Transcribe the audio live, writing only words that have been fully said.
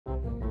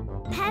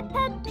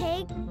Peppa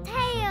Pig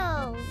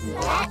Tales.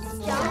 Let's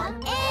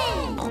jump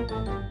in.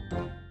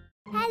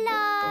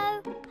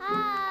 Hello.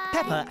 Hi.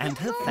 Peppa and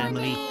her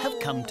family have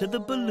come to the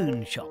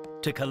balloon shop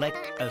to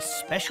collect a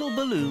special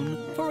balloon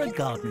for a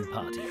garden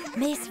party.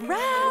 Miss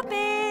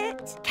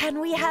Rabbit, can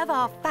we have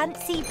our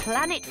fancy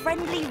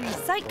planet-friendly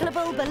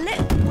recyclable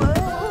balloon?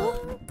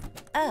 Whoa.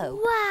 Oh.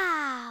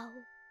 Wow.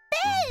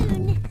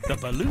 Balloon. The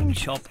balloon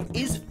shop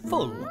is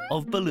full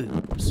of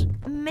balloons.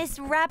 Miss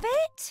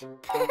Rabbit?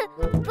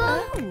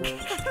 Bonk.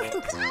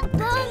 Bonk.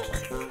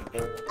 Bonk.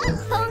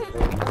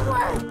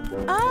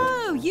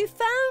 Oh, you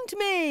found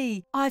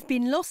me! I've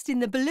been lost in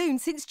the balloon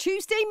since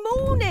Tuesday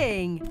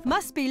morning.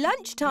 Must be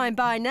lunchtime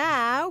by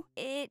now.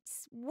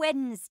 It's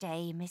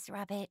Wednesday, Miss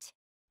Rabbit.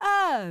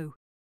 Oh.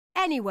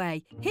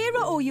 Anyway, here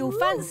are all your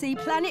fancy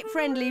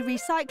planet-friendly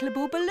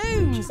recyclable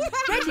balloons,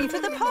 ready for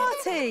the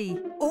party.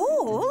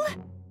 All?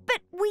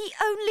 But we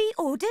only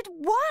ordered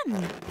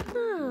one.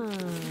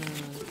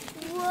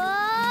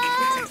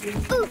 Whoa.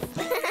 Oof.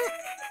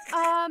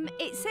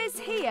 It says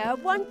here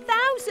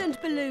 1,000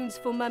 balloons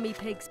for Mummy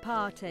Pig's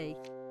party.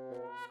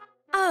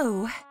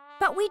 Oh,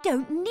 but we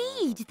don't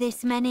need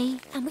this many,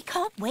 and we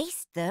can't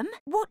waste them.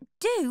 What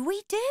do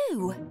we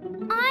do?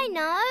 I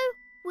know.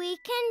 We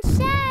can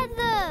share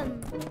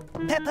them.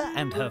 Peppa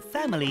and her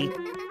family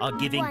are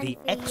giving the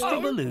extra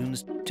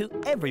balloons to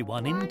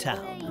everyone in For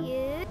town.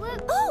 you.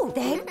 Oh,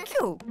 thank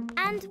you.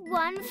 And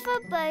one for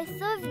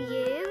both of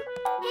you.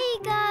 Here you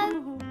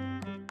go.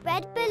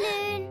 Red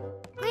balloon.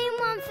 Green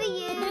one for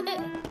you.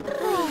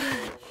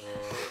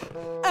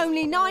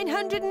 Only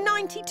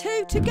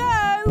 992 to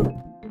go.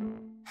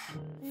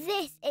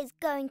 This is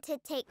going to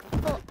take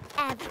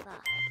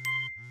forever.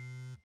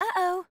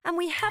 Uh-oh, and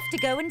we have to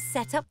go and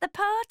set up the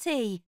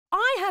party.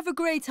 I have a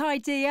great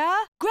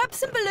idea. Grab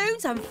some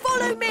balloons and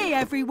follow me,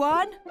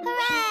 everyone.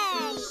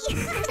 Hooray!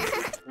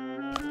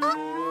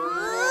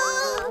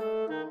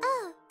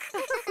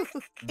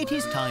 It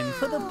is time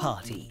for the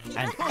party,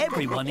 and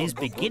everyone is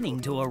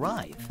beginning to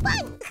arrive.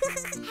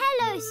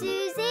 Hello,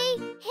 Susie.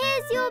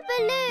 Here's your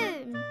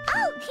balloon.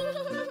 Oh,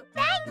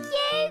 thank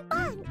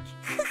you.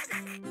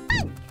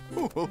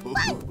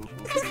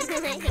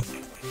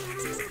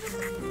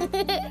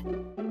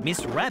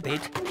 Miss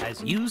Rabbit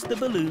has used the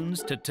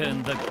balloons to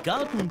turn the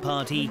garden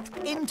party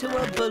into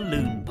a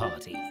balloon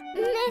party.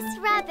 Miss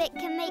Rabbit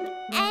can make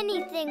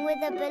anything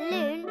with a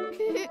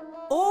balloon.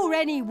 Or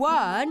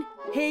anyone.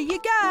 Here you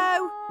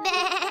go.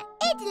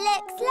 It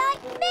looks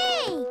like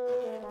me.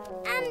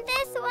 And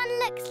this one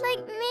looks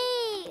like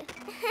me.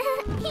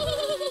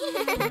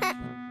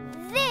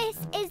 This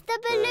is the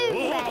balloon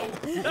race.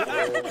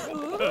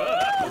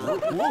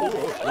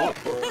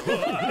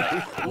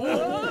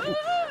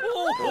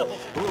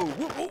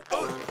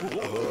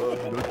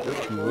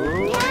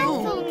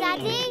 Careful,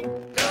 Daddy.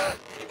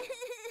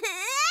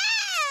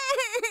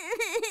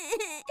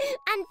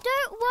 And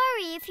don't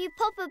worry if you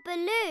pop a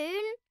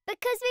balloon,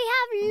 because we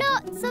have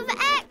lots of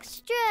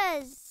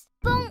extras.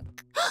 Bonk.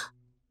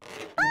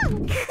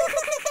 Bonk.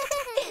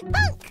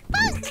 Bonk.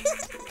 Bonk.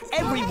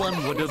 Everyone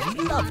would have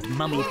loved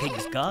Mummy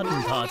Pig's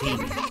garden party,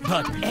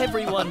 but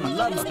everyone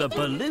loves the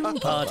balloon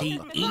party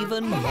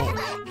even more.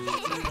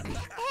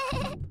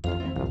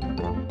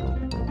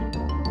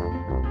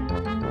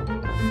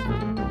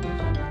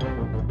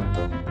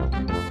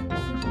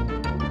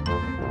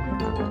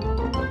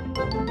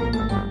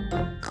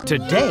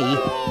 Today,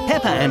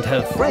 Peppa and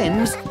her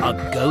friends are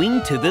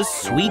going to the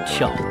sweet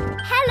shop.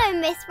 Hello,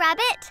 Miss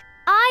Rabbit.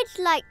 I'd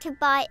like to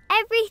buy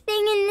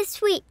everything in the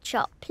sweet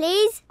shop,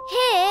 please.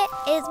 Here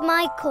is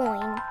my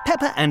coin.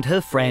 Peppa and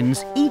her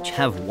friends each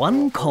have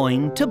one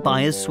coin to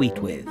buy a sweet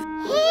with.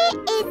 Here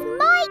is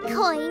my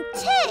coin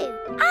too.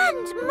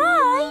 And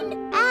mine.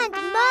 And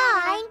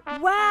mine.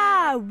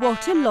 Wow,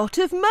 what a lot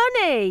of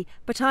money.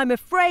 But I'm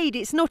afraid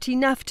it's not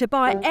enough to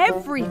buy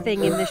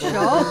everything in the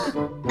shop.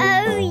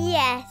 Oh,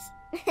 yes.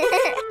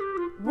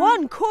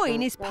 One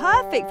coin is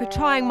perfect for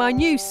trying my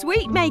new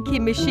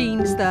sweet-making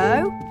machines,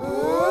 though.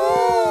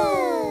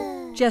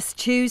 Ooh. Just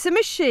choose a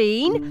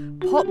machine,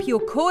 pop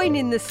your coin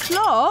in the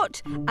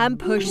slot and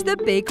push the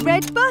big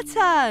red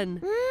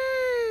button.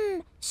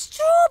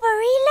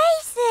 Strawberry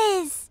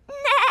laces.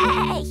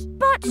 Nay.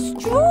 But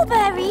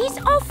strawberries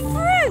are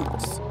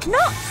fruits,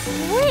 not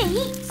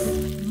sweets.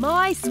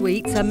 My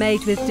sweets are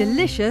made with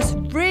delicious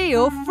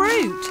real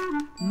fruit.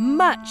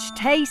 Much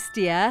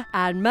tastier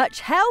and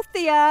much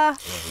healthier.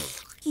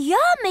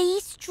 Yummy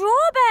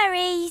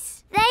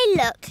strawberries. They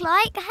look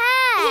like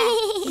hair.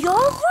 You're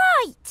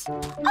right.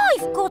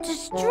 I've got a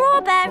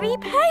strawberry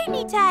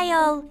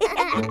ponytail.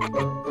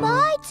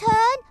 My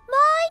turn.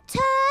 My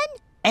turn.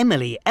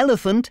 Emily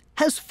Elephant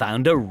has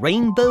found a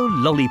rainbow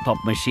lollipop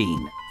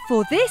machine.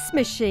 For this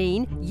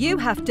machine, you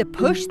have to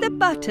push the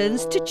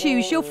buttons to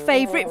choose your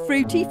favourite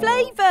fruity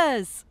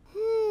flavours.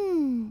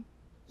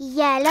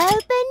 Yellow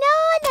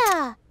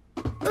banana.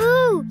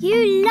 Ooh,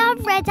 you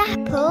love red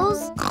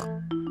apples.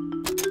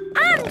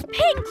 And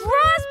pink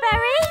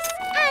raspberries.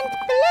 And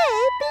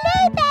blue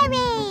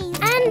blueberries.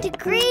 And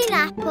green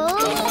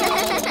apples.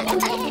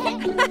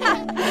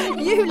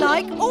 You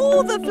like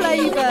all the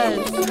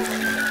flavours.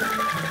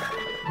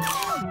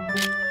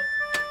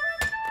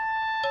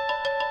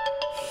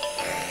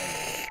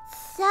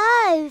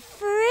 So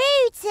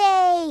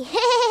fruity.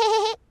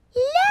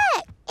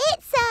 Look,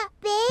 it's a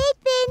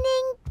big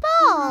spinning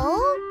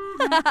ball.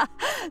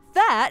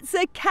 That's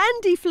a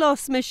candy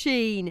floss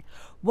machine.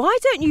 Why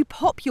don't you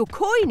pop your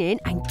coin in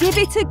and give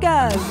it a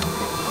go?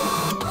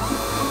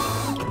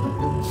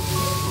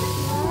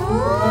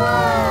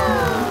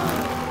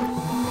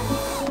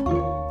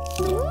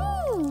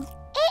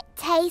 It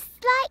tastes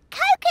like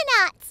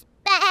coconuts.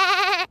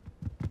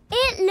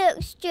 It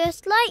looks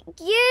just like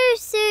you,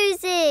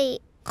 Susie.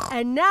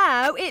 And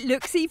now it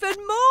looks even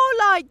more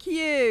like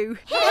you.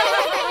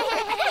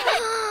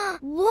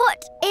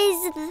 What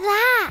is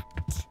that?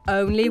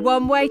 Only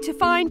one way to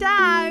find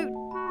out.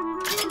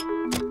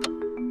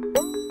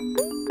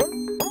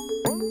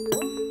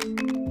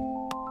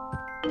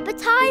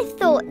 But I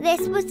thought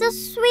this was a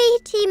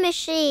sweetie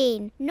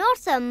machine,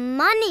 not a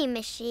money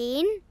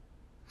machine.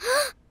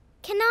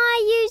 Can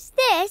I use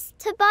this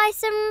to buy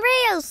some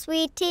real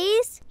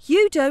sweeties?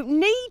 You don't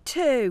need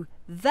to.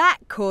 That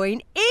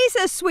coin is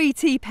a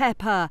sweetie,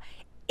 Peppa.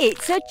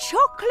 It's a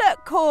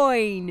chocolate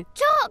coin.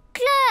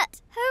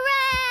 Chocolate!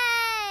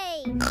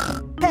 Hooray!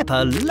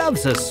 Peppa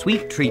loves a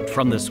sweet treat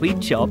from the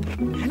sweet shop.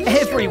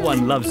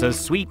 Everyone loves a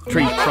sweet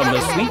treat from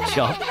the sweet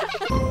shop.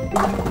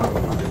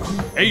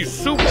 A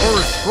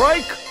super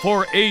strike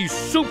for a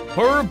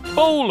super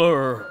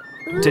bowler.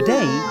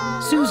 Today,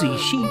 Susie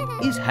Sheep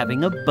is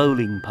having a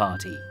bowling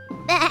party.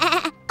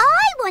 I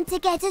want to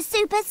get a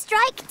super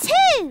strike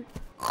too.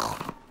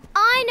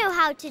 I know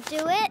how to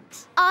do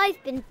it.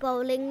 I've been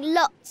bowling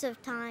lots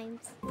of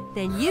times.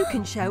 Then you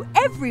can show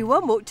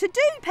everyone what to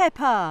do,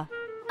 Peppa.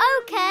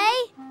 OK.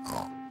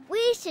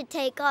 We should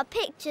take our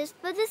pictures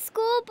for the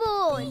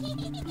scoreboard.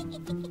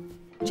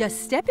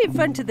 Just step in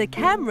front of the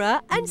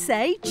camera and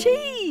say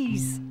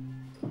cheese.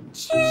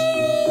 Cheese!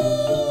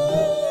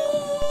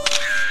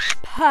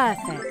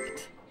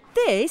 Perfect.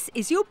 This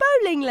is your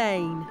bowling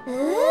lane.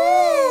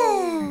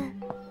 Ooh.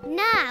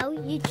 Now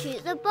you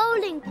choose a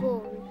bowling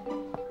ball.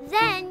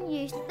 Then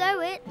you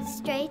throw it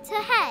straight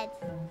ahead,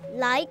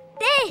 like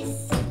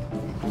this.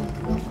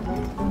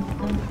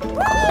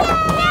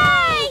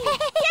 Yay!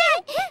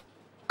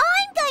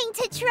 I'm going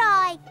to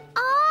try.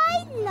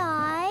 I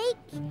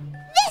like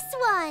this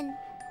one.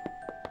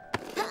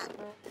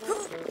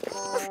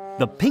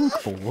 The pink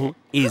ball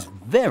is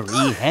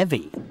very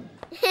heavy.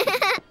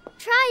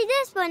 Try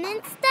this one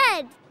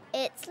instead.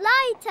 It's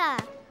lighter.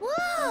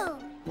 Whoa!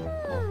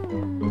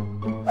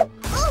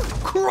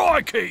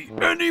 Crikey!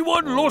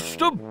 Anyone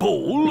lost a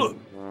ball?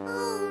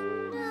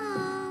 Oh,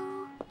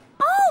 no.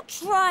 I'll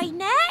try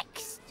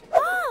next.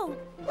 Oh,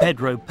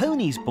 Pedro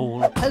Pony's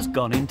ball has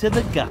gone into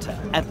the gutter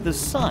at the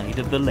side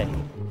of the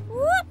lane.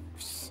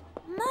 whoops.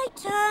 My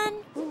turn.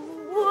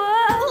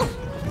 Whoa.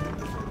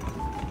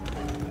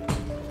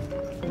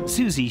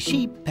 Susie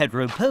Sheep,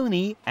 Pedro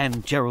Pony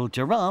and Gerald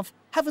Giraffe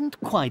haven't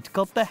quite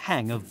got the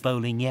hang of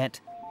bowling yet.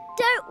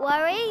 Don't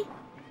worry.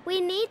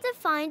 We need to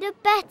find a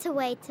better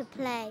way to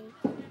play.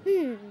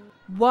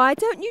 Why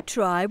don't you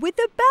try with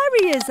the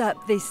barriers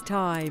up this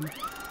time?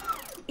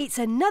 It's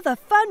another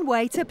fun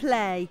way to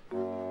play.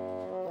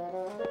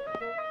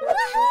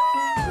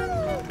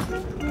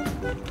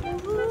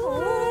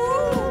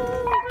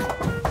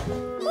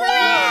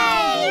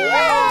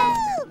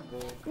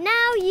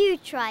 Now you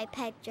try,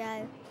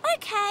 Pedro.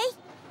 Okay,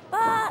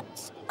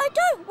 but I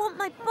don't want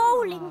my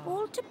bowling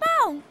ball to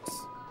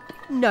bounce.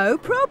 No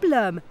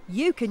problem.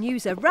 You can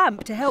use a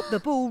ramp to help the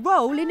ball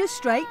roll in a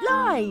straight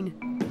line.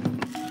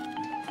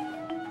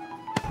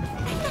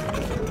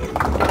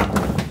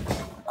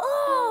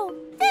 Oh,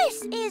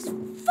 this is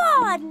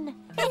fun!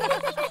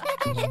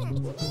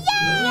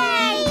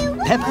 Yay!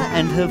 Peppa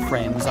and her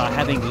friends are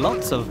having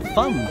lots of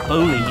fun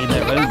bowling in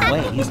their own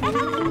ways.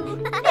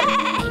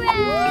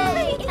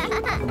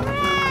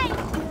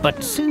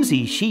 But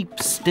Susie Sheep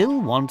still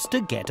wants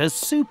to get a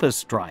super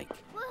strike.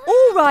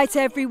 All right,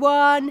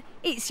 everyone.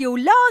 It's your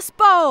last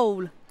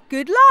bowl.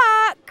 Good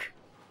luck.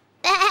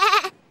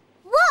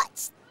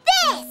 What's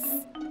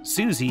this?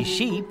 Susie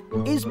Sheep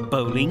is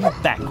bowling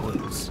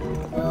backwards.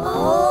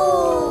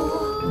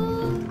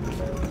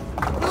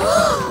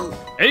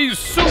 A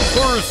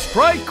super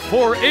strike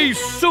for a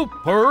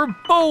super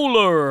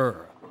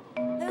bowler.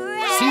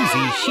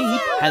 Susie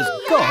Sheep has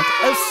got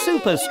a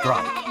super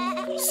strike.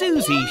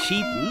 Susie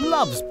Sheep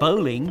loves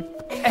bowling.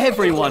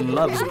 Everyone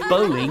loves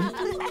bowling.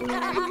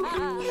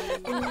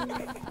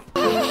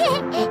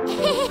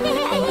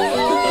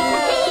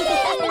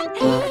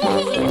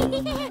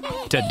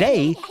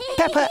 Today,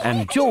 Peppa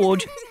and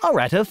George are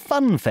at a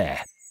fun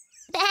fair.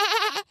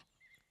 Hi,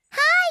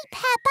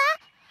 Peppa.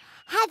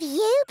 Have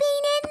you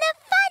been in the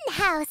fun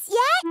house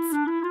yet?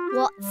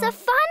 What's a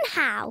fun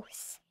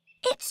house?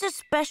 It's a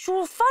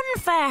special fun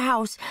fair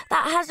house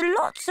that has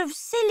lots of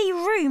silly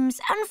rooms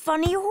and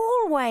funny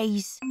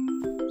hallways.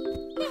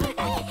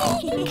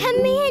 Can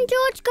me and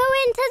George go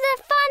into the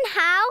fun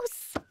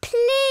house?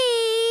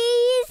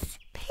 Please?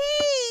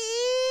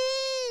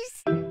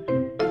 Please?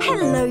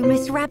 Hello, Hello,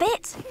 Miss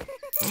Rabbit.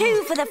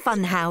 2 for the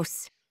fun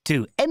house.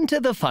 To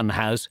enter the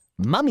funhouse,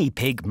 Mummy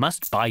Pig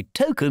must buy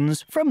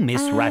tokens from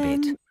Miss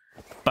Rabbit.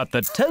 But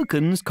the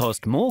tokens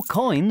cost more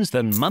coins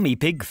than Mummy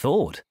Pig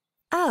thought.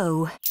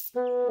 Oh.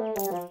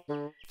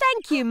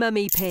 Thank you,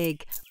 Mummy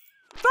Pig.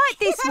 Right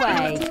this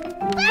way.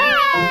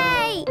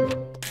 Hooray!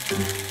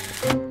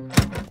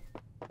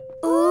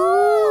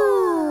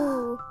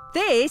 Ooh!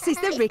 This is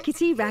the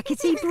Rickety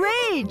Rackety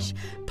Bridge.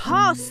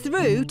 Pass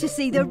through to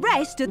see the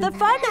rest of the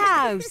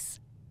funhouse.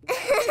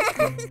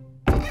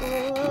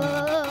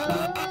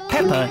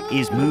 Peppa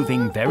is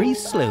moving very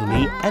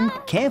slowly and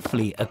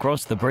carefully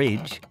across the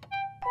bridge.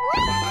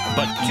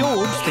 But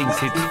George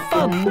thinks it's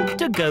fun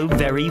to go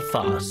very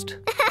fast.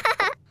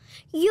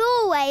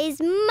 Your way is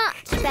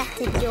much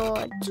better,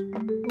 George.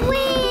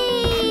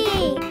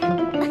 Whee!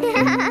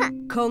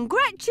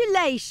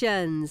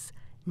 Congratulations!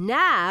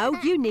 Now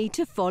you need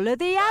to follow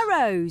the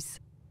arrows.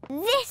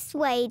 This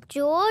way,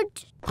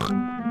 George.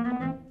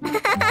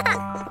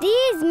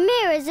 These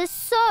mirrors are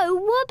so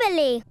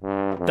wobbly.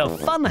 The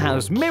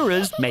funhouse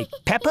mirrors make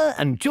Peppa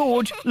and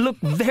George look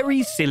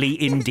very silly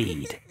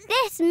indeed.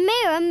 This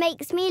mirror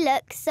makes me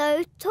look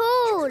so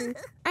tall.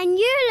 And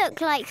you look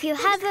like you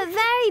have a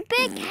very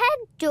big head,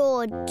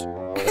 George.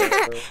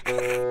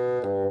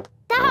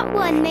 That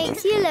one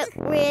makes you look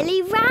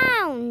really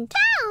round.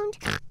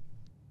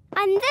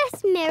 And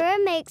this mirror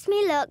makes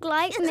me look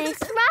like Miss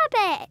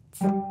Rabbit.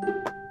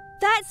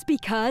 That's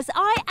because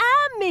I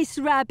am Miss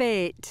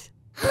Rabbit.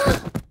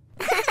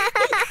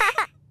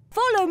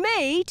 Follow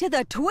me to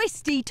the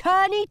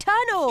twisty-turny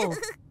tunnel.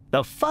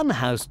 The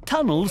funhouse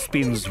tunnel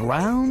spins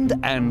round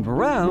and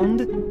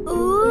round.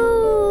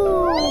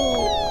 Ooh!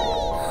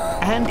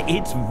 And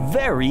it's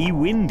very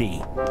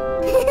windy. Look!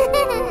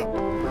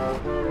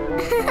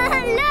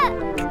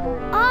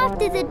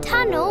 After the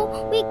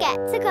tunnel, we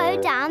get to go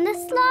down the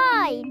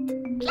slide.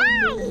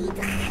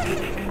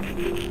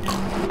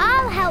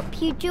 I'll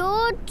help you,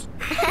 George.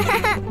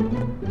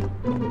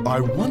 I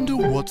wonder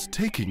what's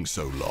taking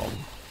so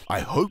long. I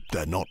hope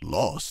they're not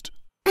lost.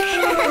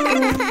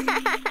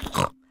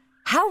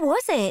 How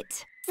was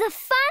it? The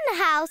fun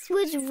house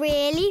was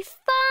really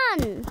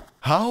fun.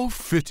 How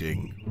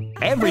fitting.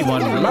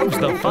 Everyone loves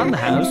the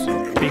funhouse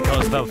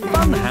because the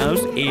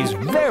funhouse is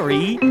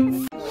very...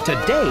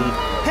 Today,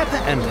 Peppa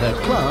and her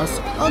class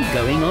are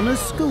going on a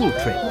school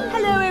trip.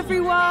 Hello,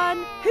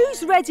 everyone.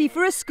 Who's ready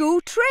for a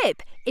school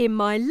trip in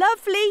my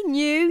lovely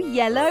new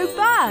yellow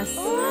bus?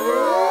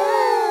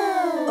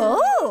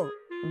 Oh!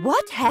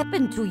 What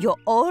happened to your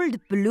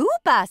old blue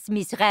bus,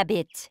 Miss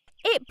Rabbit?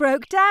 It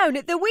broke down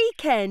at the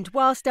weekend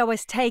whilst I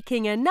was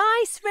taking a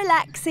nice,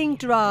 relaxing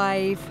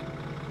drive.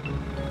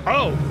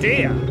 Oh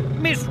dear,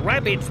 Miss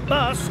Rabbit's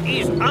bus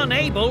is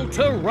unable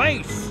to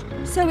race.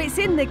 So it's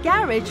in the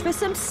garage for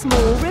some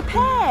small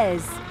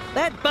repairs.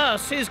 That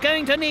bus is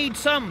going to need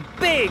some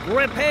big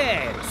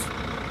repairs.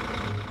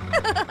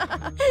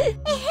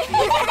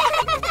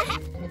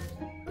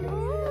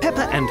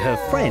 Peppa and her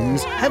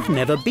friends have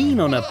never been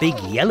on a big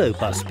yellow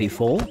bus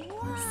before.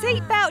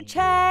 Seatbelt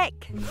check.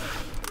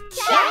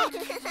 Check.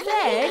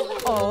 Then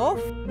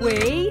off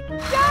we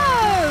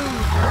go.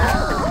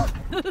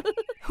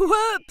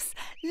 Whoops!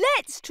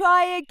 Let's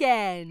try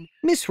again.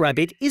 Miss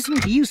Rabbit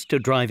isn't used to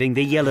driving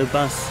the yellow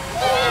bus.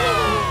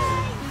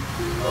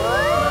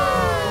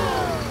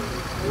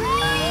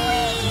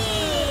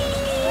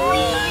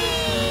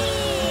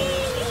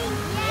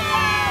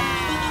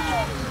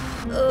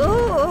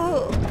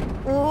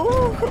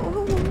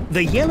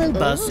 The yellow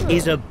bus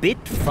is a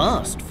bit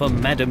fast for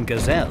Madame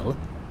Gazelle.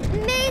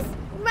 Miss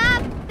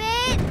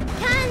Rabbit,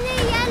 can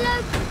the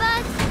yellow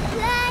bus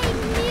play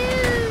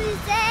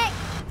music?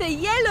 The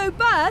yellow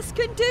bus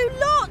can do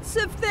lots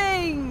of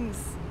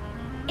things.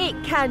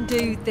 It can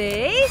do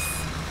this,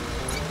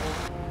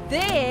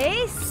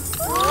 this,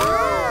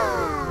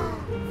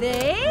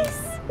 this,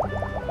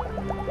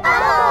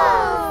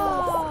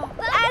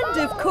 and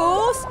of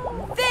course,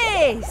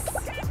 this.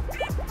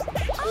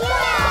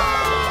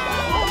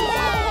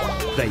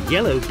 The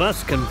yellow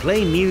bus can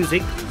play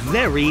music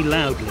very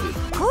loudly.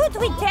 Could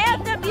we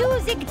turn the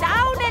music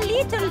down a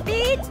little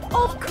bit?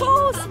 Of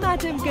course,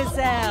 Madame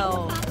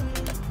Gazelle.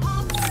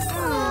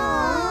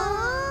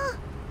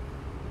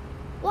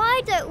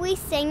 Why don't we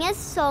sing a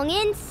song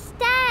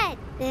instead?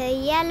 The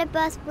yellow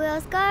bus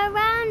wheels go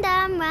round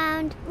and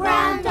round.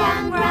 Round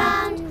and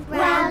round,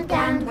 round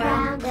and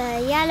round.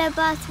 The yellow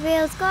bus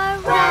wheels go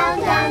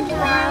round and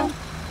round.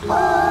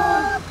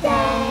 All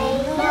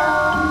day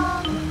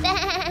long.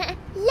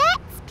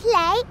 Let's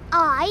play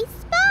I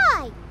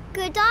Spy.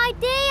 Good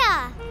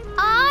idea.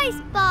 I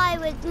spy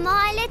with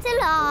my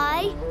little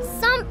eye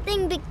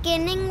something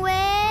beginning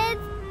with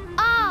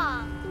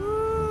R.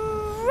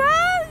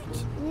 Road?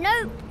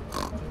 Nope.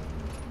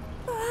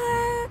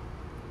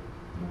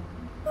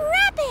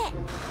 Rabbit?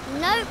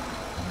 Nope.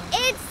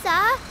 It's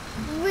a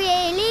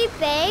really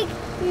big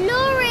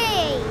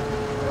lorry.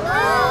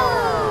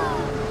 Whoa!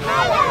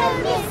 Hello,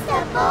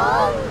 Mr.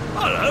 Ball.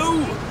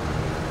 Hello.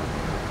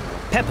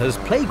 Peppa's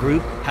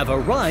playgroup have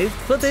arrived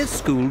for their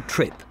school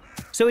trip.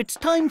 So it's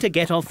time to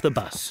get off the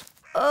bus.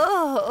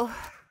 Oh.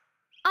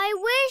 I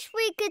wish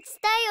we could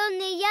stay on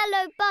the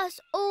yellow bus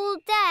all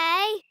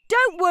day.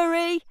 Don't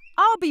worry.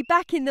 I'll be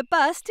back in the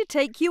bus to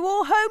take you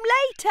all home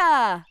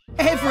later.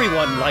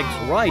 Everyone likes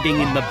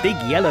riding in the big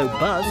yellow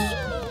bus.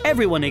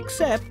 Everyone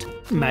except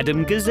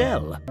Madame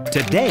Gazelle.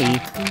 Today,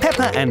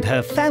 Peppa and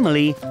her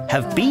family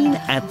have been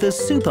at the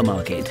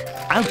supermarket.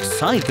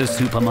 Outside the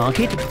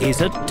supermarket is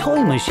a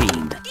toy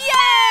machine.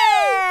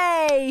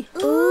 Yay!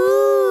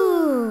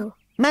 Ooh!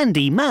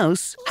 Mandy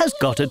Mouse has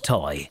got a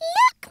toy.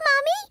 Look,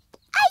 Mummy!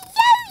 A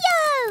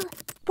yo-yo!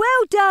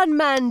 Well done,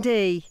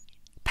 Mandy.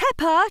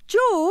 Peppa,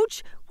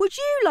 George, would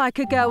you like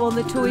a go on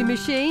the toy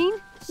machine?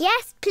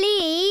 Yes,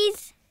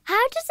 please.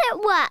 How does it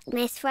work,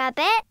 Miss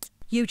Rabbit?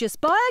 You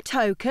just buy a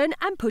token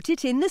and put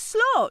it in the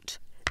slot.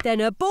 Then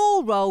a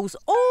ball rolls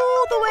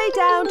all the way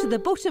down to the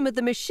bottom of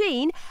the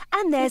machine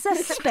and there's a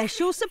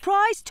special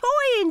surprise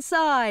toy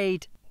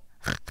inside.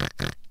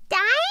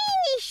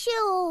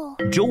 Dinosaur!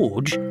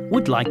 George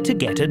would like to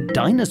get a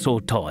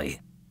dinosaur toy.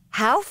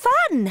 How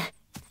fun!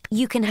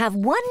 You can have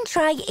one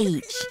try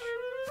each.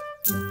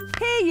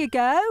 Here you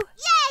go.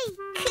 Yay!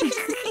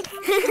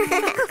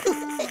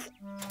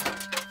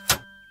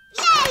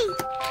 Yay!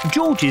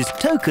 George's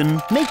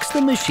token makes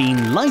the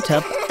machine light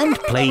up and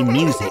play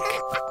music.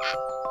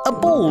 A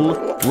ball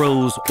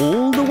rolls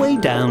all the way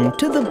down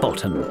to the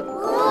bottom.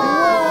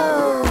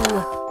 Whoa!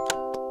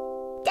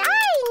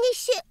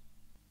 Dinosaur!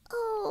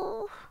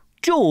 Oh.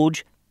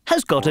 George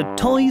has got a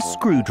toy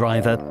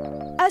screwdriver.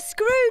 A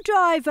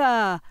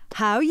screwdriver.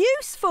 How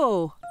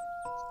useful.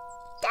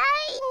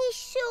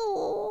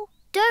 Dinosaur!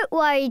 Don't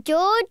worry,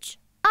 George.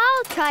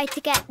 I'll try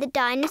to get the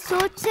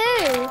dinosaur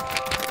too.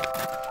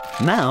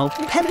 Now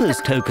Peppa's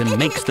token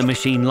makes the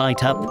machine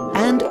light up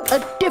and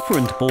a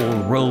different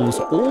ball rolls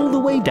all the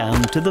way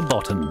down to the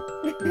bottom.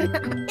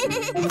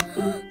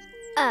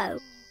 Oh.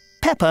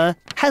 Peppa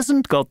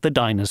hasn't got the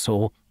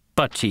dinosaur,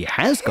 but she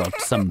has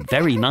got some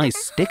very nice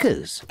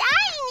stickers.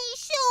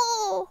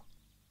 Dinosaur!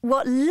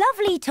 What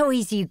lovely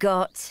toys you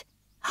got.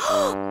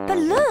 But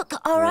look,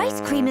 our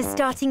ice cream is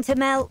starting to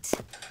melt.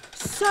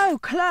 So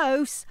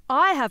close.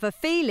 I have a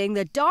feeling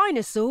the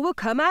dinosaur will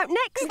come out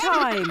next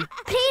time.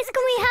 Please,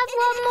 can we have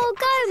one more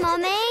go,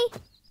 Mummy?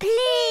 Please?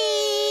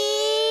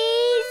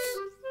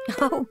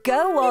 Oh,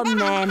 go on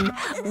then.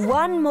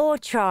 One more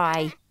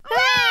try.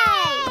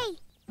 Hooray!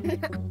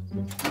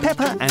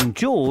 Peppa and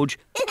George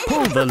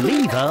pull the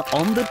lever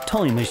on the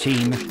toy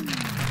machine.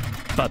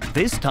 But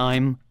this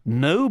time,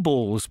 no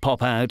balls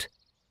pop out.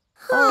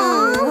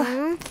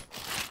 Oh.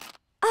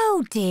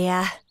 Oh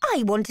dear.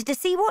 I wanted to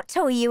see what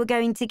toy you were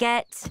going to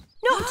get.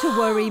 Not to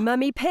worry,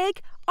 Mummy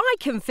Pig. I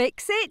can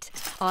fix it.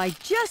 I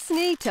just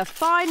need to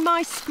find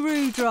my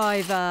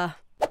screwdriver.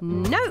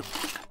 Nope.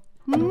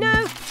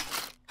 Nope.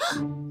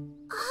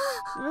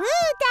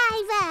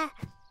 Screwdriver!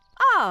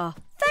 Ah,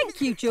 thank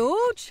you,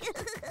 George.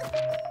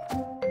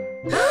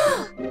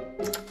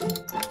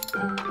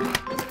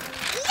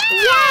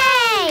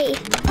 Yay!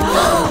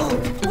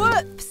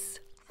 Whoops.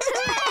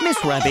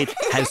 Miss Rabbit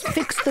has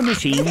fixed the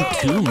machine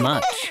too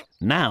much.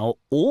 Now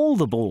all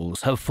the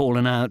balls have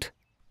fallen out.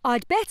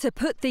 I'd better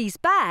put these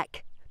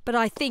back, but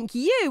I think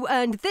you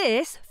earned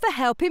this for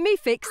helping me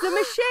fix the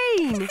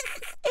machine.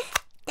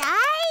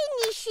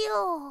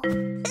 Dinosaur!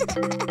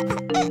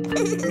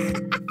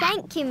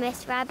 Thank you,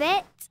 Miss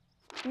Rabbit.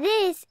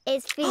 This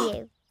is for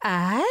you.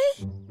 Eh?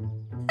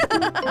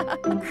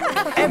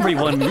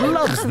 Everyone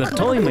loves the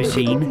toy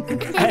machine,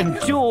 and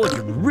George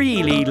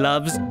really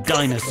loves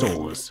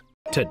dinosaurs.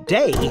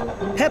 Today,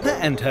 Peppa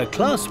and her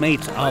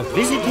classmates are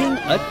visiting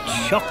a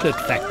chocolate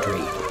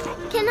factory.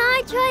 Can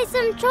I try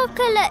some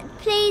chocolate,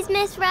 please,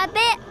 Miss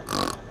Rabbit?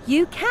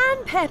 You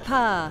can,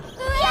 Peppa.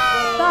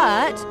 Yay!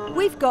 But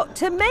we've got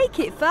to make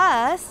it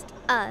first.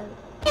 Oh.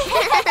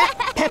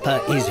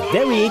 Peppa is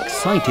very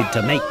excited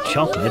to make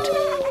chocolate.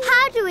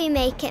 How do we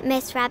make it,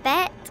 Miss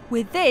Rabbit?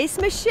 With this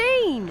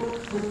machine.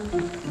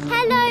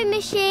 Hello,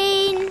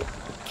 machine.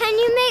 Can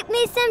you make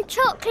me some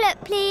chocolate,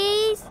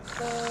 please?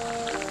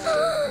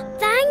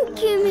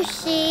 Thank you,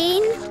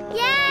 machine.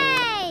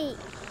 Yay!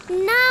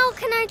 Now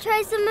can I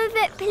try some of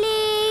it,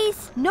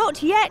 please?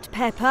 Not yet,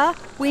 Peppa.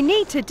 We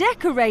need to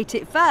decorate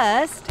it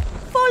first.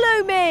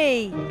 Follow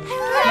me.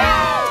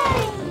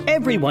 Hooray!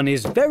 Everyone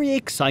is very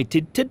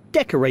excited to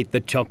decorate the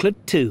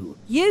chocolate too.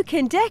 You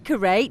can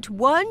decorate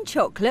one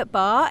chocolate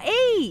bar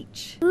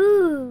each.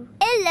 Ooh,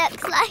 it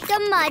looks like a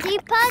muddy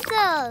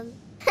puzzle.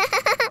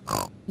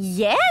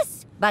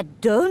 Yes,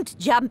 but don't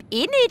jump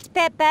in it,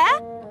 Peppa.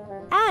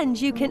 And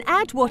you can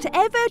add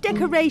whatever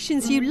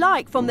decorations you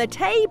like from the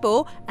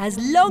table as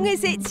long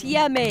as it's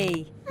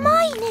yummy.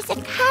 Mine is a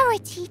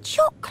carroty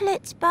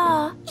chocolate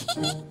bar.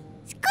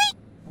 Squeak!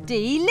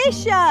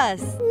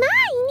 Delicious!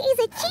 Mine is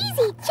a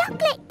cheesy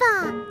chocolate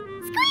bar.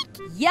 Squeak!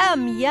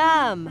 Yum,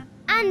 yum.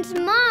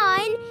 And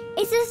mine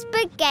is a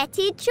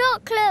spaghetti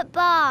chocolate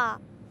bar.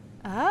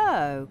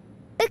 Oh.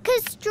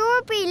 Because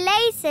strawberry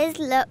laces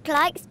look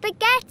like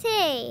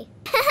spaghetti.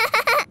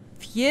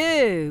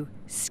 Phew.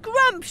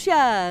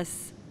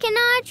 Scrumptious. Can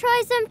I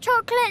try some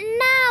chocolate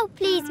now,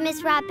 please,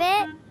 Miss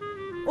Rabbit?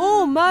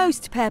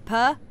 Almost,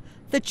 Peppa.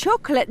 The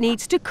chocolate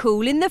needs to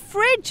cool in the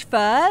fridge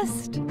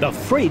first. The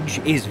fridge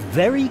is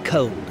very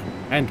cold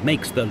and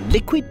makes the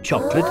liquid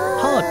chocolate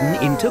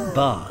harden into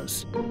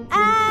bars.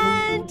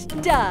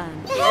 And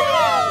done.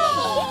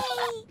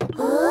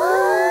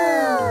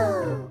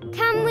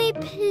 Can we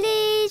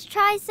please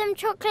try some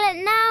chocolate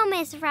now,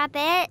 Miss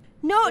Rabbit?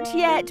 Not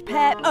yet,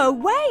 Pep. Oh,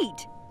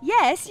 wait.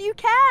 Yes, you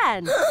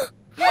can.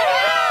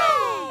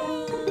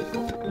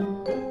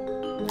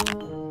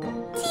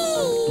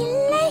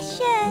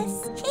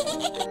 Delicious!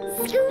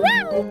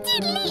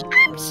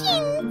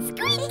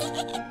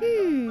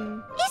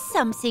 Is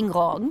something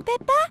wrong,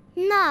 Peppa?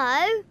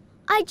 No,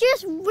 I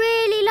just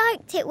really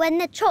liked it when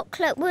the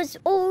chocolate was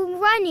all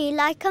runny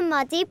like a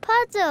muddy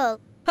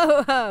puddle.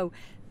 Oh,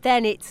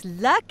 then it's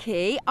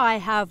lucky I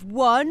have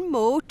one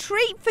more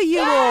treat for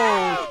you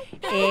all.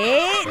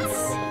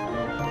 It's...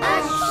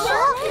 A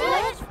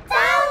chocolate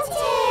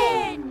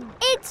fountain!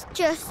 It's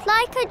just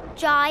like a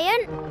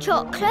giant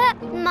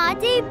chocolate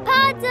muddy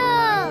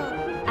puddle.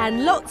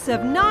 And lots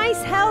of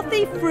nice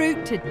healthy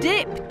fruit to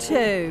dip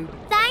too.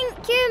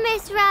 Thank you,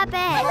 Miss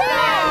Rabbit.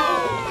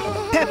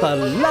 Peppa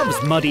loves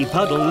muddy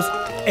puddles,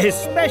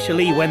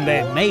 especially when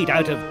they're made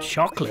out of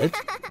chocolate.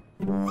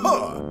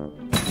 Wow!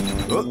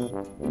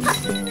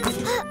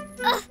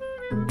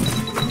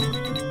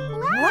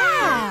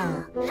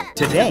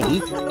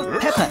 Today,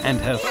 Peppa and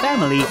her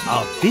family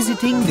are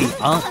visiting the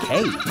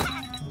arcade.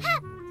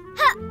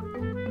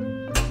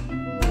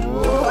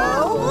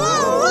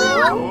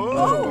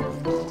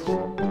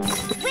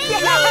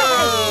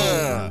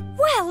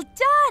 Well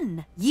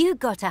done! You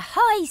got a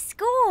high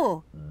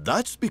score.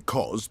 That's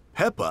because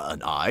Peppa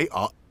and I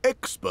are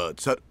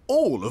experts at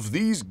all of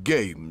these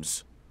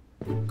games.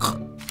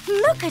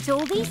 Look at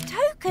all these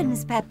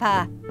tokens,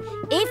 Peppa.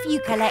 If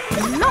you collect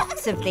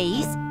lots of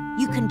these,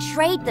 you can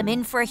trade them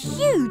in for a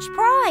huge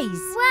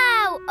prize.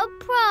 Wow, a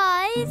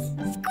prize!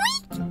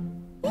 Squeak!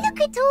 Look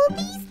at all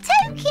these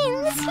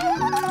tokens!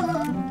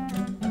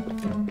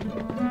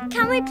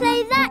 Can we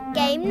play that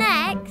game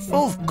next?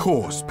 Of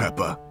course,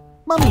 Peppa.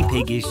 Mummy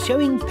Pig is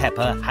showing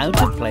Peppa how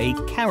to play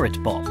Carrot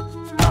Bop.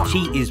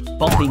 She is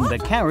bopping the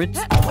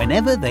carrots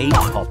whenever they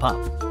pop up.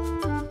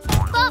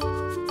 Bop!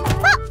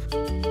 Bop!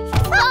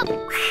 Bop!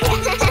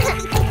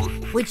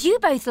 Would you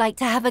both like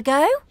to have a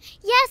go?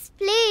 Yes,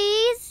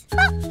 please.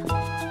 Bop!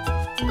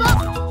 Bop!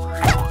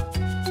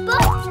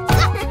 Bop!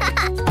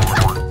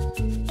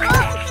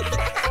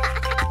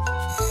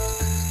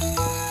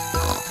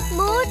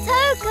 More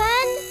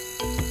tokens!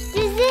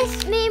 Does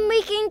this mean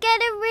we can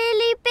get a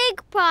really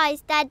big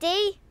prize,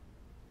 Daddy?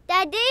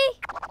 Daddy?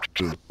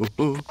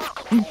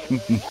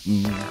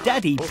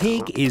 Daddy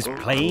Pig is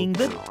playing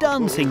the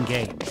dancing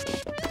game.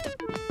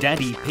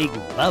 Daddy Pig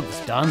loves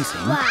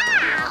dancing.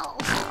 Wow!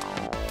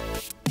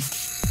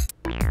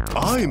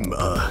 I'm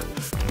a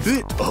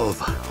bit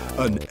of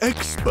an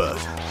expert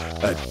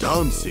at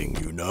dancing,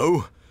 you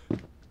know.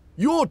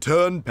 Your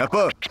turn,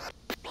 Peppa.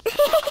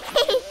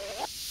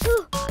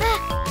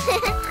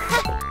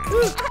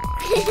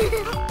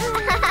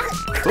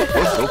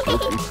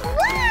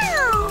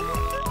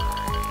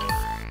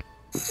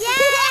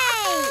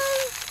 Yay!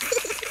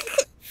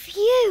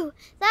 Phew,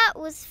 that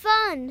was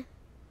fun.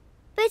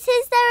 But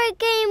is there a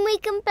game we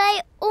can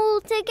play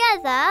all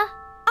together?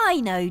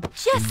 I know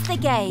just the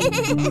game.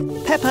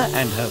 Peppa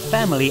and her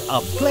family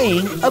are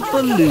playing a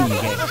balloon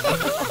game.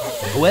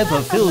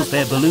 Whoever fills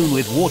their balloon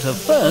with water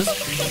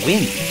first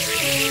wins.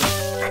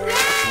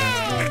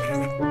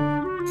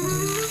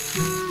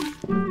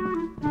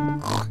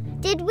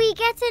 Did we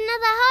get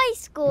another high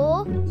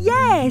score?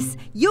 Yes,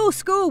 your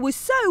score was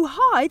so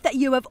high that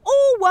you have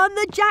all won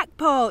the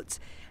jackpot.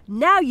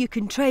 Now you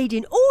can trade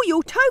in all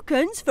your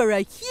tokens for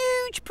a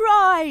huge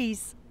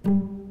prize.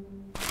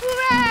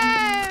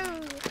 Hooray!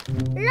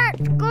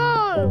 Let's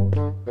go!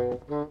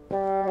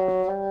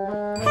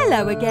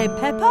 Hello again,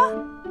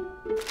 Peppa.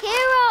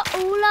 Here are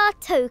all our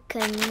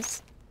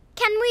tokens.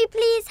 Can we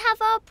please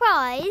have our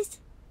prize?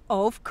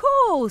 Of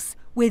course.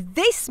 With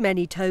this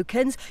many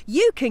tokens,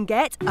 you can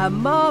get a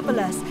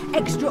marvellous,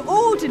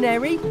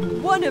 extraordinary,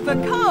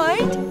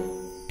 one-of-a-kind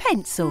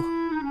pencil.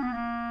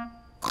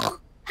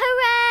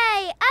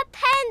 Hooray! A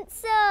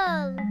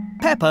pencil!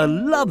 Peppa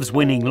loves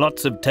winning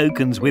lots of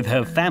tokens with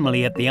her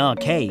family at the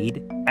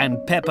arcade, and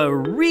Peppa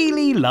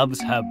really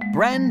loves her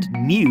brand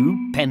new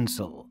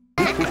pencil.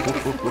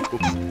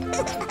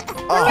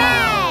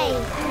 Hooray!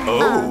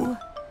 Oh.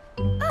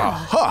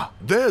 Aha!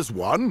 There's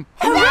one.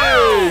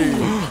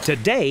 Hooray!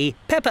 Today,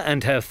 Peppa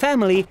and her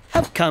family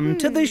have come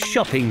to the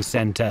shopping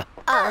centre.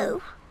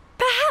 Oh,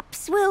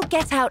 perhaps we'll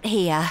get out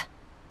here.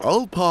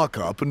 I'll park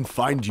up and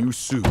find you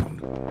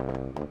soon.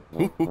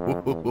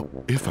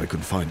 If I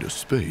can find a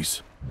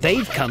space.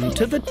 They've come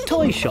to the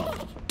toy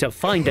shop to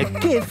find a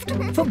gift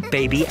for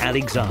baby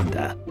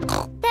Alexander.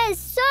 There's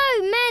so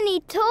many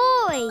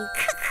toys.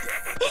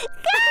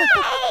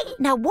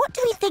 Now, what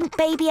do we think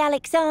baby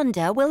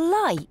Alexander will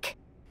like?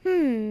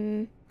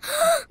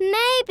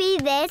 Maybe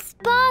this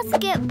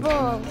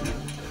basketball.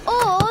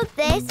 Or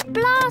this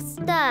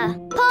blaster.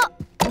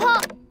 Pop,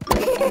 pop.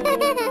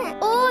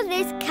 Or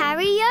this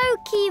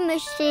karaoke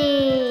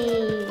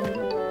machine.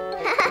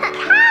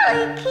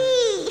 Karaoke!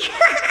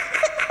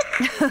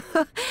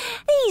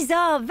 These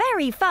are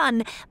very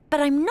fun, but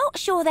I'm not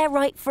sure they're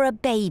right for a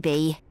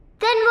baby.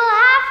 Then we'll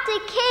have to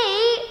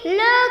keep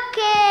looking.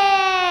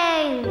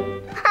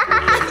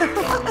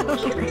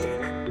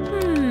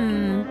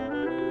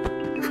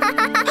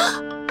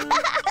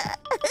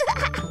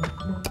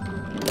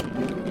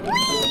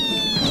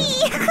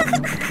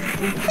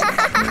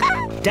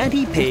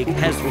 Daddy Pig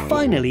has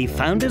finally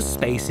found a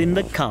space in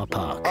the car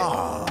park.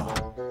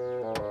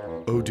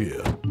 Oh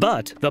dear.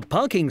 But the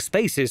parking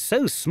space is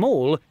so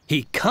small,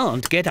 he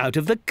can't get out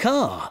of the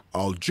car.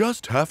 I'll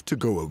just have to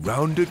go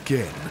around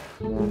again.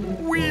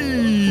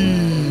 Whee!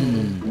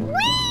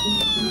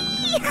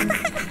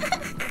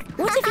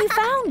 What have you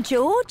found,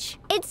 George?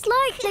 It's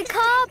like the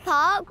car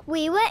park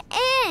we were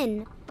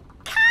in.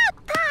 Car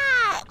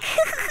park!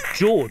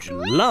 George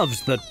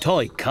loves the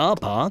toy car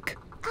park.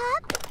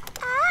 Up.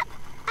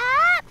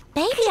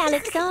 Baby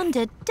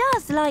Alexander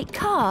does like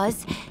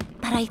cars,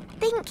 but I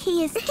think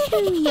he is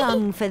too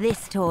young for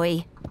this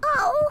toy.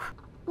 Oh!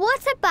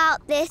 What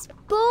about this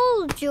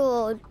ball,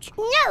 George?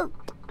 No!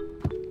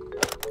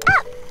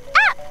 Up!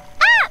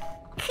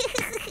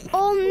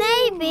 Or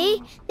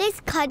maybe this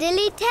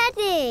cuddly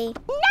teddy.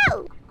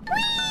 No!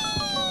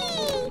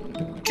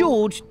 Whee!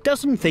 George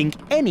doesn't think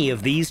any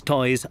of these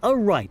toys are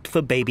right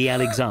for baby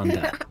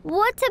Alexander.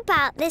 What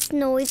about this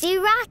noisy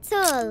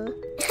rattle?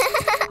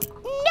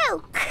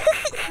 No!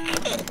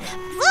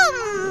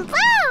 Vroom,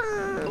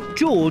 vroom!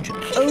 George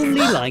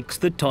only likes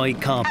the toy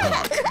car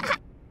park.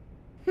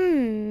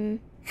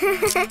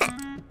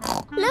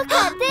 Look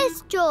at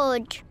this,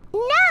 George.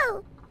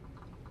 No!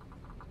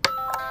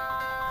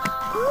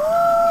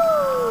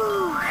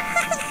 Ooh.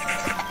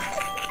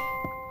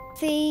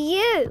 For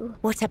you.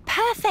 What a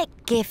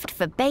perfect gift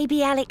for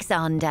baby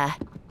Alexander.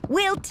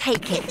 We'll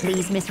take it,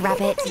 please, Miss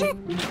Rabbit.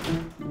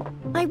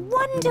 I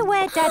wonder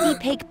where Daddy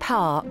Pig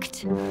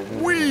parked.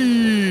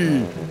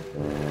 Whee!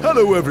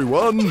 Hello,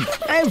 everyone.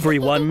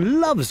 Everyone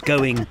loves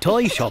going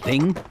toy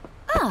shopping.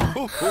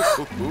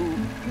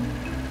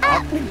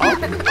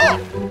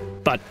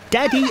 But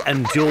Daddy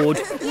and George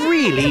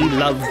really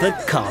love the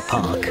car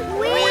park.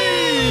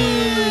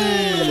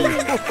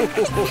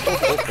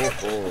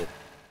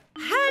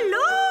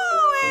 Hello,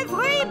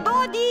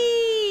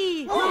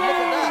 everybody!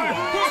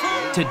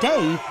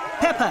 Today,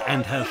 Peppa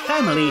and her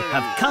family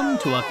have come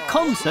to a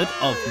concert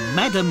of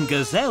Madame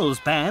Gazelle's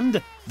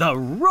band, the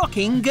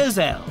Rocking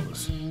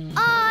Gazelles.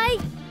 I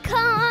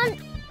can't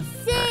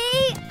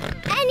see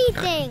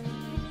anything.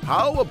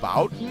 How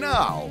about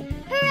now?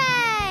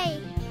 Hooray!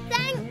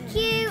 Thank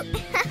you.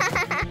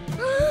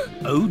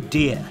 Oh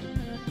dear.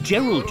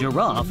 Gerald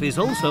Giraffe is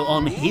also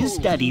on his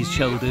daddy's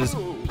shoulders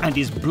and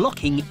is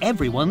blocking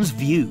everyone's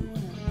view.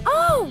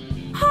 Oh,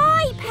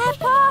 hi,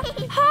 Peppa.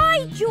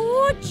 Hi,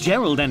 George.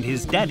 Gerald and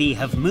his daddy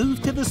have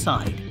moved to the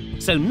side,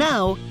 so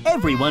now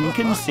everyone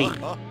can see.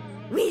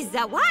 With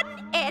the 1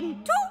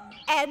 and 2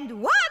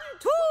 and 1,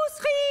 2,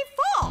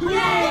 3, 4.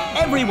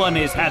 Everyone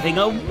is having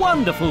a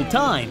wonderful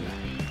time.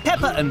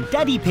 Peppa and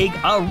Daddy Pig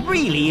are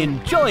really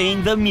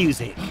enjoying the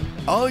music.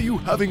 Are you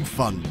having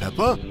fun,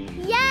 Peppa?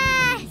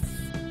 Yes!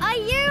 Are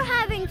you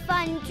having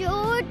fun,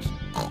 George?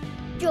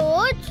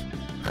 George?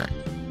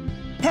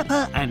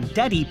 Peppa and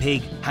Daddy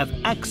Pig have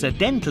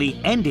accidentally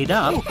ended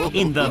up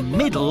in the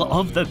middle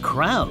of the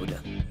crowd.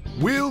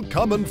 We'll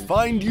come and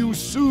find you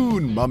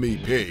soon, Mummy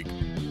Pig.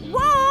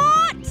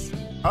 What?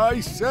 I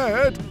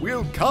said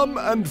we'll come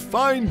and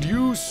find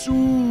you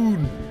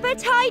soon.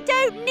 But I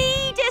don't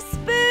need a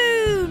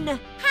spoon.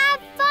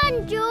 Have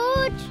fun,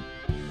 George.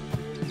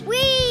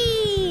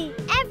 Whee!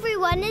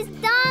 Everyone is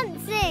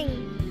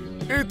dancing.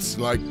 It's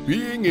like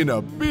being in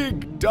a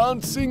big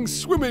dancing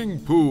swimming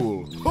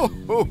pool. Ho,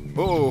 ho,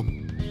 ho.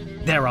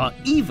 There are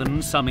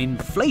even some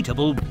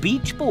inflatable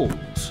beach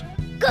balls.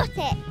 Got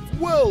it.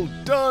 Well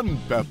done,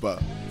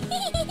 Peppa.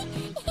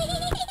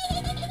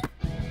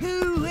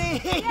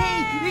 Whee!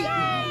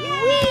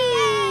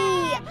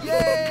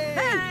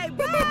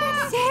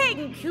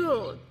 Thank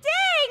you.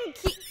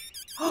 Thank you.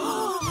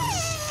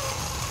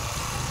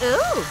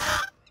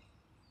 Oh.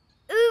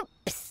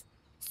 Oops.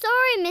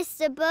 Sorry,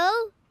 Mr.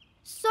 Bull.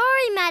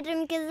 Sorry,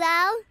 Madam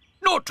Gazelle.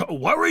 Not to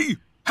worry.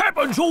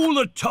 Happens all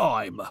the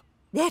time.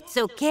 That's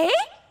okay.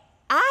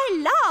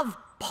 I love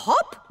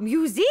pop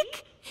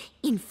music.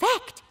 In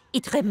fact,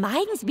 it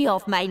reminds me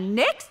of my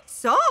next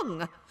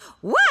song.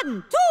 1,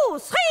 2,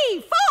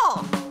 3,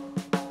 4.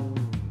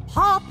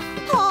 Hop,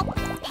 hop,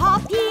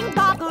 hopping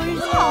bubbles,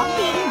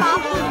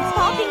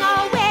 popping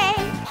away.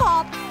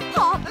 Hop,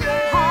 hop,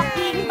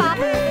 hopping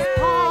bubbles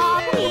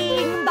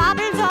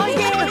all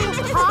day.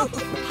 Hop,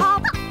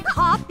 hop,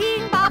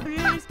 hopping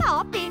bubbles,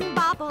 popping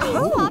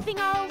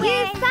away. You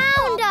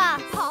found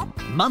us. Hop,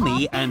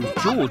 Mummy and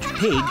George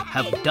Pig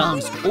have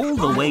danced all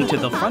the way to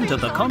the front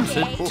of the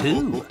concert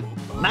too.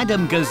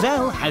 Madame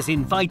Gazelle has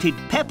invited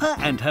Peppa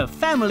and her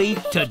family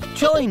to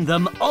join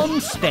them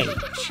on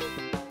stage.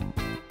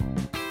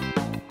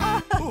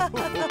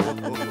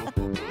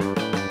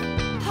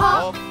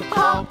 Hop,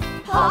 hop,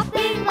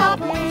 Popping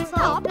bubbles,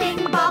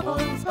 popping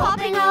bubbles,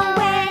 popping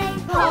away.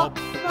 Pop,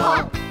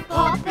 pop,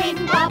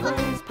 popping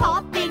bubbles,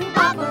 popping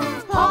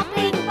bubbles,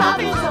 popping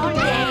bubbles all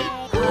day.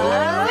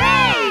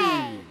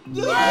 Hooray!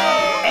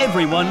 Yay!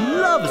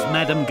 Everyone loves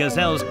Madame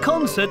Gazelle's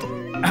concert,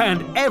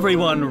 and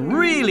everyone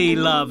really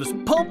loves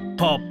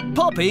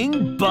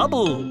popping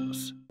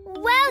bubbles.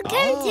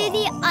 Welcome to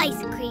the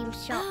ice cream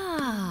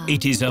shop.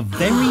 It is a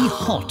very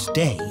hot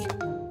day,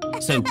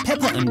 so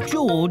Peppa and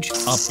George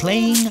are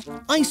playing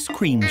ice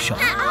cream shop.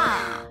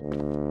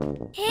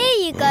 Here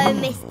you go,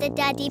 Mr.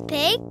 Daddy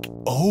Pig.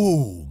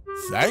 Oh,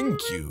 thank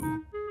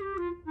you.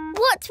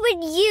 What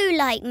would you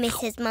like,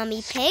 Mrs.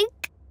 Mummy Pig?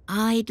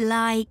 I'd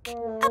like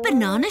a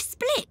banana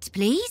split,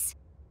 please.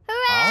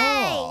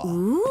 Hooray!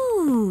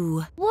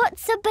 Ooh.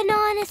 What's a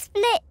banana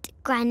split,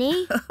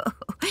 Granny?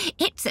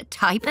 It's a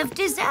type of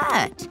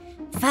dessert.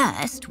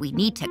 First, we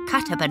need to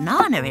cut a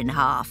banana in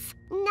half.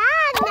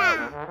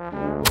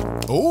 Nana!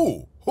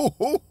 Oh, ho,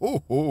 ho,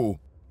 ho, ho.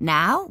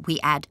 Now we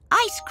add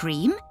ice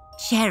cream,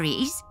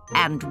 cherries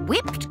and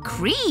whipped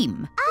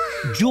cream.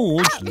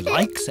 George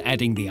likes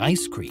adding the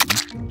ice cream.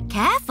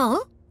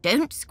 Careful,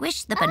 don't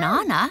squish the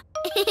banana.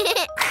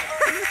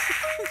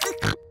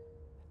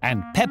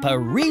 And Peppa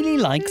really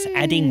likes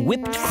adding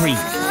whipped cream.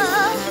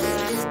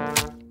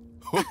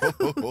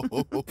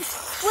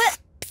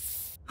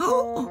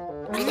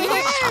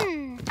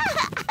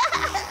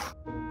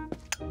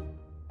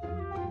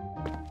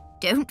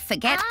 Don't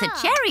forget the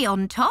cherry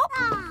on top.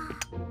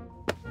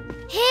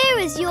 Here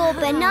is your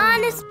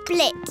banana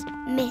split,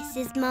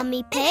 Mrs.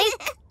 Mummy Pig.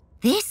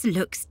 This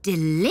looks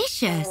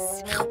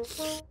delicious.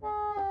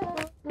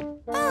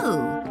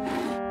 Oh,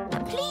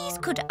 please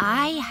could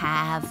I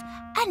have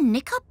a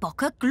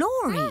Knickerbocker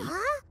Glory?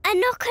 A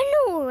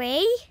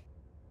knockanori?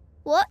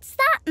 What's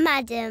that,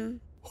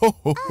 madam? Ho,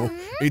 ho, ho.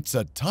 It's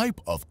a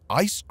type of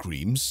ice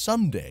cream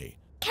sundae.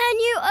 Can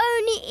you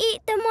only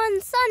eat them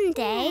on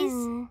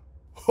Sundays?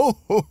 Ho,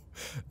 ho.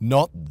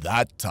 Not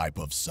that type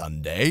of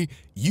sundae.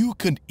 You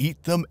can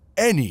eat them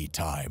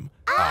anytime.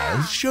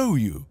 I'll show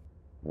you.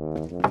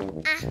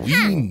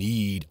 We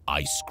need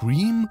ice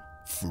cream,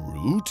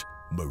 fruit,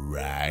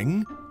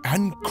 meringue,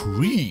 and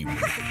cream.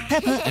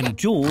 Peppa and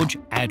George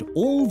add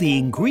all the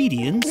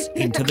ingredients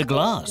into the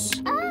glass.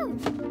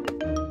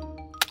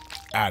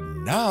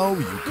 And now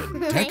you can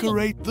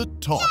decorate the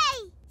top.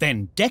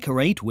 Then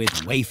decorate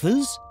with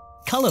wafers,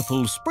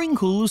 colourful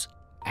sprinkles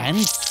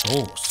and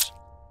sauce.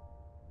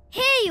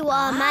 Here you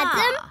are,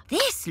 madam.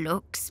 This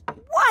looks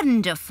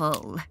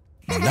wonderful.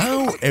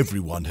 Now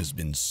everyone has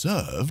been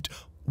served,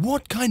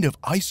 what kind of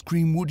ice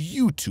cream would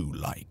you two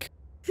like?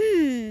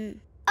 A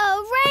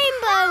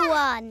rainbow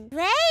one.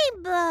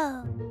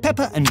 Rainbow.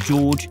 Peppa and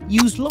George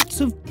use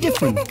lots of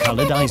different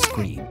coloured ice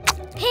cream.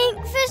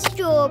 Pink for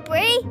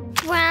strawberry,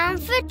 brown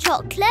for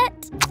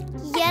chocolate,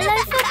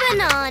 yellow for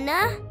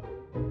banana.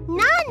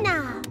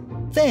 Nana.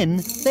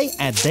 Then they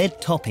add their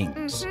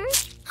toppings.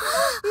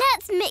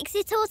 Let's mix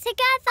it all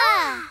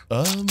together.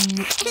 Oh.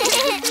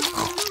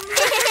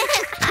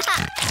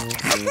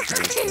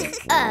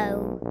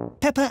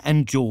 Peppa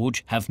and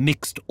George have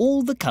mixed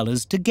all the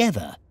colours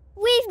together.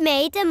 We've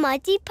made a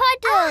muddy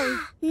puddle,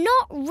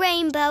 not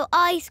rainbow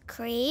ice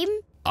cream.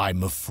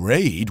 I'm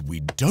afraid we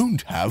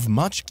don't have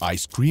much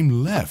ice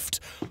cream left.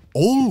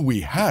 All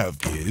we have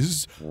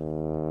is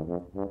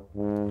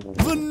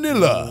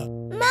vanilla.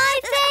 My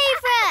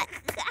favourite!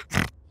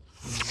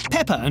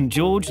 Peppa and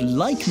George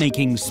like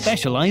making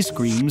special ice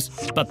creams,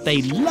 but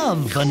they love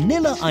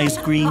vanilla ice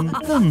cream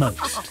the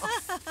most.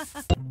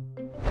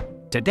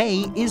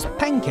 Today is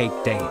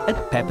Pancake Day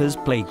at Peppa's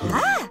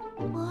Playground.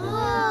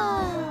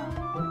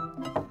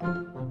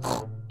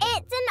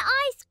 It's an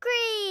ice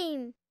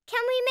cream!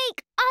 Can we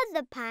make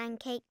other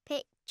pancake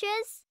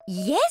pictures?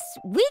 Yes,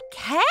 we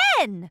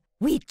can.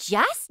 We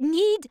just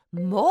need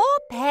more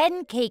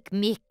pancake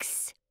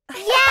mix.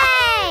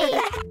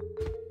 Yay!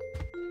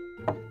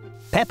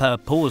 Peppa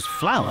pours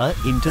flour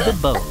into the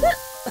bowl.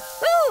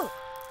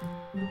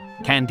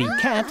 Candy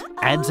Cat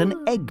adds an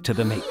egg to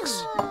the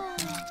mix.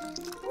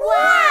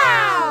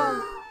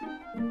 Wow!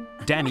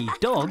 Danny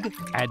Dog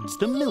adds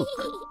the milk.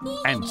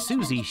 And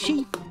Susie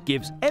Sheep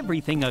gives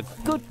everything a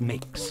good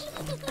mix.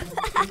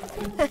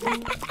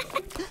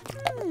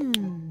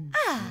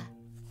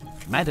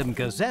 Madame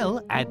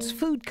Gazelle adds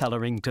food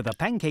colouring to the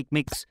pancake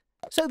mix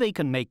so they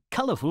can make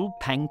colourful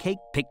pancake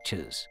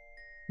pictures.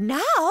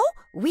 Now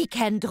we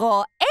can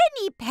draw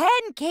any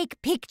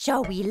pancake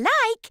picture we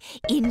like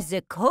in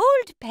the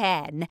cold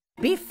pan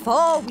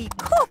before we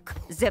cook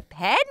the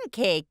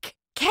pancake.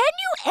 Can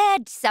you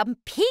add some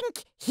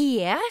pink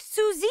here,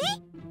 Susie?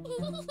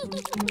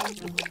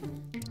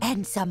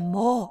 And some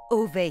more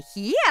over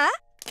here?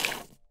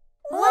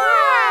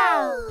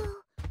 Wow!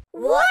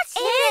 What's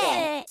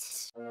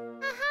it?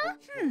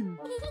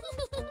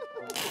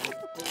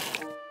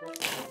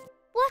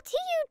 What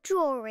are you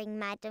drawing,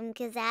 Madame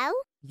Gazelle?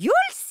 You'll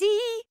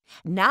see.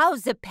 Now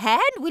the pan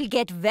will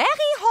get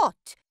very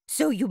hot,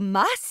 so you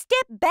must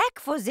step back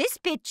for this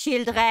bit,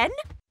 children.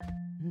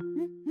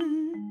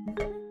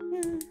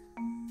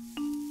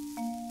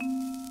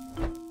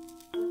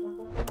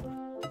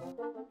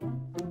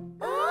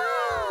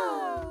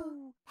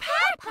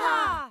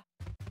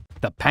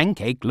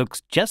 pancake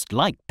looks just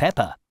like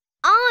Peppa.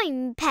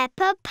 I'm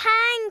Peppa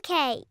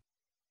Pancake.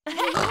 And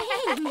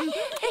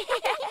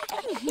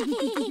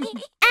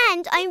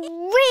I'm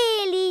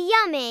really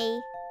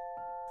yummy.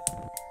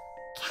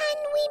 Can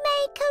we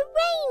make a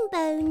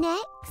rainbow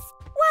next?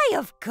 Why,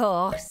 of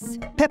course.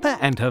 Peppa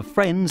and her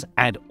friends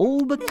add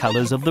all the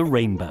colours of the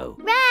rainbow.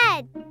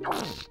 Red,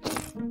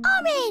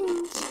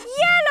 Orange,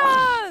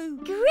 yellow,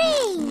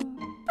 green,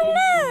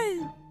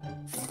 blue.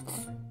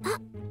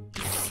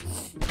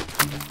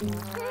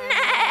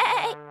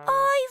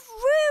 I've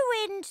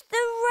ruined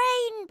the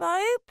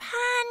rainbow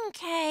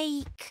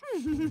pancake.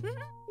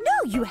 No,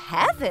 you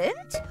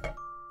haven't.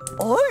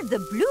 All the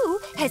blue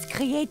has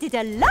created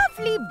a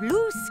lovely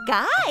blue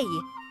sky.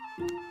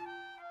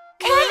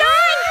 Can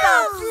I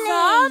have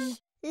some?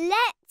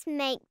 Let's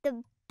make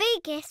the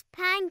biggest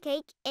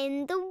pancake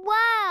in the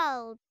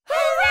world.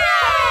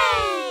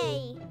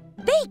 Hooray!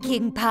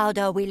 Baking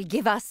powder will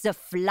give us the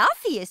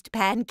fluffiest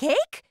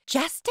pancake.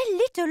 Just a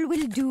little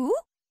will do.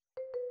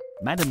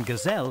 Madame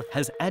Gazelle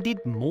has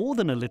added more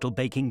than a little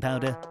baking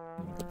powder.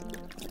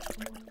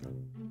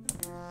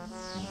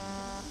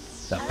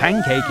 The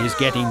pancake is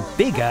getting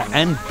bigger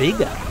and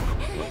bigger.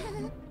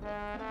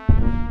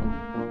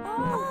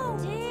 Oh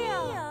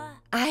dear.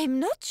 I'm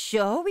not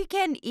sure we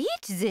can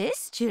eat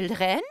this,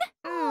 children.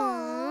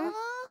 But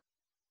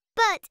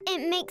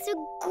it makes a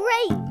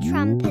great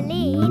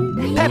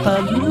trampoline.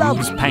 Peppa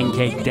loves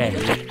Pancake Day.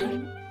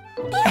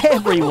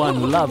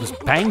 Everyone loves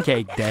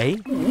Pancake Day.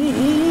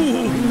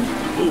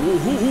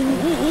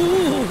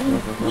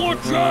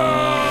 Watch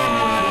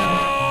out!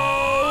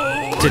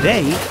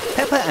 Today,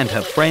 Peppa and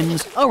her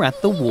friends are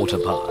at the water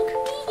park.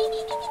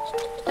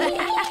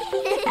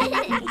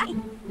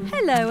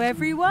 Hello,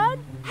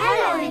 everyone.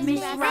 Hello,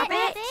 Miss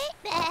Rabbit.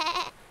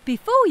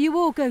 Before you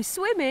all go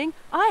swimming,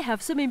 I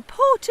have some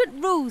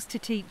important rules to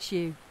teach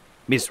you.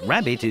 Miss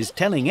Rabbit is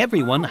telling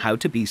everyone how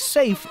to be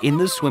safe in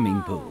the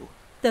swimming pool.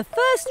 The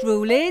first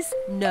rule is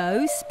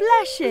no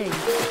splashing.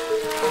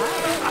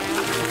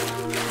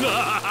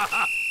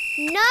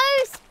 No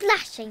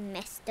splashing,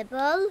 Mr.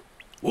 Bull.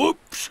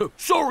 Whoops!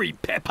 Sorry,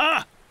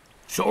 Peppa.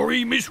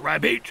 Sorry, Miss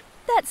Rabbit.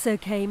 That's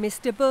okay,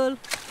 Mr. Bull.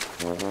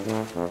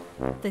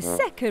 The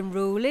second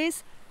rule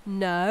is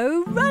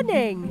no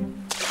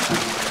running.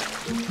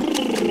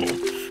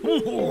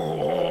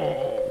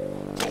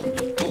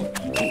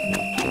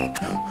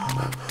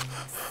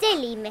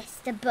 Silly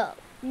Mr. Bull.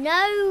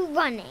 No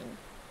running.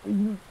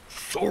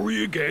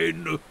 Sorry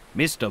again.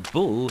 Mr.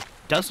 Bull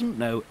doesn't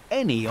know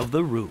any of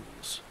the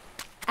rules.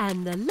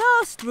 And the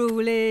last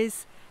rule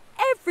is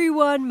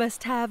everyone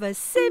must have a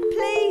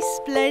simply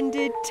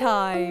splendid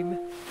time.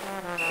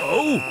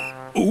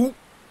 Oh!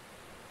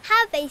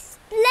 Have a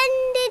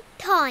splendid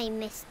time,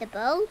 Mr.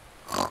 Bull.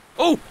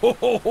 Oh, ho,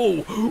 ho,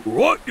 ho!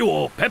 Right you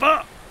are,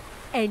 Peppa.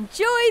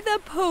 Enjoy the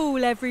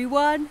pool,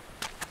 everyone.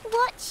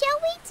 What shall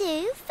we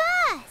do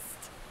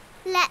first?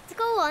 Let's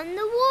go on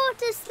the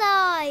water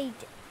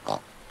slide.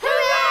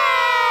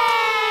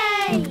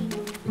 Hooray!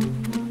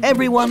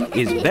 Everyone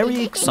is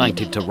very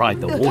excited to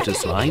ride the water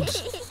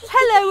slides.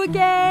 Hello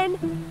again.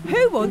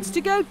 Who wants to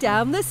go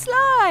down the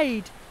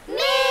slide?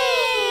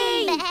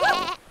 Me!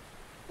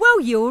 Well,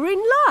 you're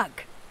in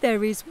luck.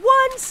 There is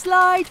one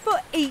slide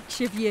for each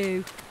of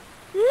you.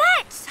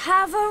 Let's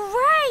have a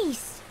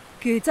race.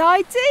 Good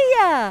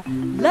idea.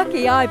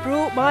 Lucky I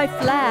brought my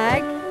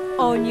flag.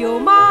 On your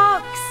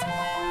marks,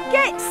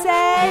 get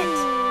set,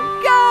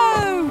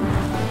 go!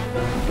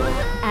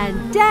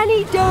 And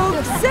Danny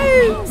Dog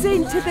zooms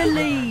into the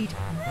lead,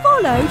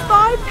 followed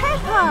by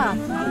Peppa.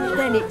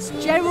 Then it's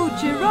Gerald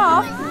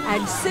Giraffe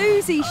and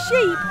Susie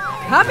Sheep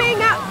coming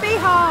up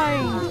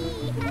behind.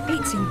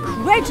 It's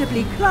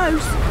incredibly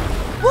close.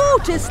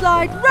 Water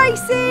slide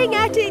racing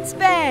at its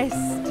best.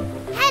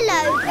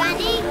 Hello,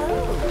 Granny.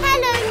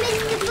 Hello,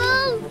 Mr.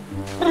 Bull.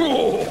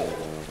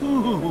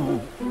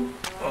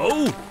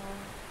 Oh!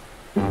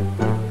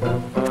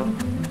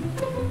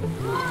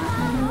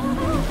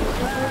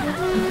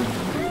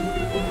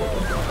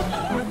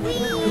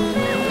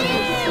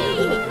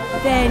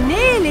 They're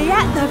nearly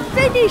at the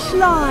finish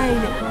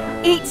line.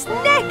 It's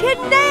neck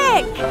and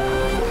neck.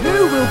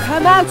 Who will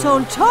come out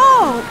on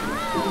top?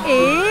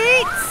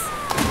 It's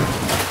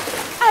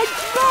a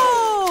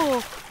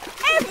draw.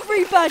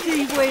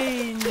 Everybody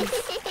wins.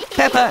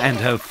 Peppa and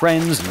her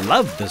friends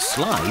love the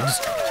slides,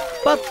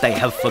 but they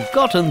have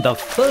forgotten the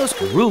first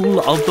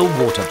rule of the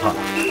water park.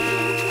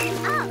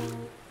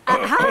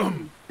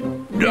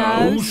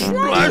 No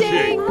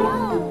splashing!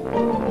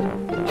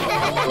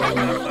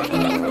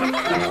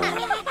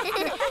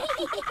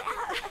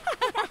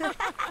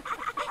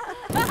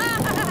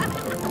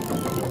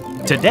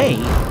 Today,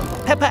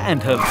 Peppa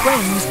and her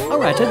friends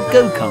are at a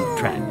go-kart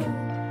track.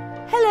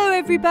 Hello,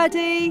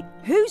 everybody.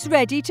 Who's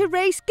ready to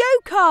race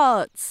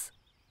go-karts?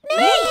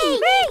 Me!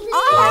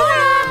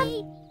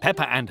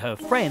 Peppa and her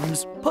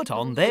friends put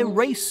on their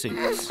race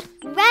suits.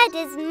 Red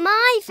is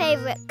my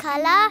favourite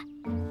colour.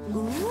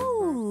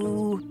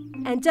 Ooh.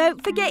 And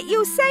don't forget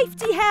your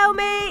safety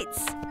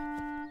helmets.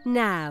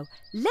 Now,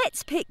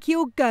 let's pick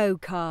your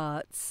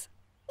go-karts.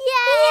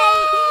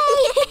 Yay!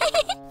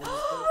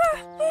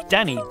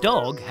 Danny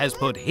Dog has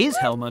put his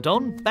helmet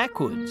on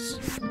backwards.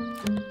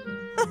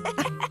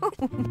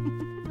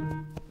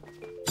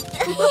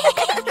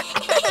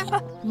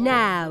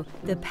 Now,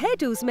 the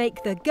pedals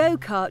make the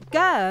go-kart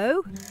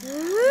go,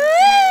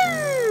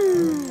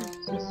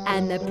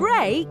 and the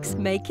brakes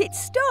make it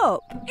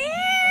stop.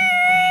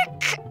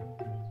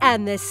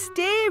 And the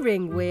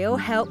steering wheel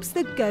helps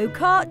the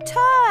go-kart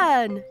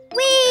turn.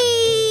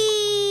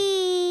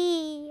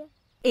 Whee!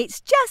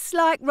 It's just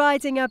like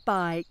riding a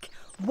bike.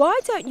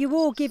 Why don't you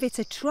all give it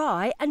a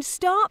try and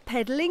start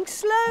pedalling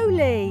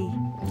slowly?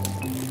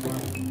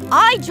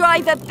 I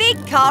drive a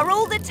big car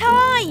all the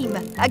time.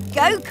 A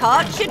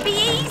go-kart should be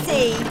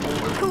easy.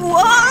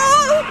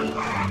 Whoa!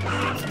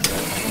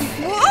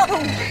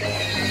 Whoa!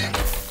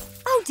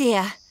 Oh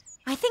dear,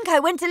 I think I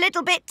went a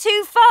little bit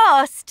too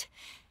fast.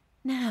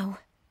 Now,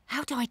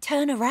 how do I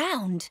turn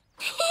around?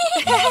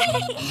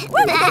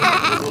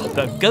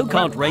 The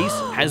go-kart race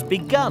has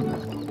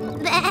begun.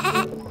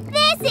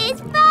 This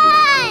is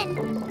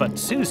fun! But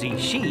Susie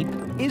Sheep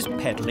is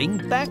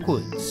pedalling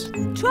backwards.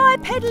 Try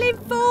pedalling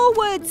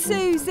forward,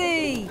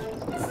 Susie.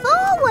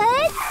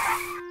 Forward?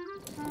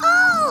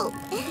 Oh!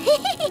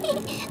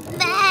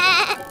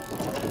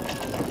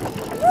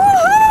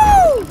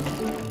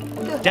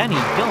 Woohoo! Danny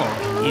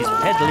Dog is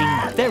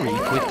pedalling very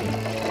quickly.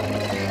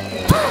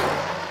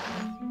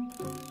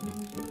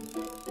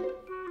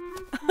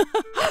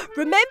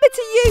 Remember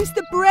to use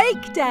the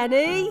brake,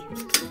 Danny.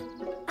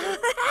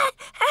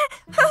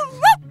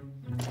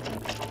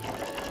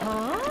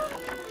 Huh?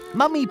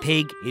 Mummy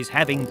Pig is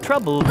having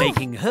trouble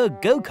making her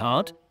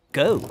go-kart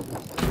go.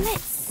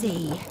 Let's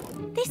see.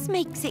 This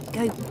makes it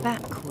go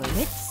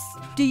backwards.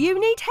 Do you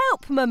need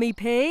help, Mummy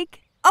Pig?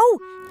 Oh,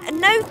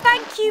 no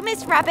thank you,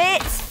 Miss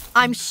Rabbit.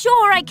 I'm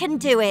sure I can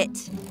do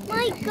it.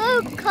 My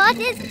go-kart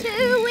is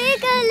too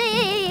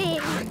wiggly.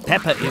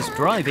 Peppa is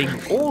driving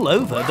all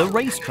over the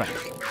racetrack.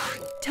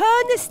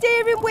 Turn the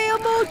steering wheel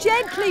more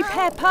gently,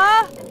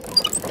 Peppa.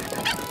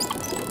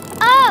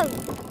 Oh!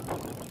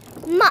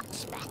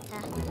 Much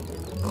better.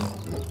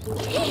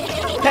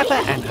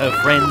 Peppa and her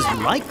friends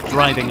like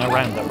driving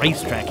around the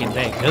racetrack in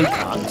their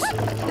go-karts.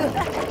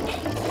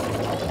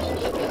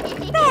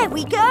 There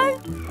we go.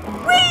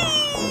 Whee!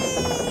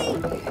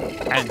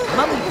 And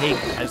Mummy Pig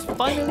has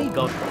finally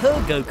got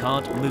her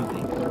go-kart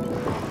moving.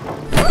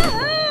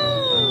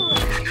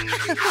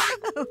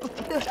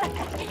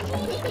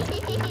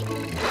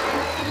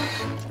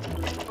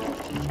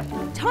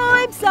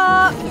 Time's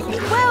up.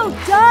 Well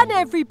done,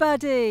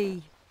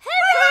 everybody.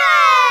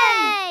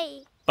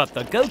 Hooray! But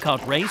the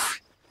go-kart race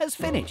has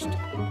finished.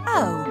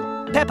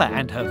 Oh. Peppa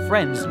and her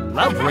friends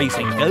love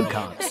racing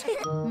go-karts.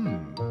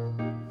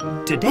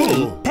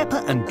 Today,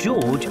 Peppa and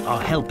George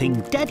are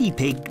helping Daddy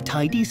Pig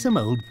tidy some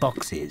old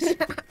boxes.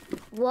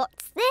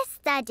 What's this,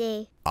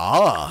 Daddy?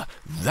 Ah,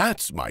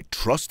 that's my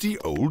trusty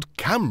old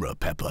camera,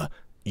 Peppa.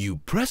 You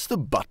press the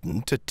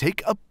button to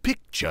take a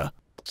picture.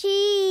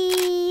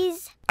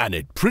 Cheese. And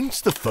it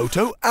prints the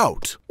photo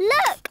out.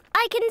 Look,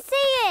 I can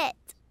see it.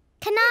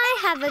 Can I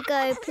have a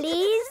go,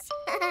 please?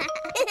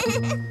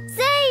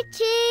 Say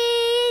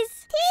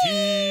cheese.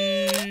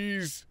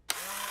 Cheese!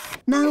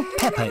 Now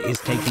Peppa is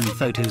taking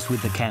photos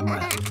with the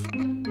camera.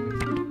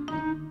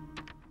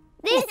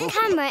 This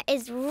camera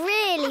is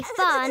really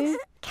fun.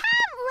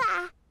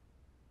 Camera!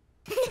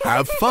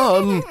 Have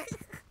fun!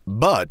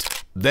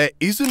 But there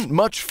isn't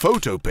much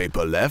photo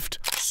paper left,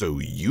 so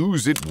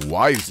use it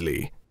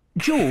wisely.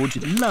 George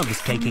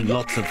loves taking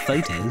lots of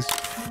photos.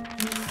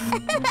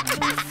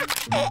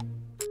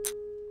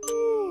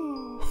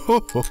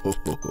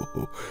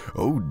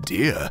 Oh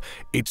dear,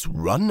 it's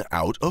run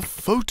out of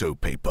photo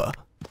paper.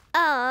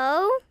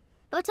 Oh,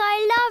 but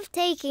I love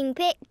taking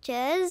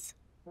pictures.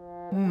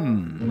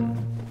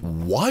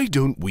 Why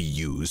don't we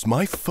use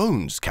my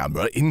phone's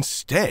camera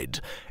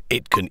instead?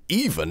 It can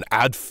even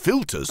add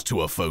filters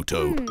to a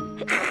photo.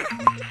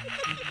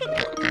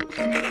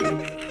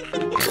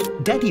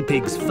 Daddy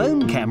Pig's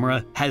phone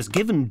camera has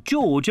given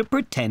George a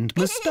pretend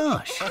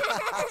moustache.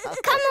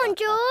 Come on,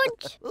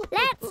 George.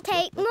 Let's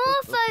take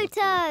more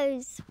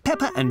photos.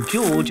 Peppa and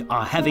George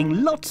are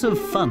having lots of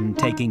fun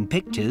taking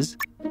pictures.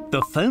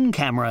 The phone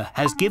camera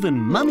has given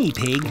Mummy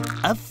Pig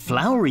a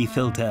flowery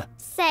filter.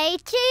 Say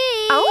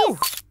cheese. Oh.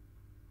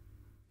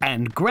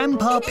 And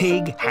Grandpa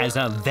Pig has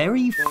a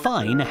very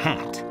fine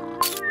hat.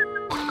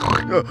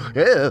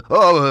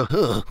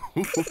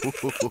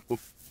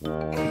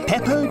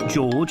 Peppa,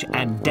 George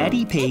and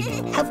Daddy Pig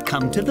have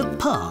come to the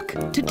park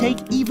to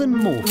take even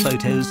more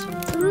photos.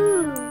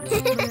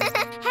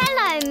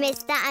 Hello,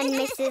 Mr. and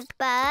Mrs.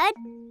 Bird.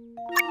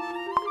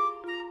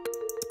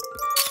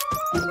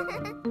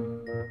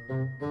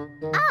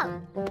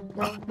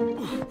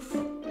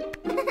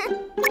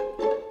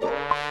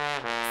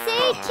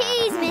 Say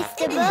cheese,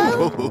 Mr.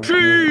 Bull.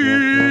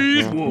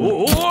 Cheese!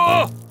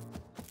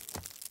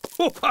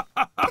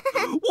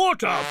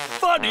 What a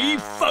funny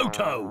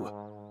photo!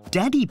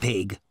 Daddy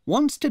Pig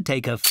wants to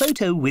take a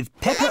photo with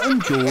Peppa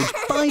and George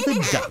by the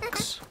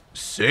ducks.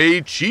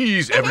 Say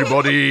cheese,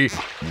 everybody.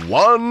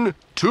 1,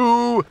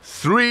 2,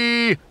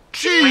 3,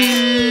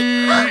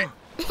 cheese!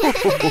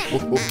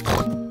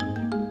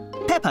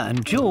 Peppa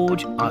and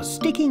George are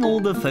sticking all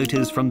the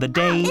photos from the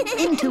day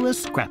into a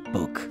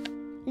scrapbook.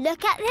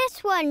 Look at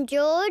this one,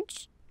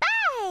 George.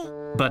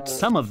 But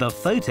some of the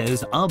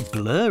photos are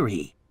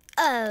blurry.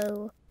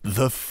 Oh.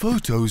 The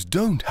photos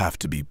don't have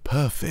to be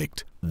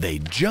perfect. They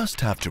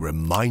just have to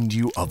remind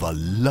you of a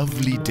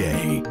lovely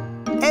day.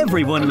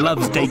 Everyone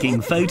loves taking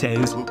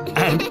photos,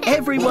 and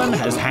everyone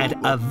has had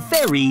a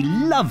very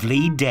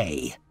lovely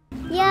day.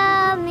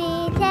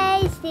 Yummy,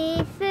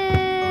 tasty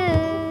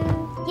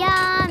food.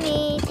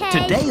 Yummy, tasty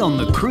Today on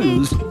the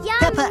cruise, food. Yum,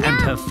 Peppa and yum.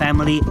 her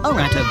family are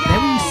at a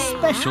very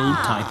special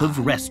type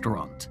of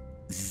restaurant.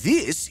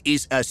 This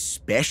is a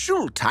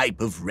special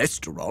type of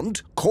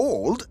restaurant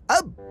called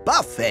a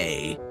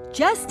buffet.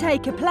 Just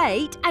take a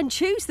plate and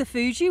choose the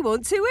food you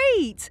want to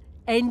eat.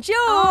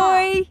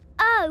 Enjoy!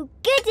 Oh,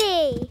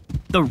 goody.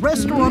 The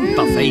restaurant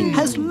buffet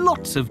has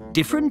lots of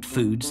different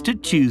foods to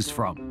choose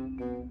from.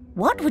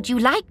 What would you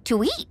like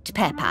to eat,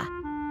 Peppa?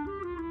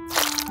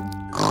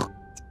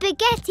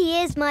 Spaghetti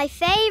is my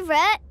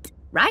favourite.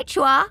 Right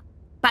you are.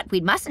 But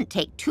we mustn't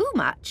take too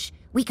much.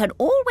 We can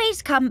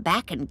always come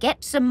back and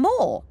get some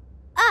more.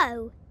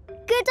 Oh,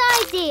 good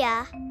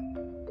idea.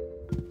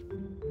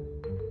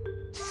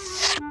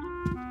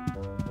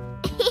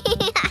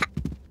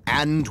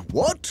 And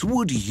what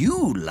would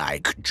you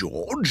like,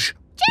 George?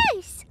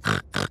 Juice.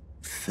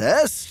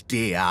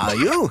 Thirsty, are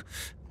you?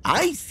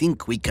 I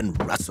think we can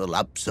rustle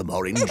up some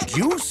orange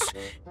juice.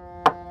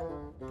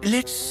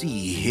 Let's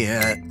see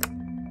here.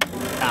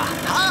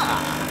 Aha!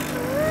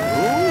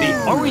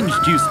 The orange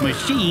juice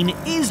machine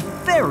is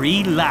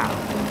very loud.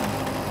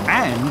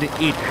 And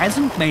it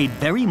hasn't made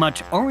very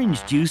much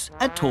orange juice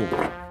at all.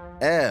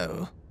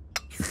 Oh.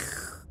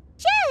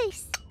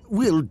 Juice.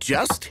 We'll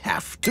just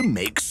have to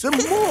make some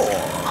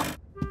more.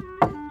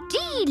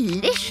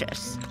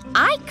 Delicious.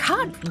 I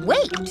can't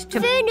wait to...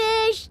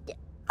 Finished.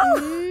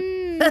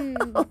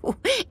 Oh,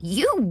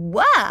 you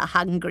were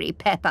hungry,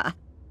 Peppa.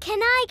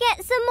 Can I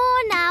get some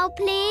more now,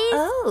 please?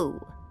 Oh.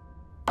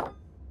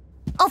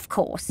 Of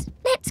course.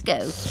 Let's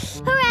go.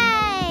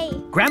 Hooray!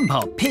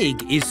 Grandpa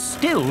Pig is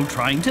still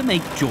trying to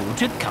make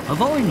George a cup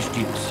of orange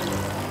juice.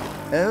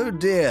 Oh,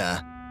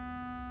 dear.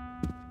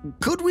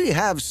 Could we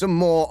have some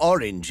more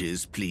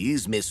oranges,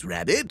 please, Miss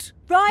Rabbit?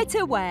 Right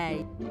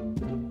away.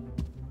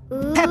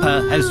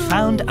 Peppa has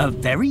found a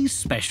very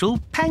special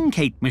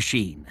pancake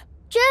machine.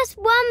 Just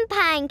one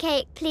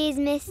pancake, please,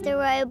 Mr.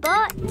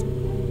 Robot.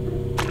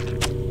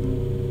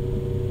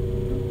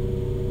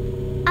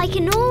 I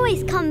can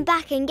always come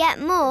back and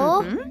get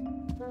more.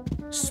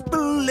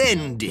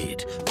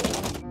 Splendid.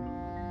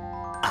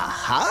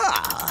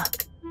 Aha!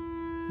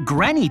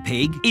 Granny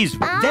Pig is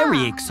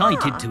very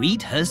excited to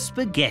eat her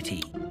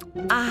spaghetti.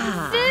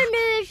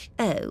 Finished.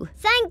 Oh.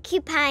 Thank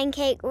you,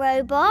 Pancake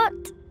Robot.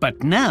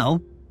 But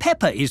now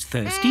Peppa is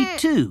thirsty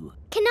too.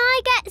 Can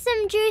I get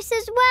some juice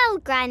as well,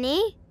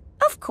 Granny?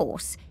 Of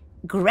course.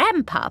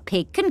 Grandpa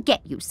Pig can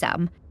get you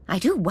some. I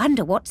do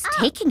wonder what's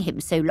taking him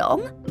so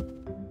long.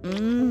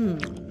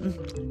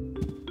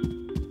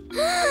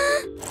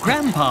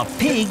 Grandpa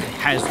Pig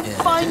has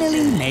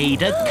finally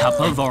made a cup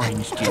of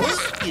orange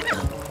juice.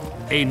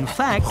 In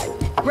fact,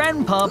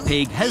 Grandpa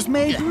Pig has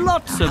made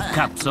lots of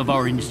cups of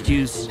orange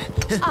juice.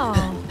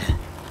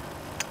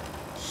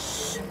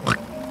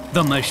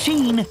 The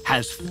machine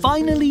has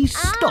finally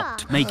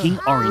stopped making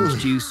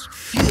orange juice.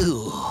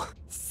 Phew.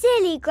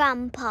 Silly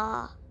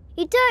Grandpa.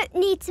 You don't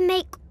need to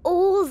make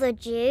all the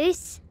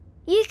juice.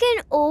 You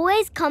can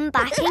always come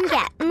back and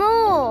get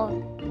more.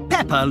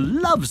 Peppa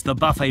loves the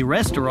buffet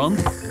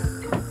restaurant.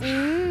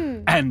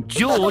 And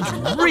George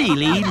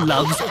really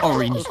loves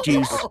orange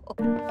juice.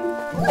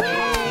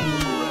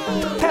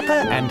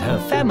 Peppa and her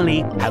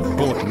family have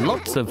bought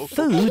lots of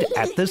food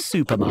at the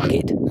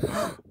supermarket.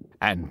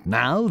 And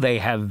now they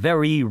have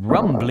very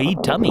rumbly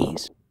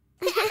tummies.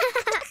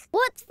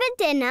 What's for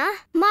dinner?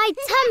 My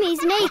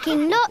tummy's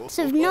making lots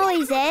of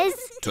noises.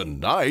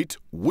 Tonight,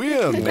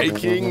 we're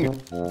making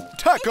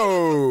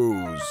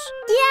tacos.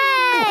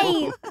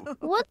 Yay!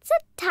 What's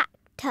a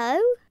tacto?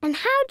 And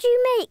how do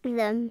you make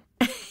them?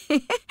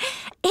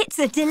 It's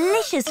a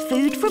delicious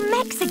food from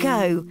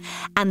Mexico.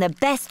 And the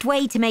best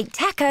way to make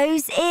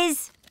tacos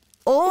is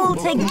all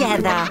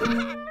together.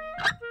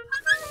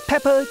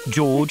 Peppa,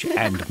 George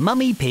and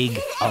Mummy Pig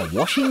are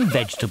washing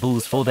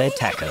vegetables for their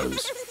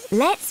tacos.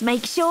 Let's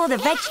make sure the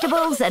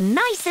vegetables are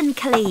nice and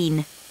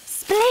clean.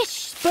 Splish,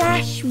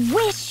 splash,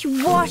 wish,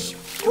 wash.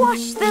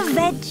 Wash the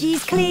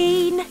veggies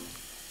clean.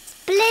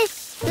 Splish,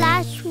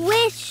 splash,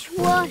 wish,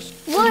 wash.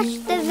 Wash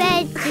the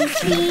veggies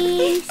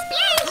clean.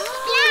 Splish,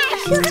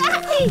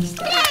 splash!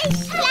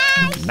 Splish,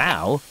 splash!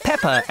 Now,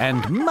 Peppa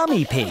and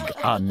Mummy Pig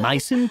are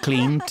nice and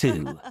clean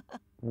too.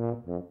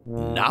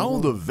 Now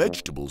the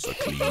vegetables are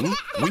clean,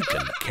 we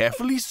can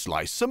carefully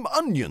slice some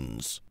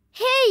onions.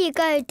 Here you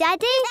go,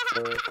 Daddy.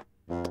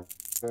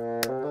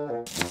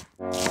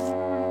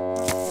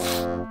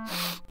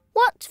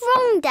 What's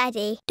wrong,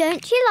 Daddy.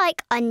 Don't you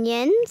like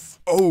onions?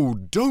 Oh,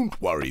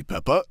 don't worry,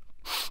 Peppa.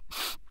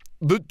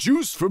 The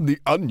juice from the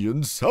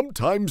onions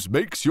sometimes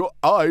makes your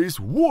eyes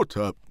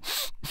water.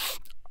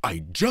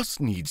 I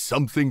just need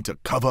something to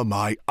cover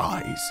my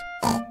eyes.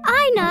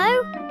 I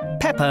know.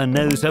 Peppa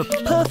knows a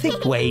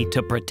perfect way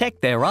to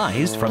protect their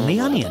eyes from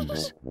the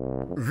onions.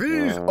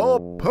 These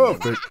are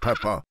perfect,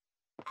 Peppa.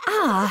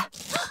 Ah,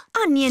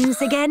 onions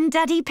again,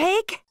 Daddy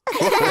Pig.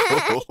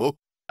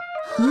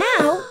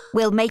 Now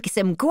we'll make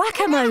some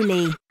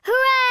guacamole.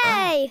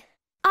 Hooray!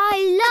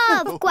 I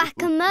love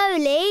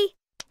guacamole.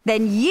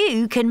 Then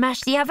you can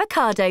mash the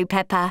avocado,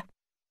 Peppa.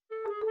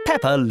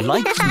 Peppa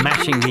likes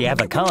mashing the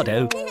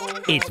avocado.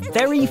 It's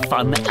very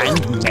fun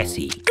and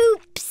messy.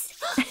 Oops.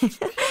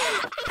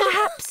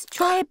 Perhaps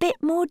try a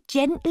bit more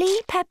gently,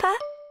 Peppa.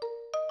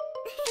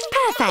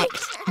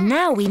 Perfect.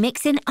 Now we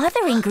mix in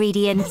other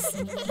ingredients.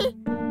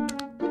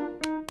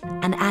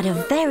 And add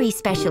a very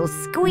special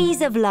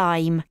squeeze of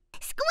lime.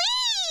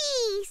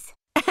 Squeeze!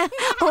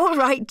 All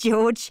right,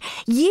 George.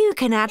 You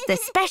can add the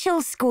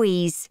special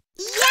squeeze.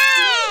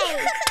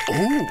 Yay!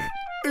 Oh,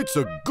 it's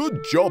a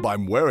good job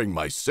I'm wearing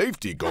my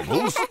safety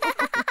goggles.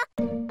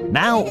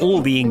 Now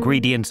all the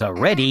ingredients are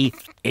ready,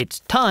 it's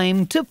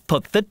time to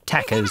put the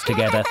tacos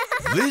together.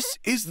 This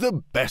is the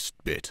best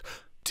bit.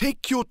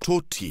 Take your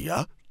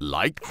tortilla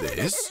like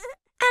this.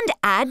 And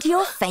add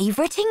your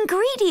favourite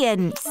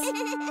ingredients.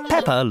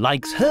 Peppa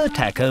likes her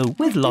taco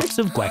with lots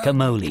of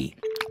guacamole.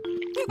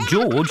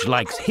 George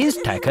likes his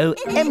taco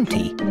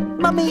empty.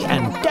 Mummy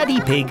and Daddy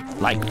Pig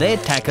like their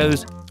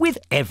tacos with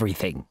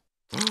everything.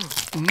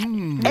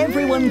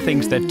 Everyone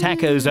thinks the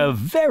tacos are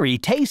very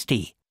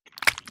tasty.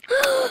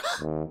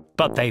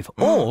 But they've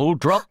all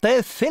dropped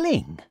their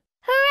filling.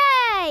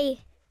 Hooray!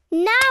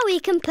 Now we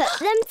can put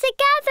them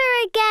together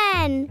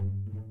again.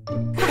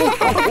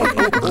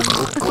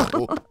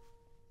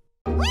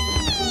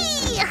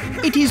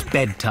 It is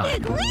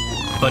bedtime,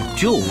 but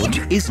George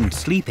isn't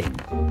sleeping,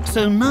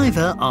 so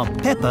neither are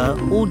Peppa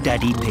or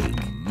Daddy Pig.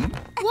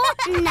 What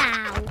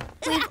now?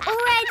 We've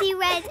already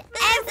read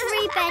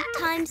every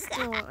bedtime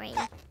story.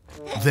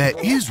 There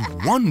is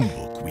one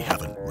book we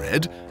haven't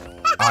read.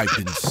 I've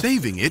been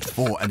saving it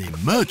for an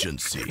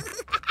emergency.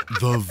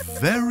 The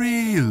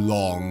very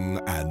long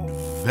and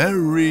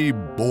very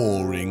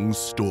boring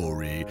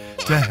story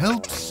to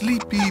help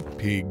sleepy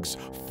pigs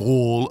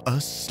fall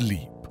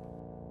asleep.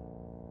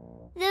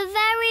 The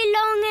very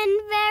long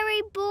and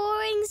very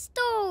boring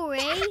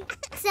story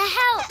to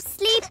help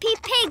sleepy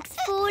pigs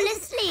fall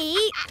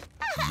asleep.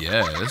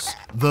 Yes,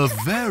 the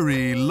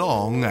very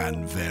long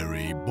and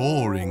very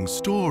boring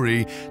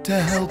story to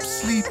help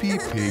sleepy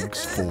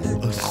pigs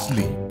fall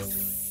asleep.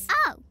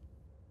 Oh.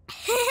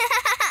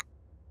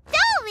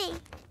 Story!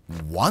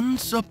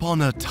 Once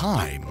upon a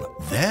time,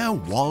 there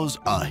was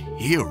a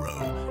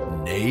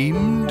hero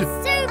named...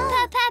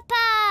 Super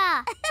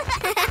Peppa!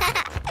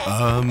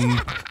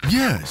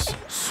 Yes,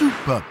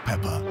 Super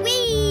Peppa.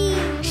 Whee!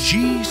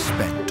 She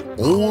spent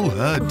all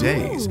her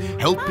days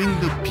helping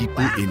the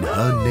people in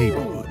her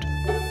neighborhood.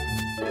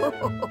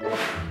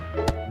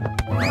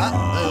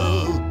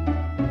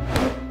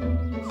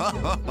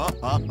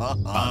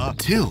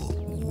 Until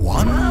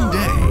one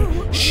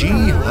day, she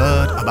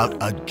heard about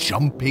a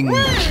jumping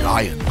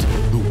giant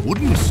who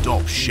wouldn't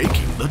stop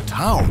shaking the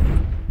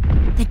town.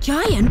 The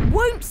giant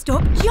won't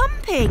stop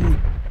jumping.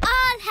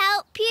 I'll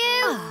help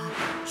you.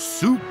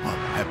 Super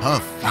Peppa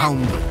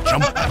found the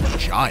jumping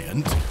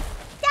giant.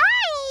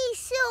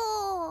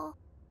 Dinosaur!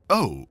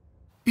 Oh,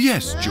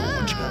 yes,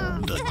 George,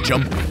 the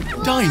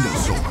jumping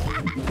dinosaur.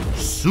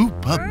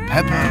 Super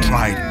Peppa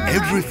tried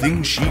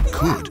everything she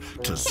could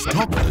to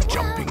stop the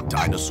jumping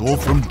dinosaur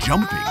from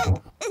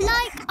jumping.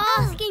 Like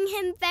asking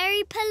him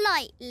very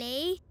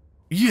politely.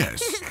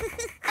 Yes.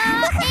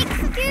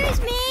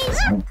 Excuse me.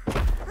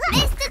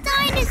 Mr.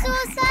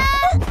 Dinosaur, sir.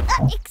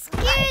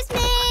 Excuse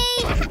me.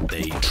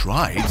 They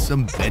tried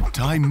some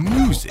bedtime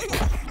music.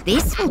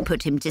 This will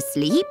put him to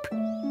sleep.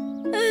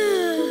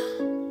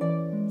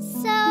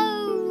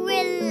 So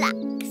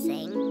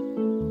relaxing.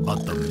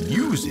 But the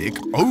music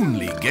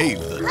only gave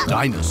the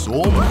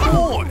dinosaur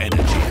more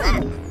energy.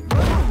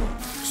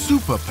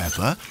 Super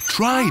Peppa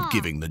tried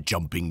giving the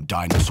jumping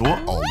dinosaur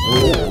a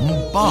warm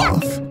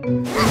bath.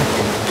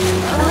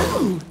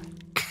 Oh.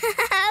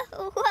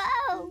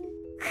 Whoa.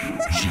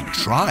 She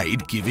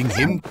tried giving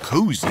him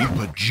cozy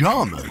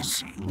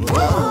pajamas.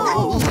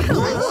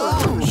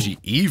 She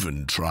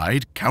even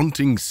tried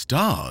counting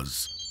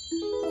stars.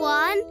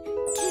 1,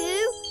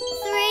 2,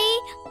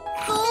 3,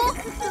 4,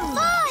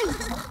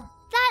 5.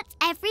 That's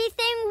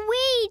everything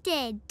we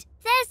did.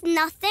 There's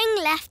nothing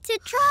left to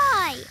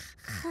try.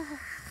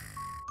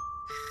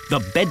 The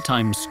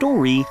bedtime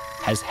story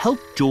has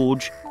helped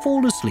George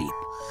fall asleep.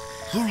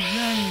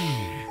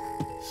 Hooray!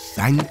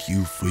 Thank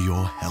you for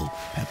your help,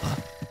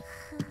 Peppa.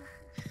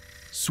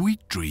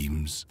 Sweet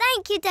dreams.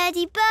 Thank you,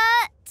 Daddy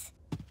Bert.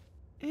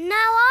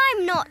 Now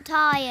I'm not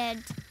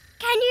tired.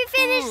 Can you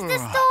finish the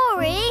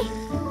story?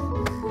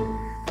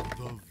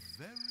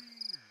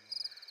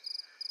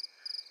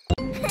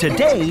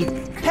 Today,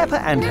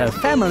 Peppa and her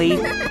family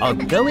are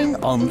going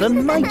on the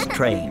night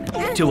train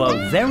to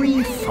a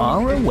very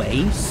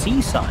far-away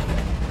seaside.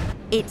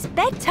 It's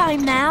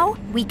bedtime now.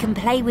 We can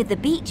play with the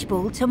beach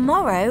ball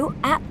tomorrow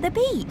at the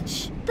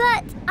beach.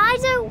 But I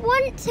don't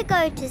want to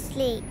go to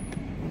sleep.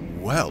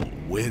 Well,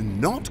 we're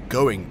not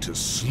going to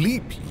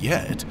sleep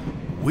yet.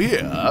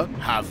 We're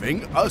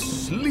having a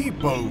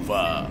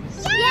sleepover.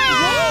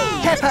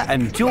 Yay! Peppa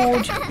and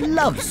George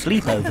love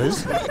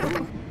sleepovers.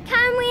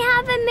 Can we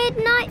have a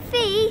midnight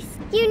feast?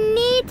 You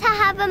need to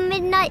have a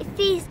midnight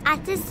feast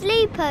at a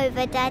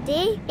sleepover,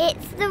 Daddy.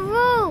 It's the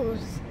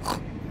rules.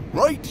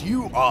 Right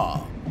you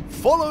are.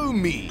 Follow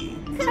me.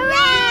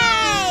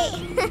 Hooray!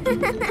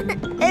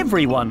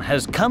 Everyone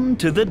has come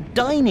to the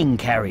dining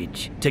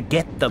carriage to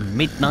get the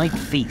midnight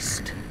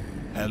feast.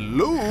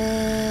 Hello.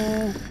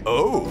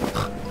 Oh,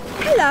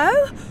 Hello.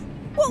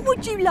 What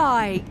would you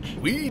like?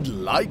 we'd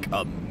like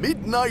a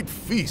midnight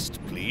feast,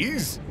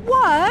 please.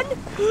 One.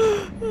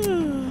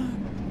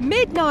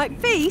 Midnight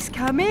feast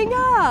coming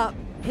up.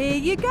 Here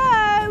you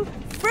go.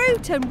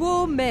 Fruit and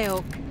warm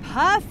milk.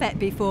 Perfect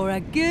before a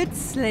good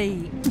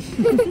sleep.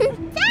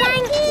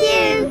 Thank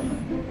you.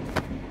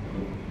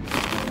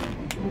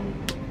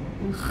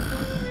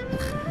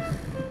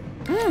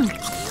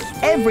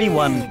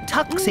 Everyone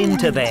tucks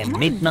into their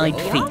midnight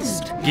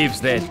feast,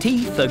 gives their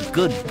teeth a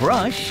good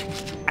brush,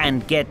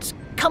 and gets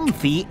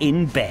comfy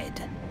in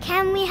bed.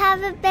 Can we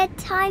have a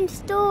bedtime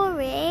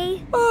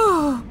story?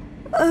 Oh,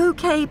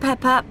 okay,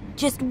 Peppa.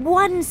 Just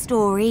one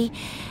story,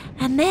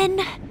 and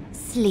then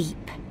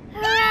sleep.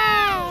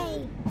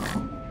 Hooray!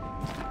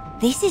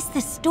 This is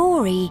the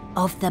story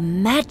of the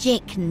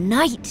magic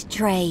night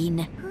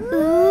train.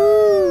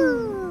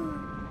 Ooh.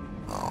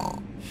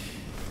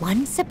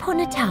 Once upon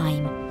a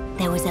time,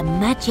 there was a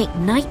magic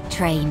night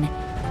train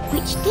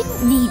which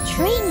didn't need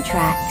train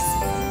tracks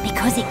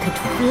because it could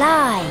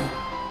fly.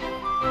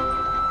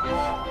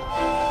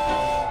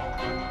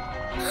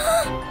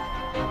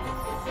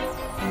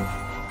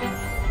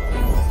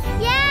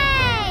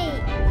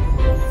 Yay!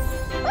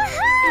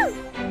 Woohoo!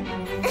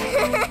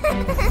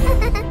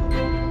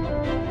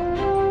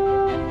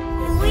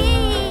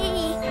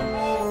 Whee!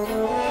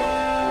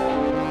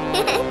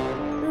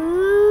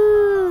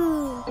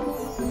 Ooh!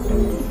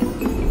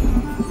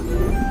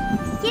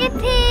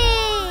 Yippee!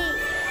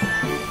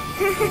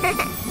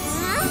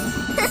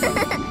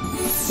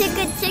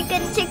 Chicka, chicka,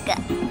 chicka.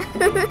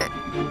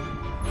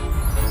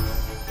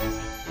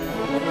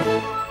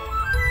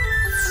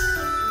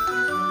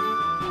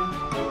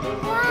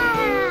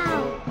 Wow!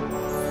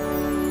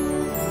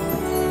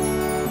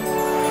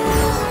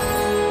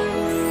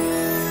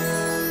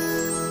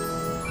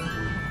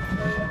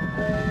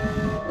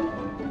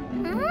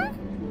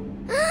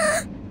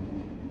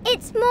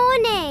 It's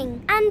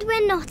morning, and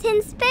we're not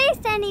in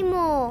space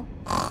anymore.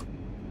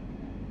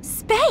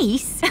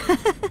 Space?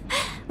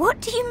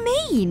 What do you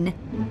mean?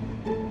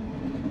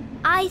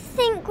 I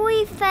think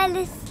we fell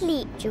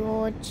asleep,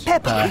 George.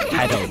 Peppa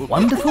had a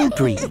wonderful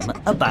dream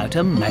about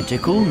a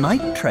magical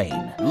night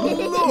train.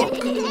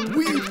 Look,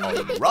 we've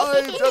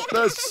arrived at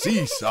the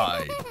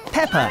seaside.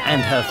 Peppa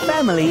and her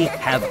family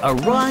have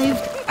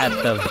arrived at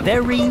the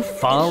very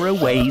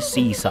far-away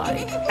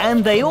seaside,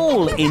 and they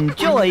all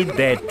enjoyed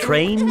their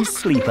train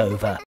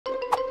sleepover.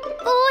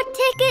 4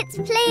 tickets,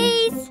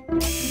 please.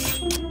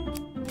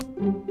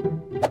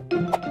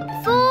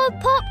 4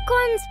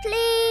 popcorns,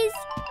 please.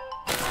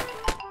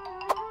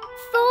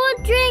 4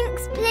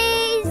 drinks,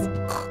 please.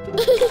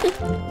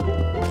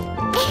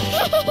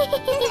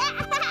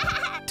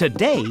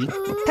 Today,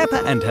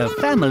 Peppa and her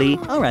family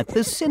are at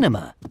the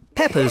cinema.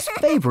 Peppa's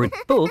favourite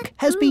book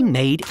has been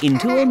made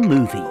into a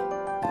movie.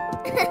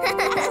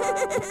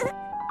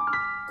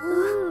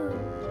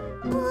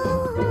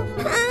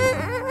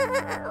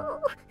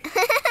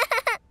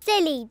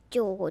 Silly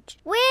George.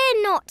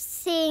 We're not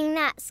seeing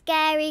that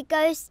scary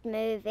ghost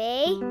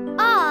movie.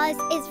 Ours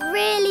is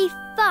really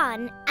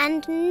fun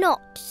and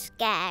not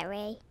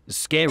scary.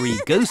 Scary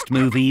ghost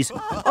movies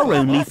are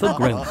only for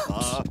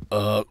grown-ups.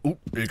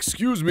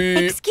 Excuse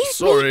me. Excuse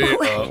Sorry.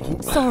 me.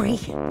 Sorry.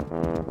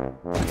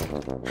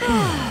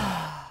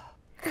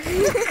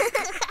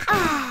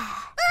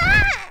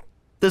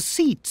 The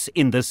seats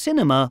in the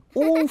cinema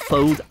all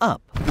fold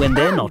up when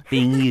they're not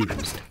being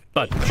used.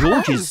 But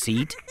George's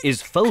seat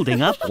is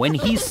folding up when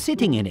he's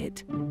sitting in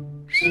it.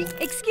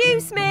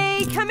 Excuse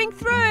me, coming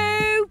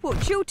through.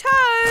 Watch your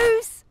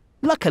toes.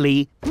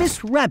 Luckily,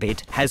 Miss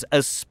Rabbit has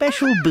a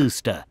special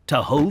booster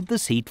to hold the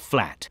seat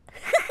flat.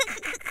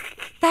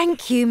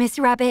 Thank you, Miss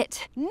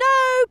Rabbit. No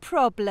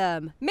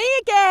problem. Me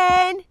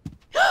again.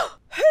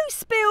 Who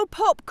spilled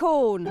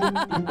popcorn?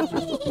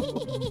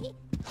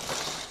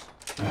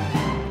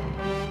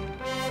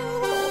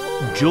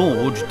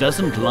 George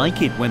doesn't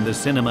like it when the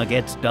cinema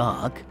gets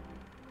dark.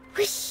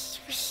 Whoosh,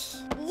 whoosh.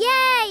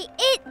 Yay!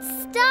 It's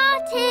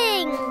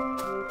starting!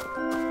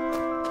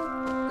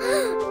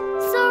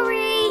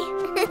 Sorry.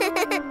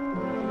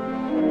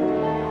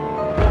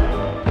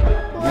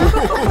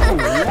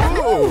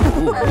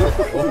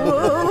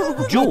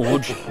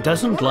 George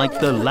doesn't like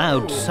the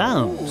loud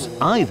sounds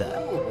either.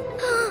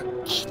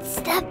 It's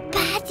the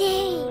bad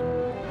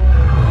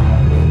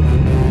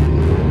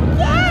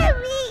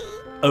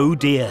Oh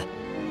dear.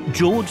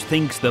 George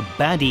thinks the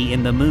baddie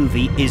in the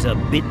movie is a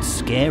bit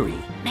scary.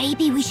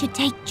 Maybe we should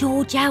take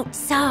George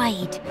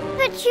outside.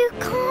 But you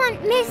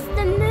can't miss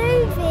the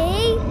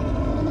movie.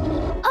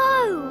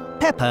 Oh!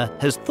 Peppa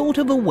has thought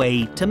of a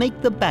way to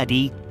make the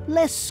baddie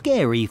less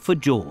scary for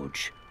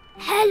George.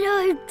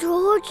 Hello,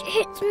 George,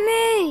 it's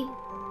me.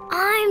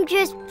 I'm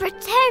just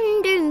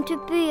pretending to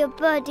be a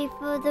buddy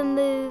for the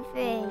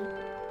movie.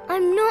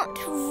 I'm not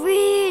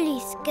really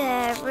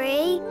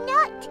scary.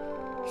 Not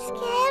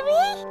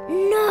scary?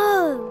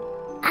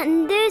 No.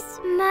 And this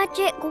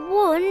magic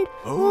wand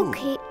will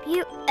keep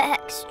you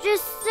extra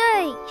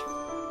safe.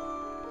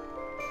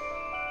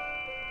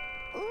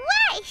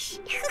 Wish!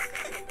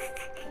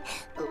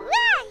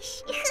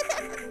 Wish!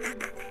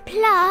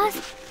 Plus,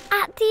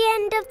 at the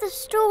end of the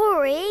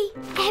story,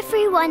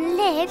 everyone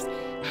lives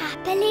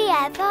happily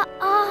ever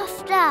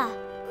after.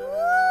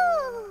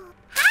 Ooh,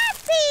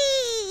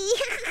 happy!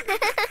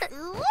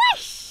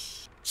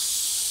 Wish!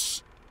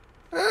 Shh!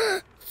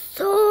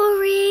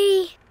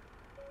 Sorry.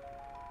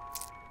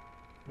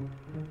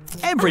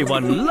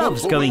 Everyone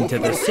loves going to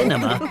the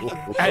cinema,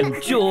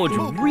 and George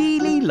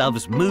really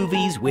loves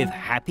movies with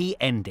happy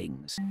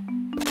endings.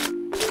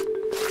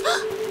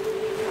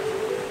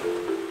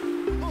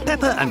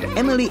 Peppa and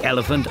Emily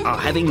Elephant are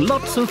having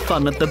lots of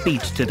fun at the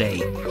beach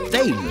today.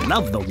 They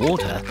love the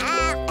water.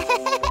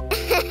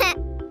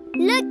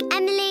 Look,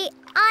 Emily,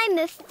 I'm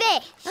a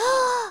fish.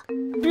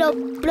 Blob,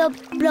 blob,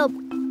 blob.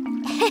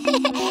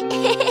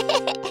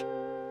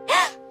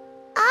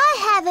 I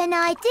have an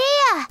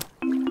idea.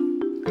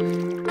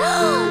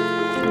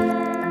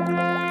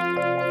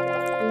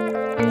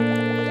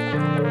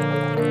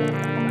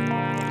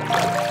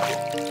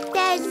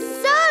 There's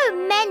so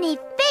many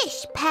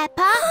fish,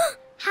 Peppa.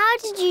 How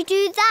did you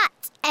do that,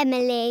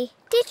 Emily?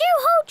 Did you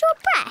hold your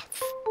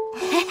breath?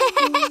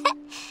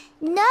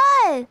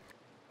 No.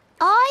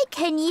 I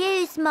can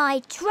use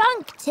my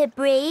trunk to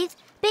breathe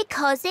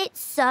because it's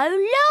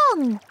so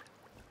long.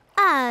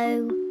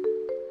 Oh.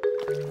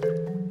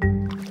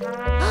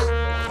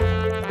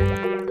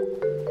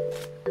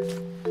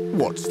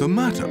 What's the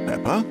matter,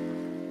 Peppa?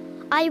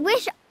 I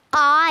wish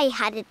I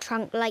had a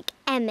trunk like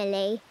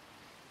Emily,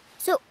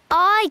 so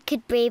I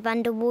could breathe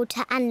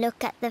underwater and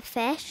look at the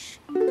fish.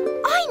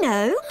 I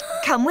know.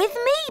 Come with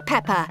me,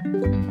 Peppa.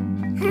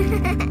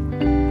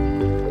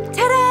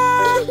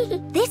 Ta-da!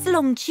 This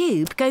long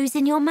tube goes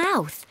in your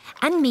mouth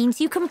and means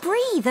you can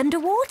breathe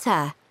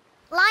underwater.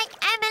 Like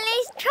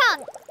Emily's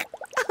trunk.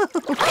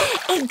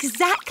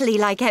 Exactly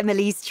like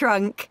Emily's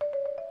trunk.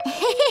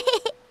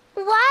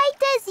 Why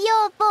does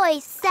your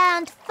voice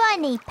sound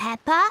funny,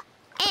 Peppa?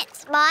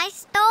 It's my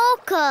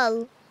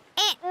snorkel.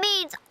 It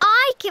means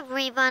I can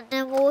breathe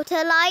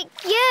underwater like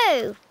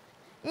you.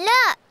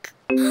 Look.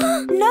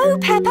 No,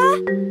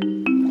 Peppa.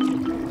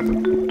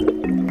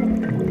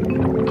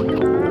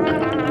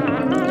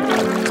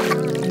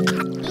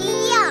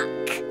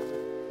 Yuck.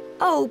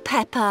 Oh,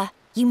 Peppa,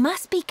 you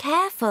must be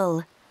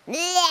careful.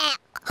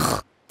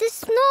 The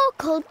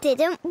snorkel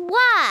didn't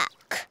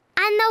work.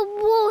 And the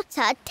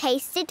water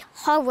tasted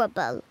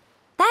horrible.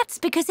 That's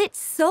because it's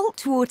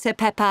salt water,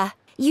 Peppa.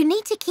 You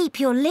need to keep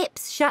your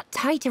lips shut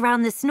tight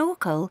around the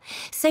snorkel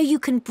so you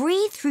can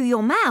breathe through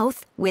your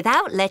mouth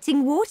without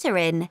letting water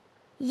in.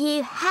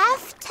 You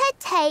have to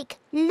take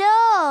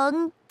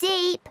long,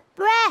 deep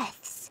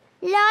breaths,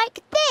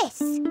 like this.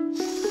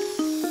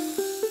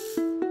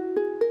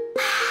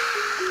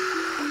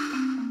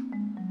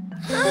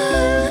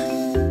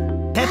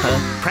 Peppa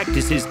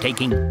practices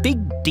taking big,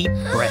 deep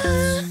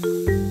breaths.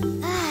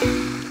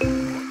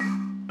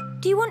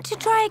 Do you want to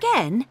try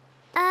again?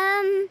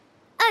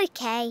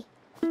 Okay.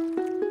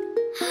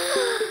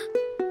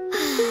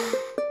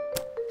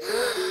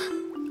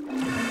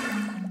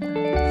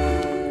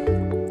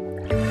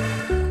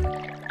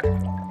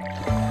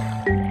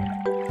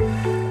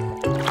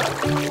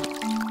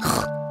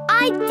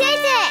 I did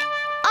it!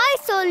 I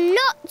saw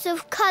lots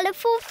of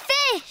colourful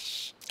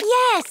fish.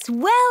 Yes,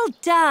 well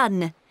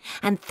done.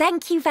 And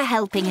thank you for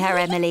helping her,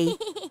 Emily.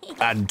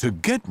 And to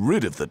get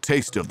rid of the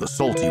taste of the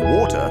salty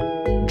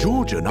water,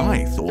 George and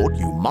I thought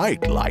you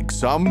might like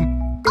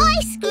some...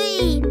 Ice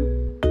cream!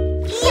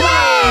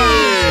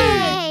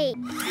 Yay!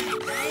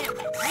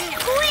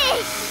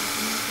 Squish!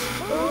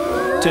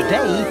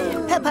 Today,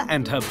 Peppa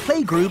and her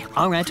playgroup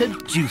are at a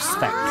juice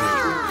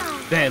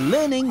factory. They're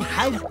learning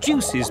how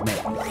juice is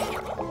made.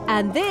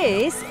 And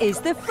this is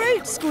the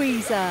fruit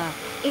squeezer.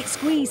 It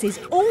squeezes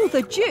all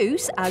the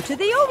juice out of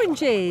the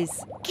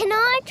oranges. Can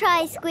I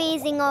try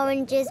squeezing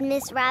oranges,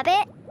 Miss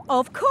Rabbit?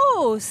 Of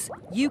course.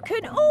 You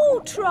can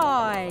all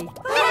try.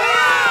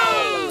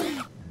 Hooray!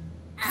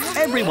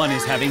 Everyone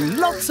is having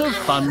lots of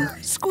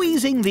fun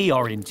squeezing the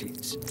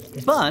oranges.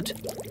 But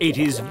it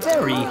is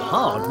very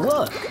hard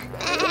work.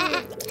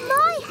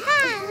 My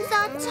hands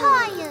are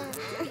tired.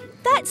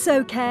 That's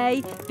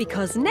okay,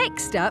 because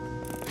next up,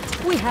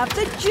 we have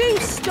the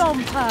juice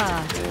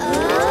stomper.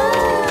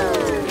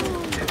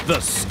 The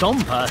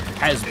stomper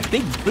has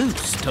big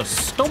boots to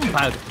stomp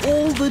out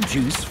all the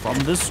juice from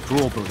the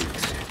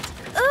strawberries.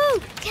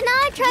 Ooh, can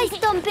I try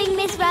stomping,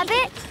 Miss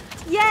Rabbit?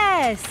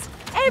 Yes,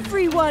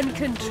 everyone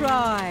can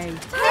try.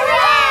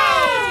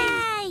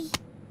 Hooray!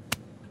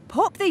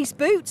 Pop these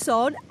boots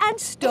on and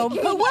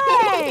stomp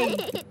away.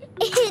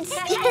 It's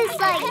just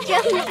like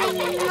jumping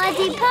in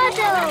muddy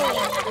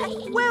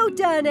puddles. Well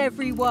done,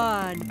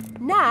 everyone.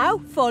 Now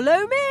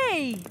follow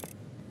me.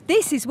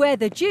 This is where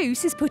the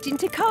juice is put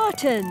into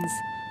cartons.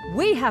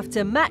 We have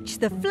to match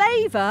the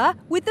flavour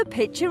with the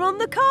picture on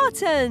the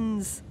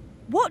cartons.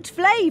 What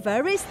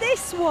flavour is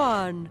this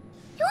one?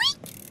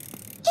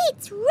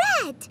 It's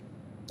red.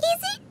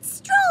 Is it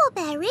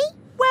strawberry?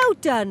 Well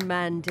done,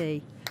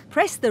 Mandy.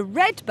 Press the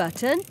red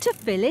button to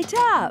fill it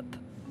up.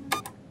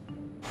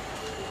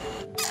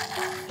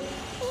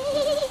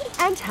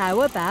 And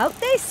how about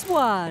this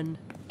one?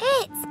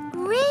 It's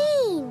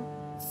green.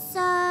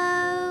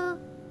 So...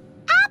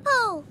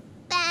 apple.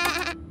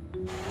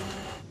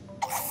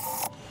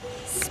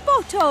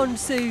 Spot on,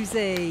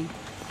 Susie.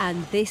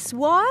 And this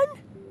one?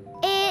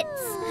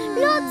 It's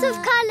lots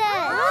of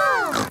colours.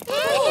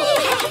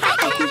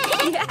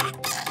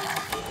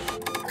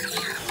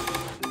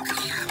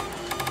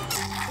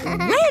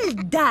 Well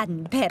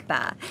done,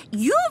 Peppa.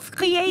 You've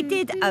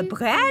created a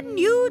brand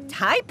new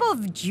type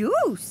of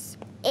juice.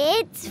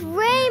 It's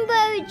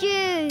rainbow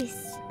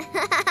juice.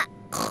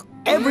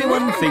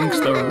 Everyone thinks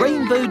the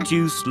rainbow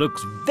juice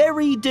looks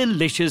very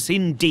delicious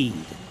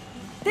indeed.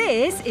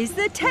 This is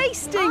the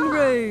tasting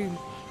room.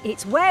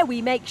 It's where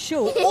we make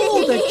sure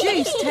all the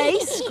juice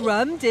tastes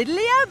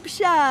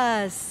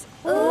scrum-diddly-umptious.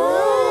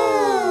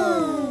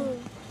 Ooh!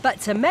 But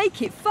to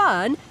make it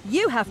fun,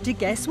 you have to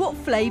guess what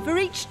flavour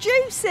each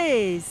juice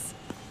is.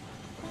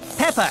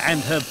 Peppa and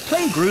her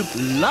playgroup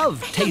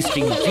love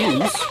tasting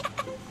juice.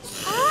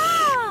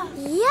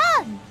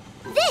 Yum!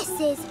 This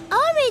is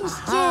orange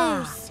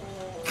juice.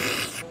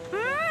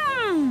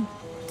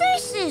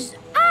 This is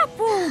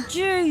apple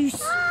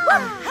juice.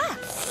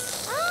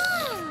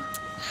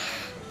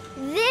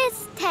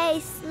 This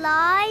tastes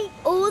like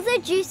all the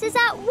juices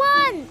at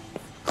once.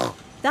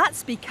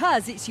 That's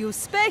because it's your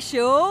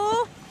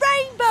special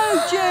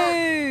rainbow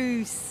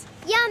juice.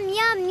 Yum,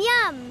 yum,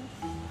 yum.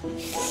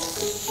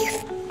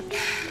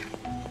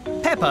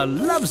 Peppa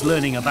loves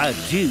learning about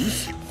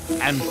juice,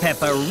 and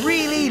Peppa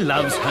really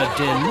loves her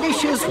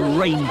delicious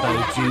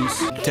rainbow juice.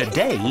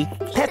 Today,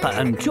 Peppa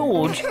and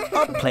George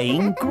are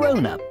playing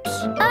grown-ups.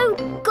 Oh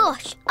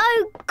gosh.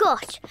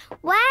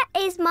 Where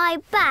is my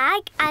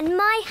bag and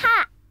my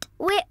hat?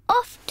 We're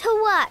off to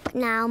work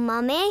now,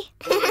 Mummy.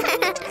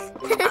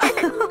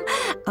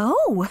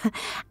 Oh,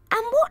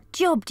 and what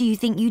job do you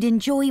think you'd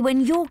enjoy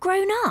when you're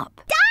grown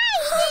up?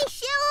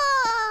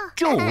 Dinosaur!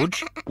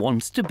 George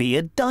wants to be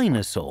a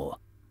dinosaur.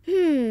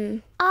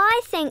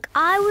 I think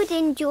I would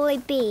enjoy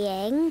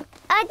being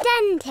a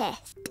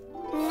dentist.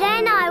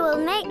 Then I will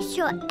make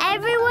sure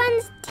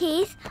everyone's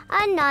teeth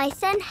are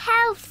nice and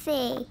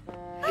healthy.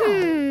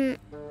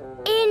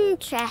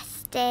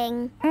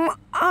 Interesting.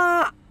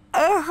 All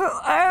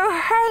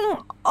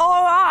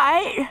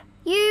right.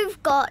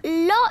 You've got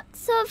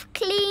lots of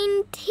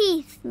clean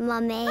teeth,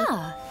 Mummy.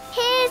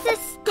 Here's a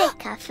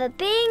sticker for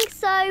being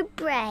so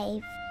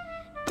brave.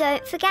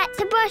 Don't forget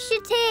to brush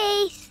your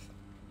teeth.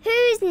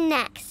 Who's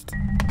next?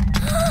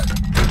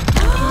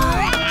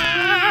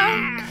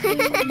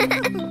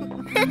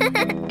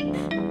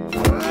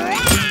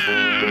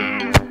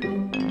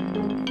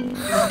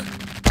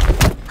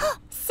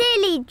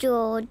 Silly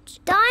George.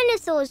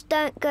 Dinosaurs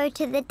don't go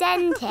to the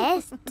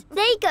dentist.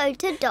 They go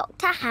to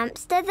Dr.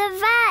 Hamster the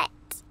vet.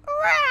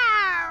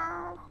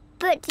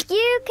 But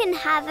you can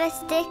have a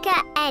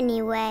sticker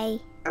anyway.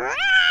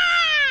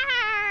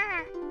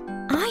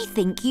 I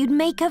think you'd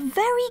make a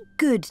very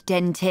good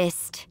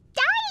dentist.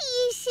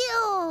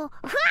 Dinosaur!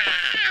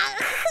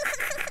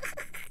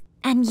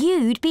 And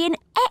you'd be an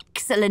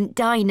excellent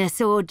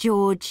dinosaur,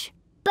 George.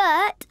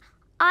 But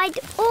I'd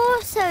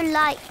also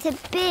like to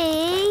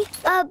be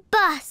a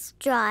bus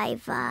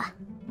driver.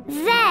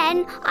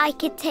 Then I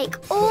could take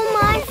all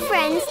my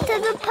friends to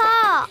the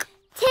park.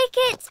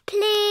 Tickets,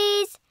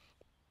 please.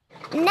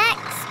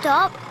 Next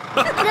stop,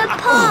 the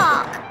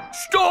park.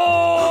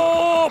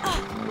 Stop!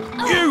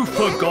 You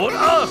forgot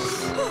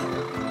us!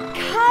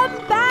 Come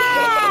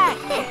back!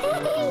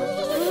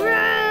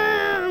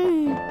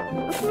 Vroom!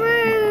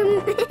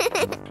 Vroom!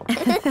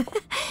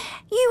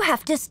 You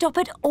have to stop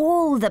at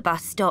all the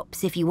bus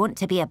stops if you want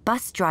to be a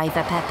bus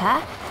driver,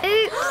 Peppa.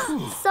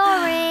 Oops,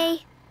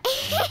 sorry.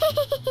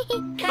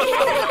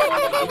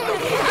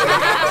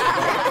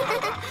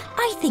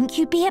 I think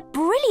you'd be a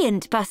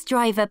brilliant bus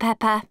driver,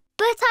 Peppa.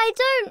 But I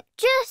don't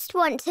just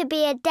want to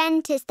be a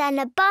dentist and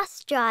a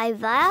bus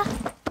driver.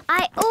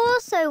 I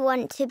also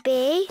want to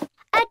be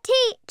a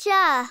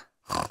teacher.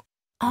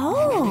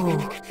 Oh.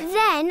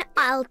 Then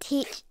I'll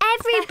teach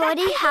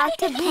everybody how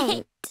to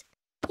paint.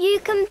 You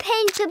can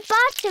paint a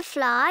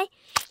butterfly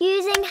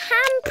using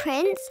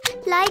handprints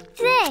like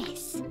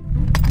this.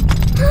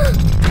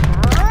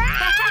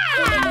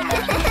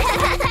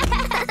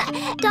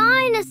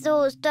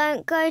 Dinosaurs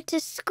don't go to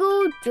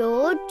school,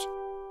 George.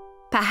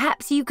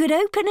 Perhaps you could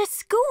open a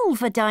school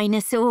for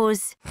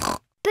dinosaurs.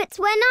 But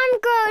when I'm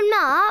grown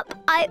up,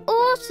 I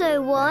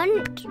also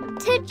want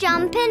to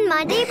jump in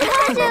muddy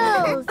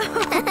puddles.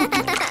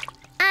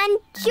 And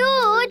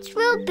George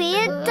will be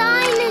a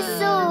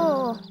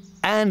dinosaur.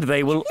 And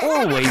they will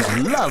always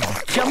love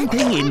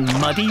jumping in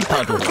muddy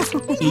puddles,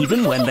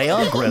 even when they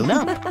are grown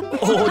up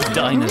or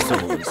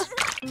dinosaurs.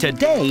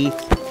 Today,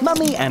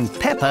 Mummy and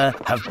Peppa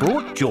have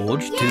brought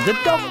George to the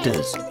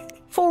doctor's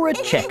for a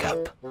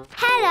checkup.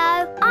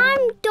 Hello,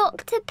 I'm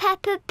Dr.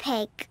 Peppa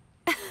Pig.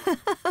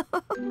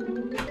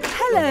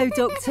 Hello,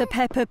 Dr.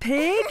 Peppa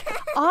Pig.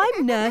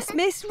 I'm Nurse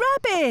Miss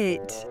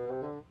Rabbit.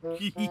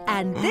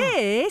 And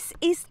this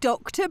is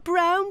Dr.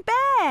 Brown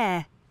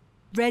Bear.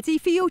 Ready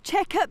for your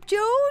checkup,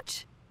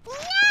 George?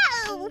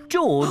 No!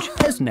 George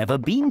has never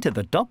been to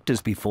the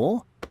doctor's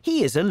before.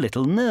 He is a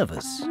little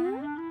nervous.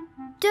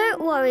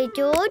 Don't worry,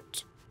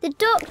 George. The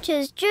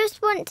doctors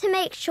just want to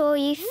make sure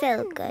you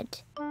feel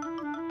good.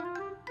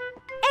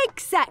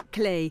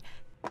 Exactly.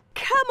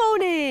 Come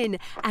on in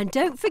and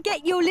don't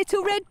forget your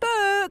little red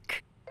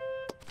book.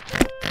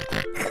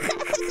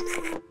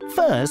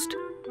 First,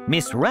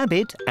 Miss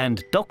Rabbit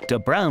and Dr.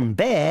 Brown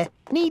Bear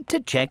need to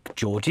check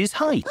George's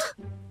height.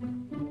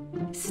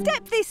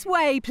 Step this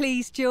way,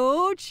 please,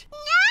 George.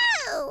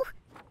 No!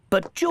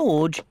 But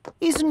George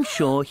isn't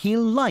sure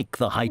he'll like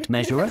the height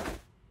measurer.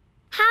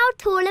 How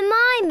tall am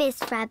I, Miss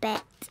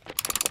Rabbit?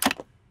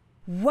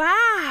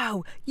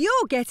 Wow!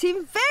 You're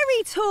getting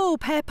very tall,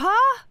 Peppa.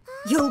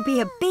 You'll be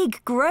a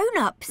big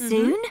grown-up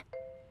soon.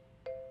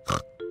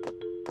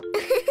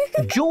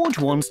 George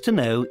wants to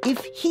know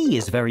if he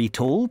is very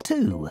tall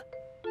too.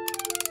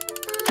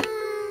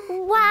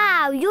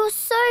 Wow, you're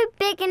so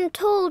big and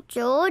tall,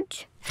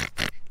 George.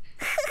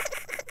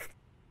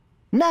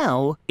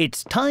 Now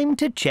it's time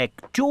to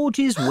check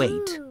George's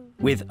weight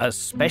with a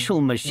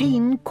special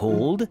machine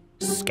called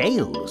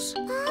scales.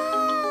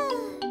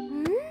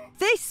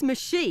 This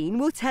machine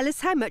will tell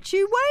us how much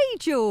you weigh,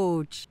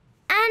 George.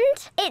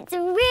 And it's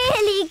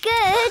really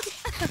good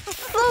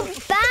for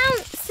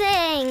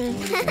bouncing.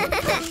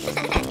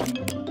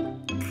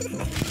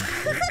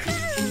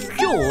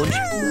 George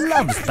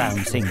loves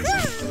bouncing.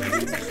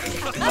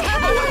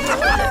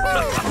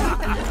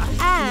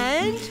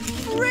 And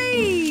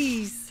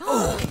freeze.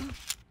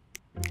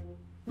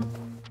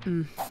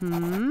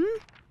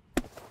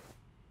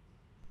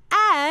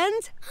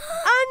 And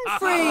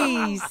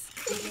unfreeze.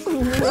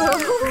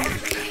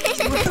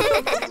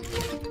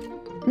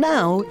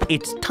 Now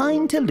it's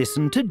time to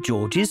listen to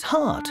George's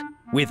heart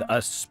with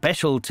a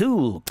special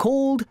tool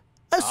called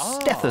a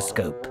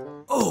stethoscope.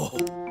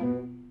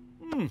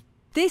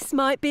 This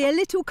might be a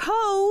little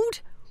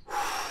cold.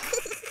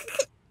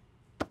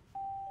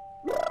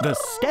 The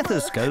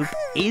stethoscope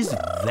is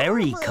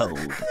very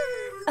cold.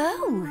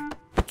 Oh.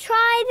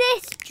 Try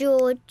this,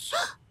 George.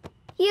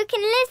 You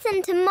can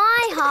listen to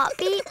my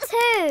heartbeat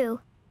too.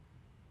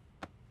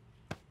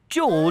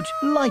 George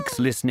likes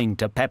listening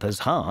to Peppa's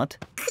heart.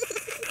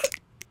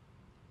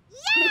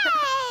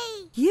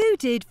 Yay! You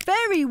did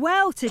very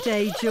well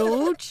today,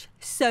 George.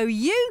 So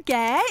you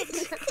get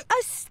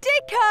a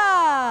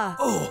sticker.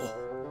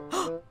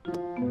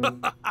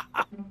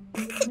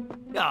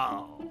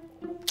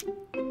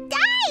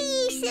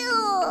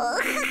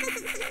 Dinosaur!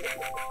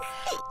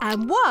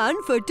 And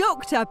one for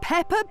Dr.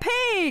 Peppa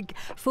Pig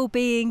for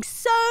being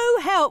so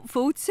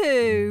helpful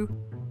too.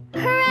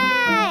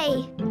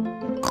 Hooray!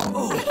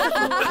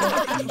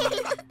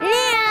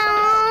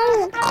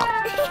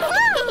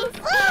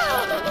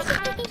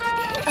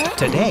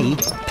 Today,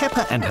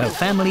 Peppa and her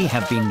family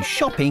have been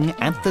shopping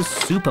at the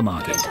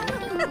supermarket.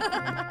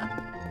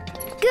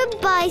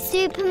 Goodbye,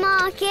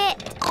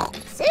 supermarket.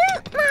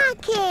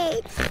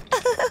 Supermarket!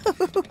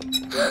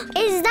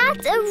 Is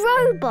that a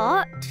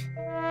robot?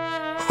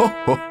 Ho,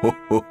 ho, ho,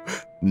 ho.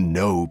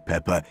 No,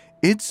 Peppa,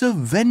 it's a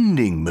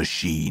vending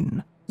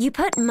machine. You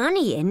put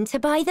money in to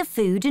buy the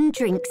food and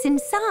drinks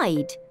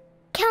inside.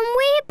 Can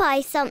we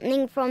buy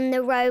something from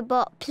the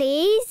robot,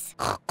 please?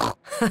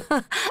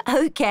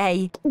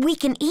 OK, we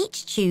can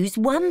each choose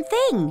one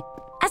thing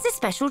as a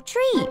special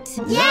treat.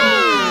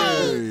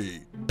 Yay!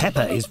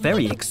 Peppa is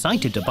very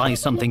excited to buy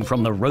something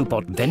from the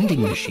robot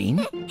vending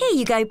machine. Here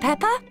you go,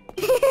 Peppa.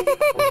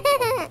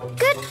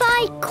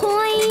 Goodbye,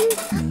 coin.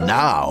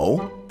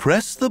 Now,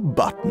 press the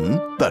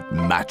button that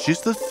matches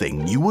the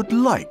thing you would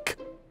like.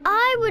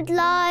 I would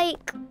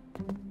like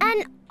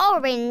an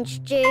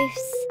orange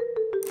juice.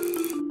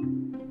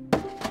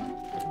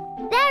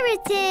 There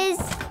it is.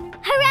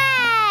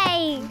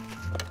 Hooray!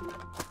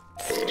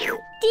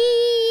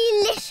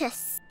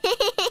 Delicious.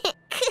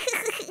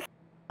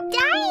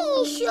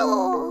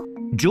 Dinosaur.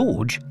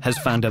 George has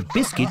found a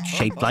biscuit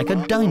shaped like a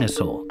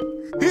dinosaur.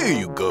 Here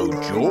you go,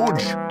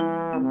 George.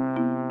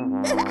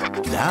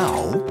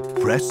 Now,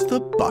 press the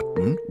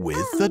button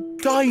with the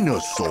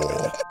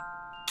dinosaur.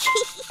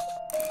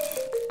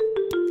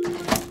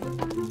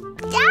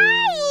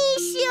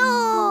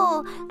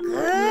 Dinosaur.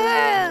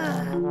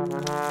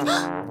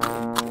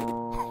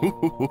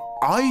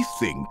 I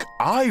think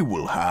I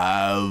will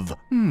have,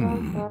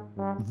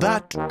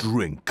 that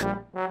drink.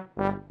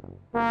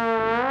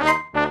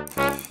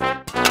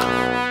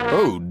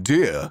 Oh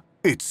dear,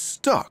 it's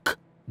stuck.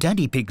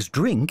 Daddy Pig's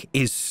drink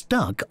is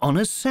stuck on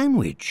a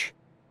sandwich.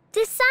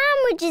 The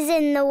sandwich is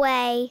in the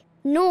way.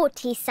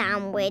 Naughty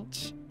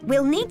sandwich.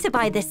 We'll need to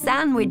buy the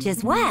sandwich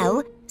as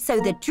well, so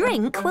the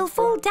drink will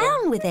fall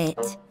down with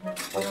it.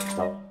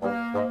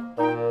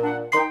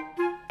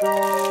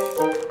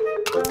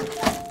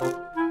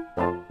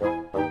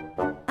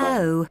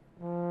 Oh,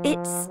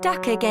 it's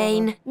stuck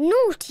again.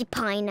 Naughty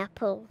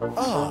pineapple.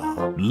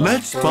 Ah,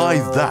 let's buy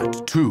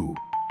that too.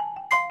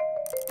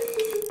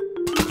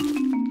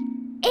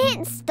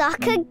 It's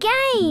stuck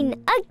again.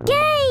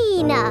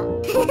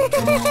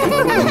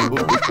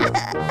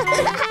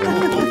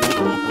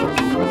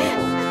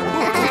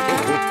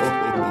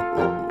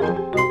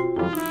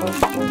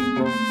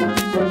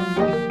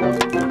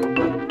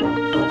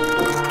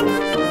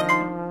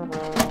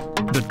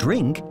 The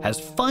drink has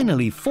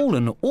finally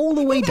fallen all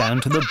the way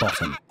down to the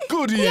bottom.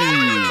 Goody!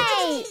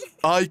 Yay!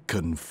 I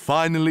can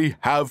finally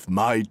have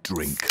my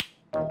drink.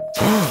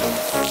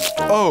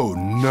 Oh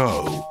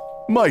no!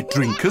 My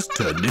drink has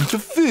turned into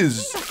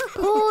fizz.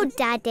 Poor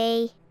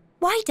Daddy.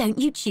 Why don't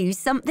you choose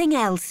something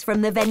else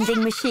from the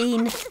vending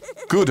machine?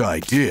 Good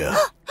idea.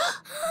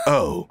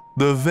 Oh,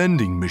 the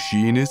vending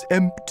machine is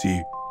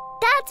empty.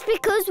 That's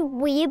because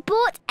we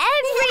bought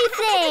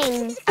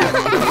everything.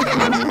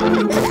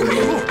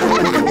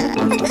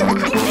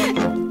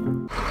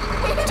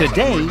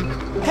 Today,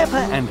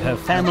 Peppa and her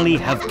family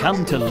have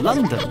come to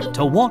London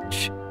to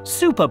watch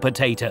Super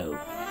Potato,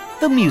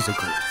 the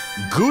musical.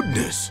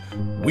 Goodness,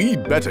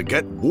 we'd better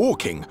get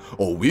walking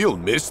or we'll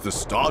miss the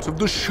start of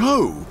the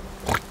show.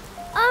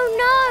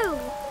 Oh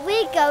no,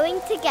 we're going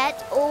to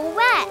get all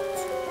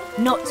wet.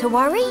 Not to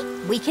worry,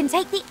 we can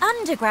take the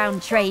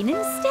underground train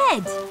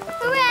instead.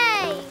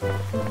 Hooray!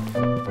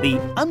 The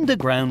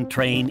underground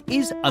train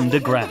is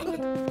underground.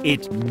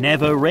 It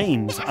never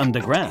rains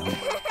underground.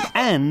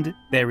 And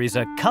there is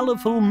a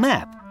colourful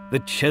map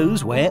that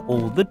shows where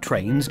all the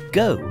trains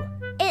go.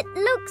 It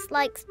looks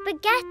like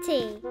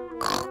spaghetti.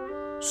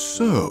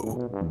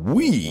 So,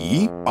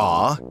 we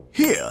are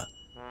here.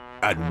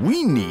 And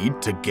we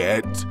need to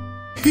get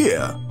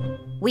here.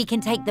 We can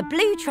take the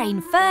blue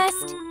train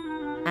first,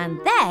 and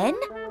then...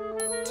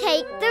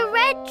 Take the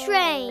red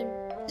train.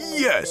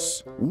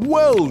 Yes,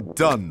 well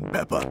done,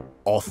 Peppa.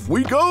 Off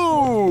we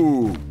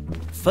go!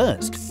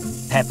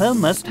 First, Peppa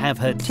must have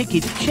her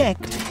ticket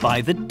checked by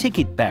the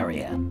ticket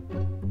barrier.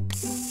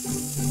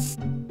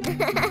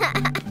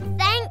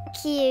 Thank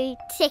you,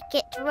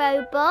 ticket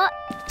robot.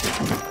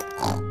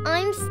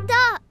 I'm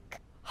stuck.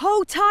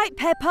 Hold tight,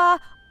 Peppa.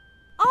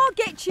 I'll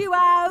get you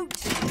out.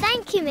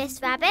 Thank you,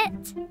 Miss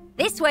Rabbit.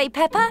 This way,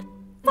 Peppa.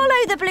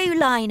 Follow the blue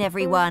line,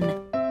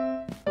 everyone.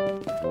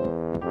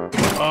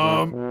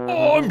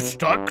 I'm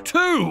stuck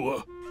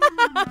too.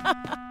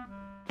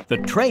 The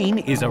train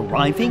is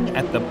arriving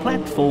at the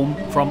platform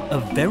from a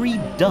very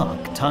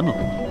dark tunnel.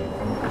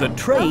 The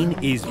train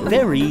is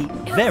very,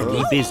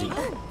 very busy.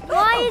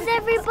 Why is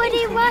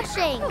everybody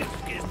rushing?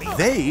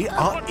 They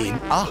are in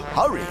a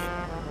hurry.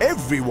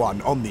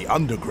 Everyone on the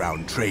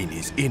underground train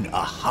is in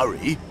a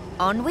hurry.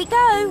 On we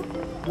go.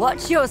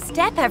 Watch your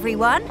step,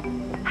 everyone.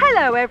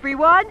 Hello,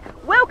 everyone.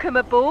 Welcome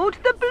aboard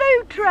the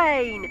blue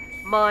train.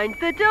 Mind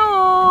the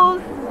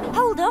doors.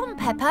 Hold on,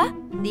 Peppa.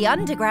 The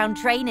underground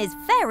train is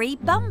very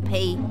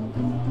bumpy.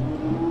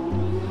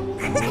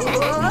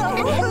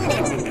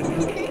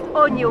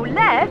 On your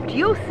left,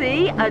 you'll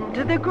see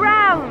under the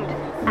ground.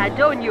 And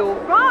on your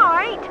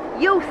right,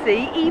 you'll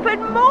see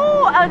even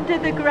more under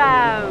the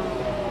ground.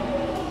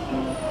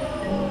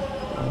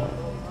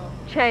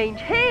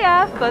 Change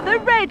here for the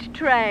red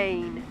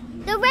train.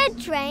 The red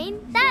train?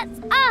 That's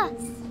us.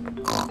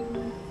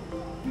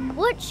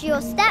 Watch your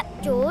step,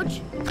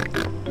 George.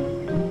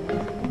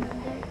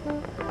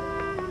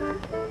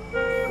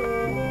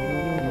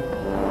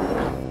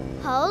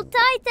 Hold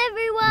tight,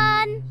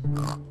 everyone.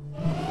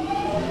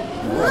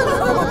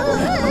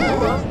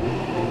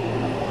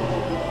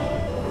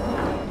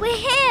 We're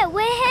here,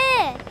 we're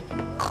here.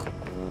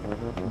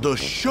 The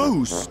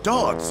show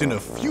starts in a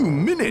few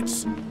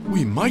minutes.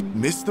 We might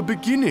miss the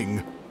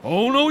beginning.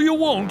 Oh, no, you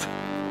won't.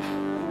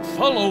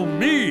 Follow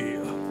me.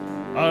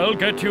 I'll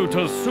get you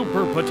to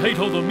Super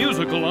Potato the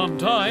Musical on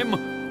time,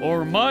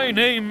 or my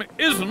name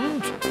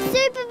isn't...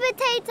 Super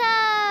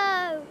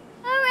Potato!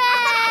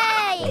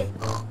 Hooray!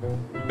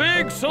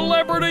 Big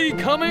celebrity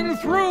coming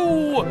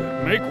through!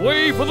 Make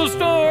way for the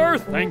star,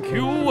 thank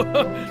you.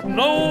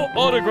 No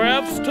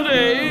autographs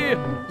today.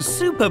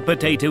 Super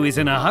Potato is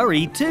in a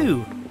hurry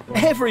too.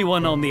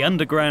 Everyone on the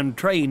underground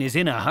train is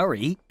in a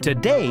hurry.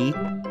 Today,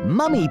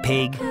 Mummy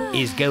Pig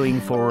is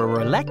going for a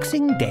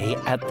relaxing day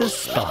at the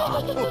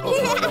spa.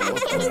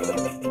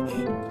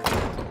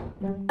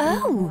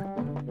 Oh,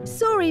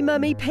 Sorry,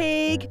 Mummy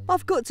Pig.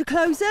 I've got to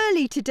close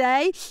early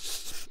today.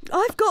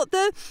 I've got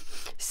the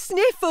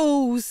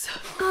sniffles.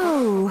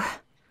 oh,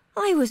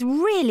 I was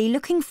really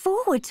looking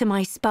forward to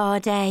my spa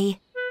day.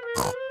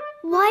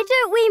 Why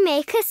don't we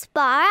make a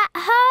spa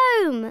at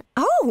home?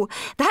 Oh,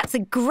 that's a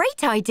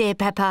great idea,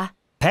 Peppa.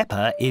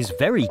 Peppa is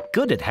very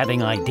good at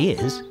having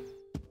ideas.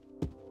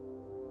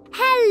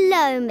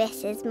 Hello,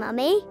 Mrs.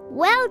 Mummy.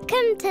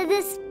 Welcome to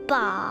the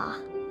spa.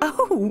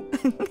 Oh,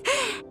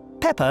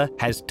 Peppa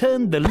has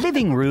turned the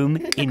living room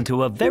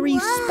into a very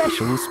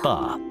special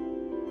spa.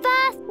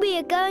 First, we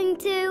are going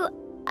to,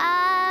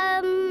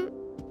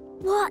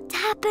 what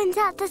happens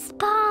at the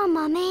spa,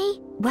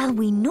 Mummy? well,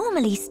 we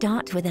normally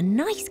start with a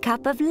nice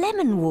cup of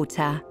lemon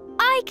water.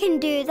 I can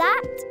do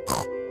that.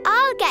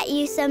 I'll get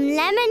you some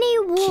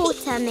lemony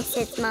water,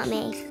 Mrs.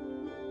 Mummy.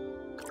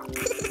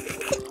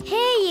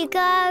 Here you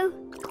go.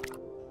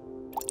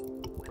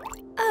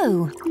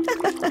 Oh.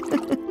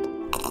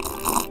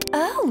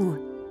 Oh.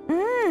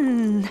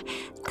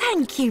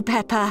 Thank you,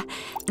 Peppa.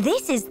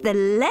 This is the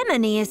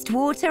lemoniest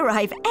water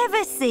I've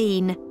ever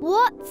seen.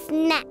 What's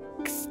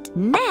next?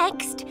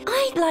 Next,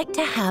 I'd like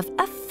to have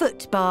a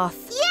foot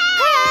bath.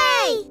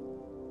 Yay!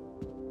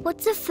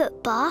 What's a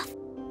foot bath?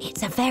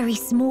 It's a very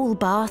small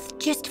bath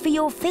just for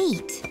your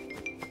feet.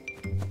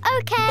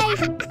 Okay,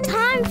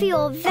 time for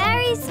your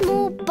very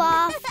small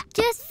bath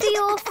just for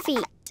your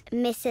feet,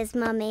 Mrs.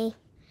 Mummy.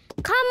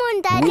 Come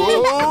on, Daddy.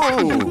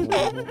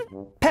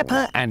 Whoa!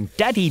 Peppa and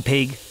Daddy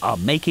Pig are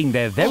making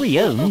their very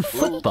own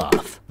foot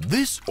bath.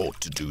 This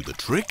ought to do the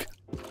trick.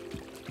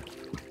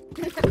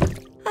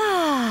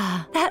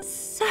 Ah, that's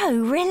so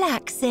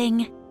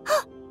relaxing.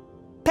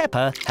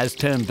 Peppa has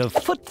turned the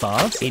foot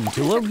bath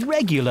into a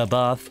regular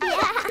bath.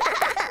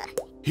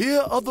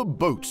 Here are the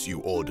boats you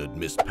ordered,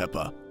 Miss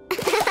Peppa.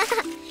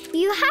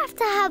 You have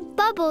to have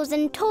bubbles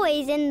and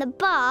toys in the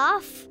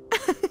bath.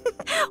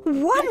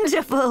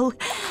 Wonderful!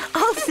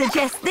 I'll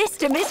suggest this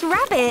to Miss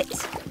Rabbit.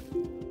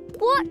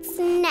 What's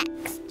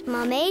next,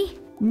 Mummy?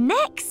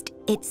 Next,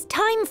 it's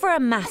time for a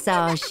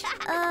massage.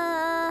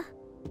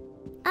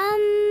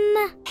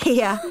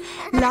 Here,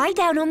 lie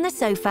down on the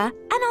sofa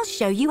and I'll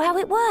show you how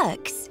it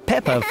works.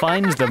 Peppa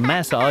finds the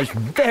massage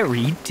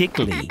very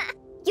tickly.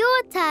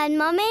 Your turn,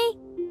 Mummy.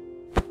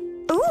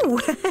 Ooh,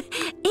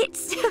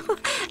 it's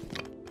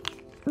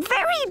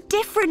very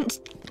different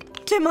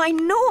to my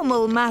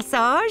normal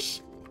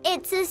massage.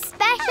 It's a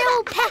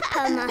special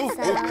Peppa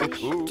massage.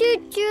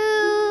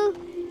 Choo-choo.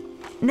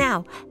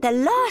 Now, the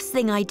last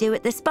thing I do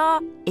at the spa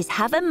is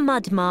have a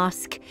mud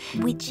mask,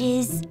 which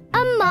is...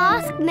 A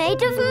mask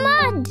made of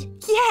mud.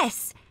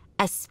 Yes,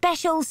 a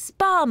special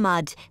spa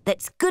mud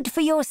that's good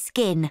for your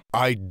skin.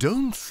 I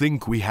don't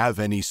think we have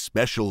any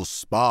special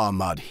spa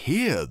mud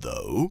here,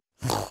 though.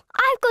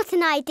 I've got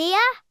an idea.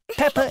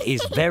 Peppa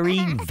is very,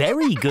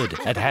 very good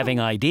at having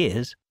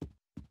ideas.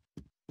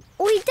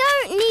 We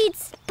don't need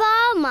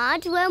spa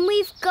mud when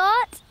we've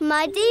got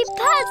muddy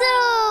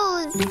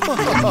puddles.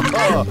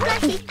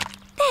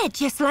 They're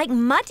just like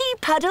muddy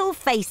puddle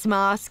face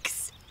masks.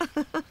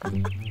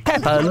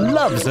 Peppa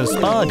loves a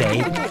spa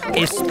day,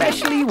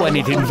 especially when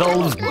it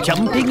involves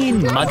jumping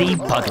in muddy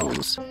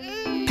puddles.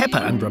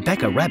 Peppa and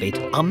Rebecca Rabbit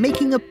are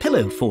making a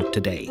pillow fort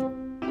today.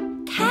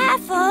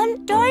 Careful,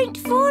 don't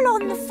fall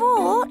on the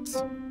fort.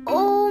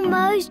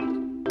 Almost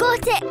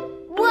got it.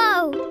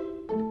 Whoa.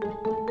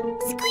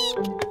 Squeak.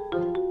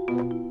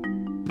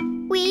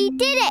 We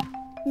did it.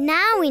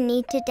 Now we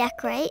need to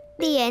decorate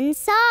the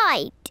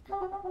inside.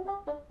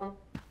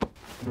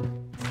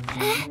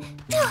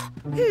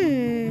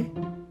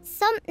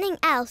 Something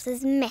else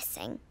is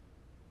missing.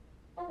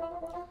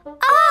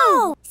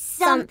 Oh,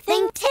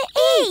 something to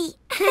eat.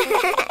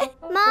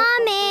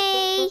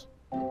 Mommy!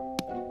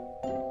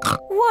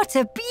 What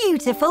a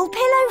beautiful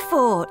pillow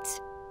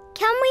fort.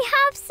 Can we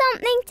have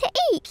something to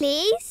eat,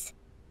 please?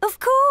 Of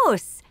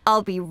course.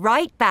 I'll be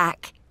right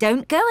back.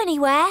 Don't go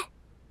anywhere.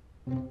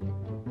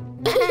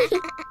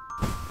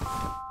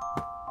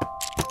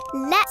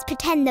 Let's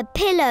pretend the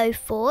pillow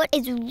fort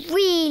is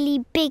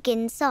really big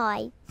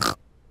inside.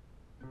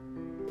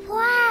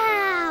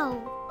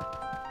 Wow!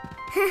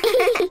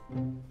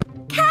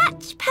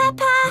 Catch,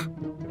 Peppa!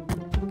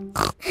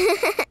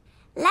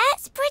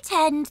 Let's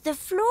pretend the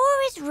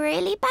floor is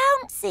really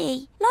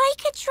bouncy,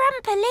 like a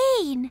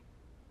trampoline.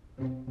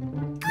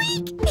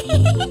 Squeak!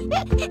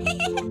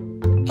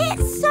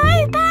 It's so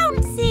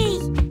bouncy!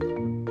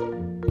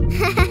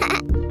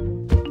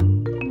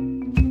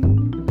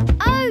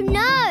 Oh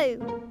no!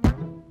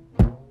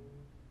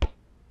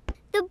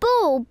 The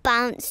ball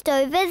bounced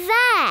over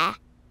there.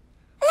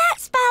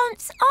 Let's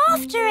bounce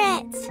after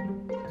it.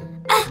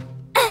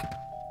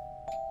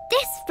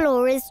 This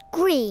floor is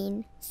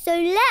green, so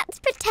let's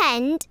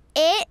pretend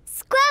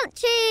it's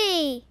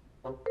squelchy.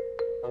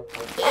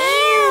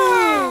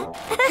 Ew!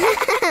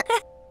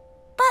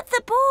 But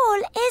the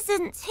ball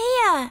isn't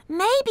here.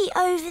 Maybe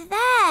over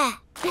there.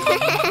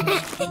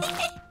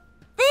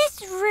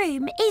 This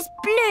room is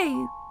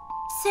blue,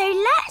 so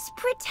let's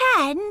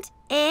pretend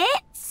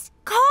it's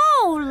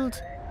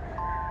cold.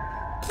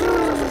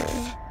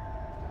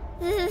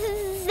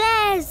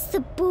 There's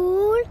the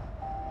ball.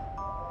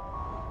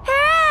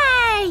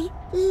 Hooray!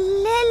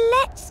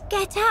 Let's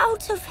get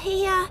out of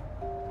here.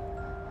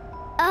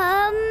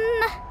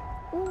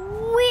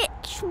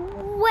 Which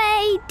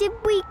way did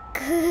we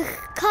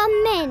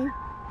come in?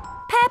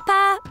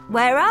 Peppa,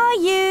 where are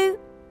you?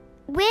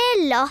 We're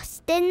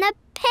lost in the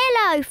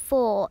pillow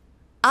fort.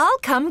 I'll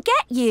come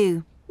get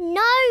you.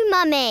 No,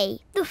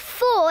 Mummy. The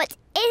fort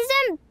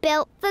isn't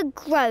built for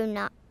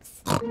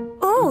grown-ups.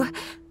 Oh,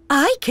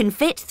 I can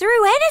fit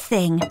through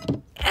anything.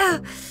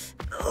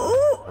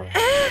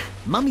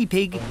 Mummy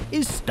Pig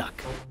is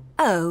stuck.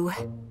 Oh.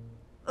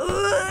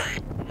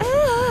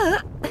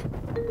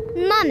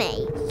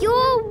 Mummy,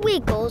 your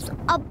wiggles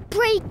are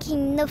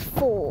breaking the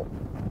fort.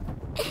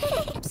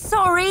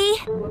 Sorry.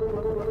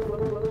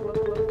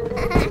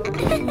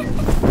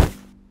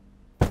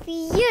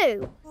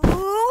 Phew.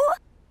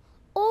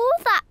 All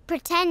that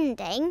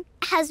pretending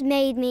has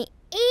made me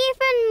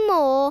even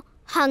more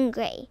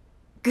hungry.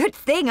 Good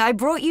thing I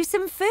brought you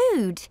some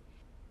food.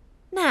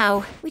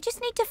 Now, we just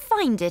need to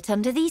find it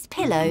under these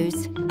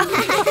pillows.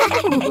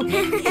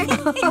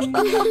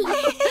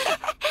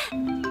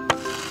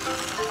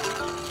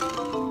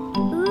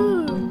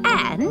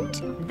 And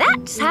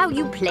that's how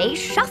you play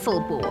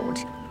shuffleboard.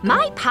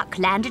 My puck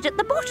landed at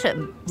the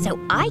bottom, so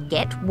I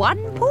get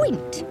 1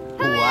 point.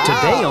 Wow.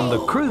 Today on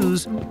the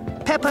cruise,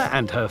 Peppa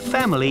and her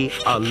family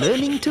are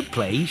learning to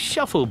play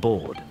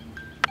shuffleboard.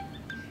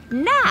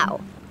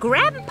 Now,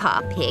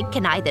 Grandpa Pig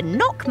can either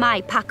knock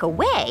my puck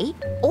away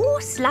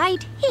or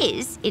slide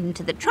his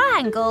into the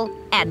triangle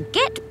and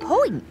get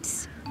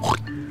points.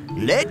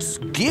 Let's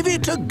give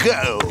it a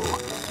go.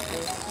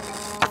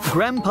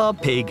 Grandpa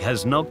Pig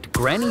has knocked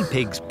Granny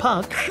Pig's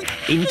puck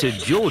into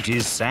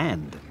George's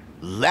sand.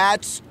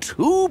 That's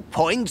 2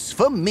 points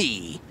for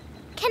me.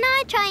 Can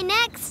I try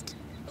next?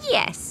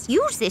 Yes,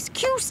 use this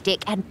cue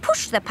stick and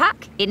push the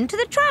puck into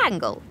the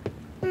triangle.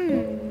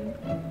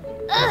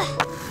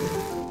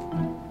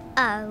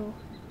 Oh,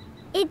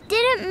 it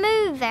didn't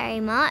move very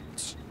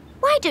much.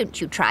 Why don't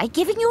you try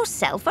giving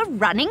yourself a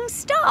running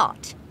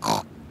start?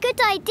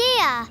 Good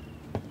idea.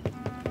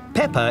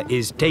 Peppa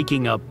is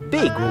taking a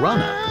big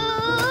runner,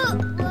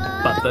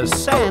 but the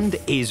sand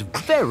is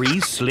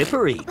very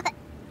slippery.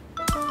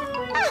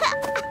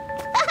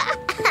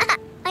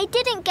 I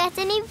didn't get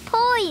any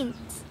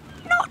points.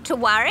 Not to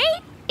worry.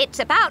 It's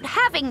about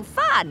having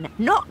fun,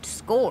 not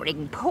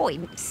scoring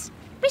points.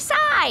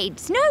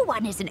 Besides, no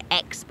one is an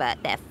expert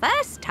their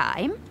first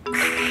time.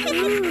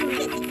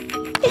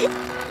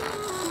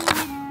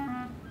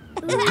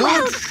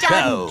 Good show.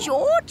 Done,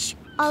 George.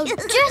 I'll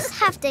just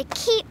have to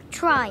keep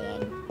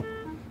trying.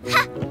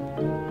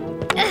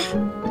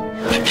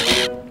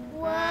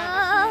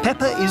 Whoa.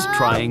 Peppa is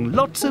trying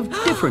lots of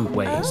different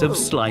ways of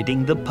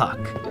sliding the puck.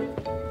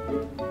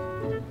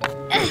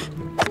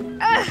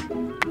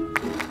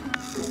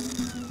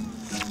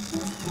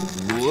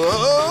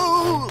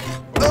 Whoa!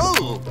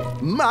 Oh,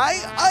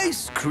 my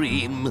ice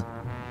cream.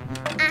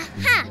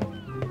 Aha!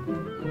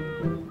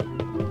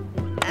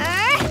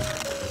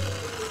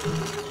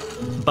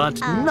 But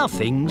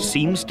nothing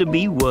seems to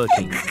be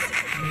working.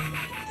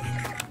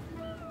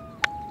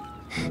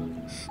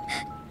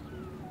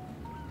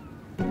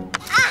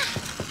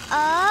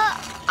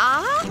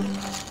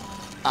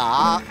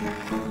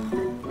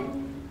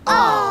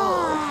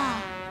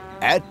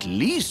 At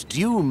least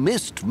you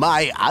missed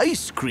my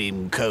ice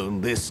cream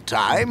cone this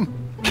time.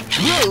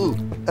 Whoa!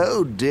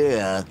 Oh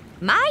dear.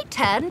 My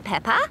turn,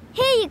 Peppa.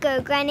 Here you go,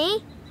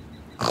 Granny.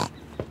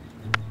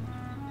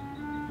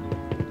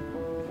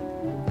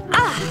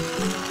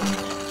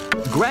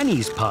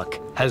 Granny's puck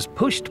has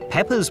pushed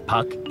Peppa's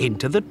puck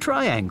into the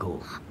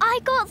triangle. I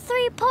got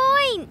 3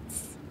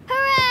 points.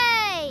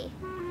 Hooray!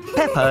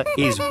 Peppa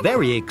is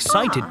very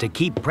excited to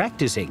keep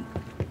practicing,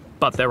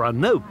 but there are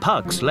no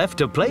pucks left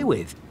to play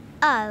with.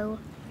 Oh.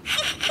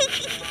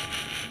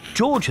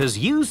 George has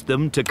used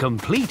them to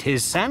complete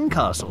his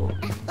sandcastle.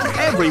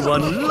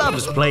 Everyone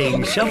loves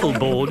playing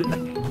shuffleboard,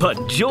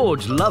 but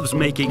George loves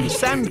making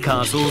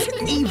sandcastles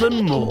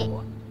even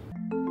more.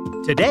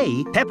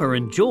 Today, Peppa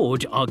and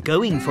George are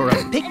going for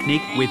a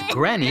picnic with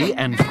Granny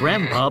and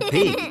Grandpa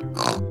Pig.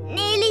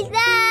 Nearly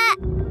there.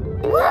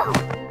 Woo!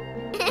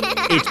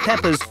 It's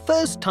Peppa's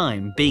first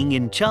time being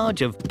in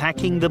charge of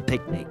packing the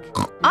picnic.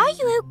 Are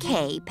you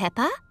okay,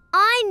 Peppa?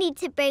 I need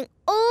to bring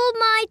all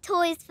my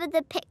toys for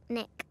the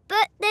picnic,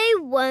 but they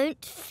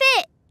won't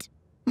fit.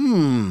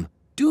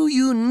 Do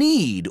you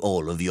need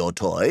all of your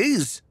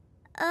toys?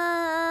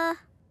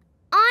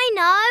 I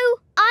know.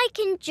 I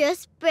can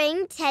just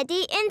bring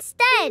Teddy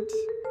instead.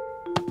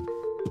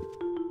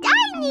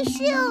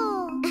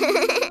 Dinosaur!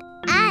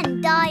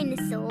 And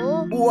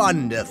dinosaur.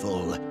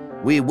 Wonderful.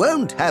 We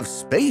won't have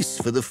space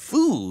for the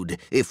food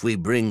if we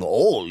bring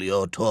all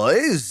your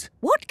toys.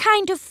 What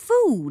kind of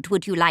food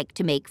would you like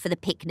to make for the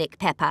picnic,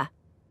 Peppa?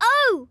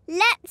 Oh,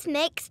 let's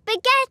make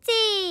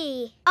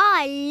spaghetti.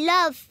 I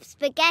love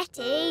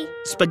spaghetti.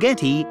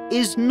 Spaghetti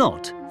is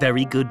not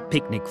very good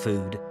picnic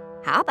food.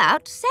 How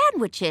about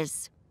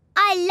sandwiches?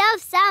 I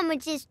love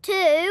sandwiches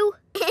too.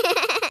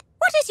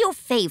 What is your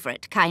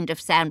favourite kind of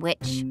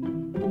sandwich?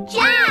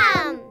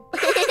 Jam!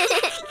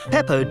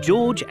 Peppa,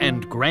 George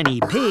and Granny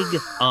Pig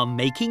are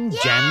making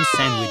jam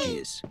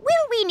sandwiches.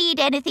 Will we need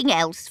anything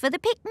else for the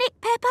picnic,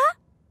 Peppa?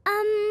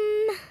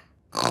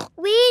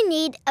 We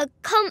need a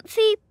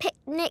comfy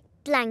picnic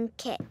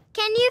blanket.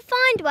 Can you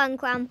find one,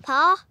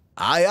 Grandpa?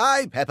 Aye,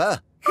 aye,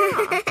 Peppa.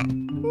 Oh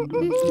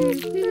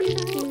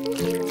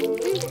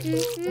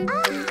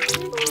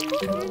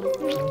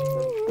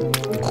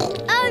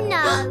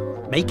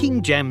no!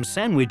 Making jam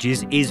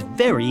sandwiches is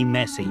very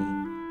messy.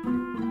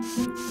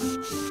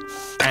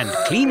 And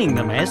cleaning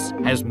the mess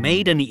has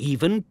made an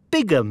even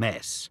bigger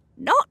mess.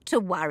 Not to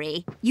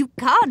worry. You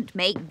can't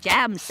make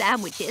jam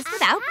sandwiches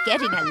without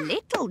getting a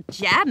little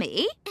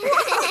jammy.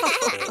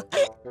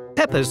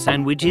 Peppa's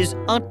sandwiches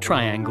are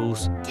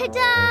triangles.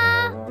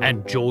 Ta-da!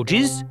 And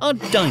George's are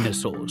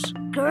dinosaurs.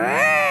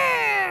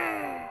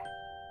 Grrr!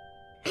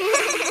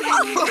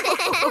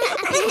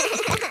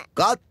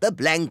 Got the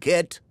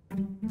blanket.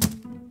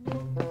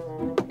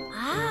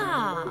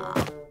 Ah.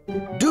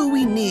 Do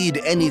we need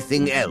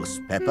anything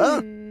else,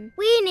 Peppa?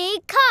 We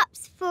need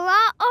cups for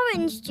our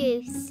orange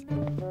juice.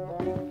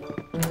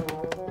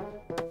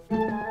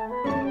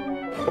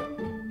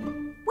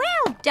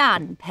 Well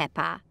done,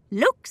 Peppa.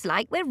 Looks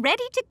like we're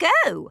ready to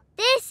go.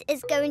 This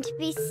is going to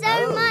be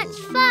so much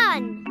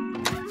fun.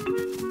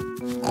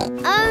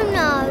 Oh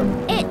no,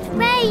 it's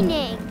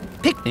raining.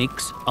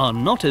 Picnics are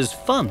not as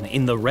fun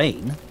in the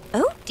rain.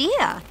 Oh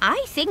dear,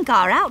 I think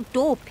our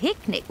outdoor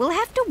picnic will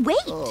have to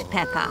wait,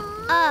 Peppa.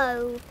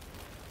 Oh.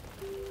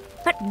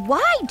 But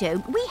why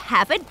don't we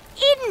have an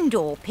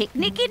indoor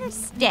picnic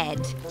instead?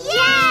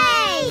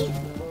 Yay!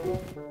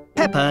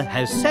 Peppa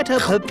has set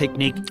up her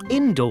picnic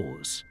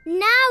indoors.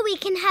 Now we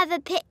can have a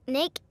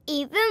picnic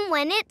even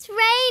when it's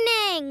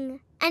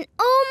raining. And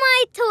all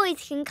my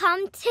toys can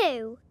come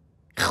too.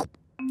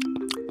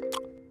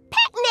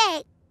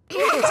 Picnic!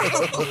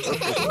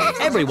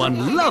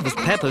 Everyone loves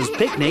Peppa's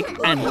picnic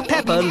and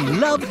Peppa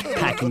loved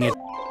packing it.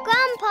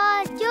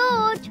 Grandpa,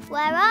 George,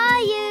 where are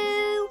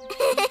you?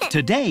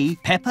 Today,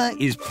 Peppa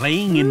is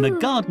playing in the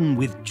garden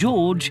with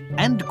George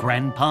and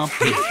Grandpa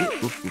Pig.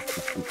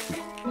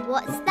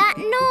 What's that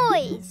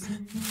noise?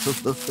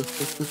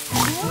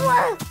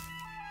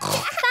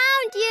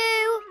 Found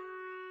you!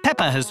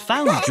 Peppa has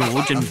found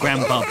George and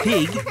Grandpa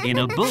Pig in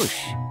a bush.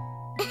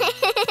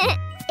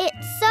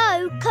 It's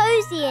so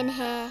cosy in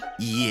here.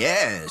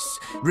 Yes,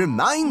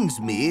 reminds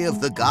me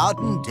of the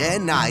garden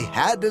den I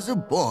had as a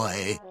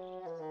boy.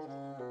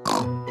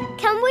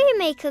 Can we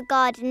make a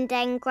garden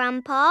den,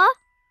 Grandpa?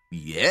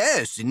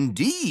 Yes,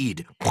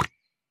 indeed.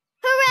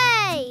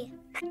 Hooray!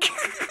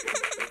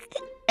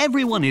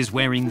 Everyone is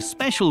wearing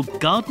special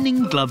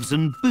gardening gloves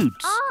and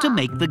boots to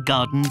make the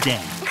garden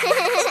den.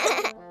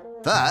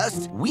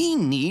 First, we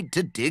need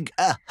to dig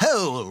a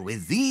hole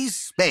with these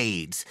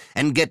spades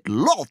and get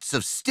lots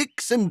of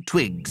sticks and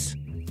twigs.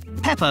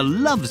 Peppa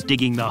loves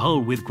digging the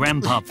hole with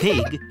Grandpa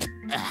Pig.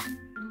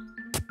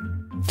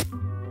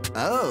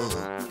 Oh.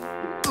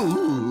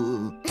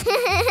 Ooh.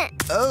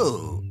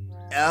 Oh.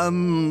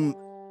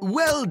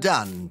 Well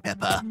done,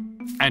 Peppa.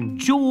 And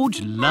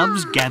George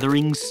loves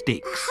gathering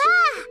sticks.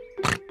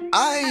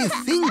 I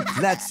think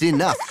that's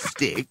enough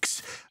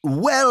sticks.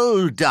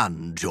 Well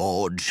done,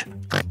 George.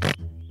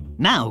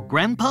 Now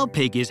Grandpa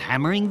Pig is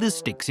hammering the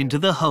sticks into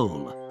the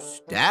hole.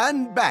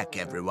 Stand back,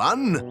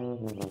 everyone.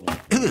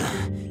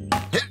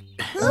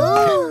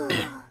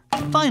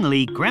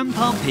 Finally,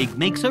 Grandpa Pig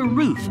makes a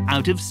roof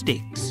out of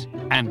sticks.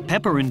 And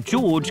Peppa and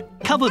George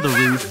cover the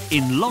roof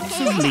in lots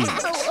of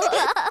leaves.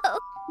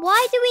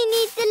 Why do we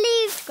need the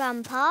leaves,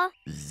 Grandpa?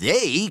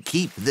 They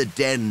keep the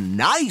den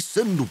nice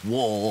and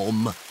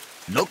warm.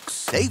 Looks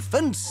safe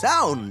and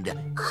sound.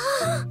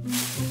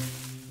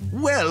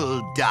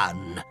 Well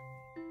done.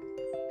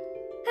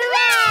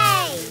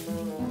 Hooray!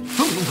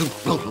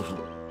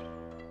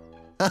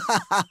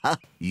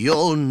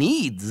 You'll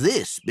need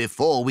this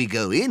before we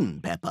go in,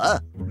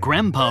 Peppa.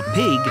 Grandpa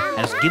Pig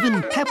has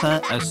given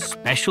Peppa a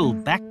special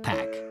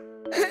backpack.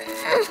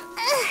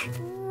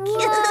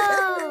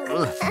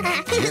 Whoa!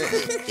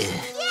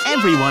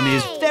 Everyone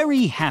is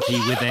very happy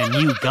with their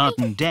new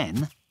garden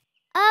den.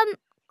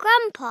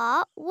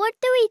 Grandpa, what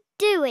do we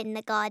do in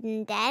the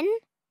garden den?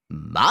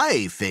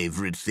 My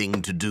favourite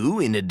thing to do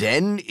in a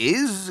den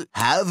is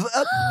have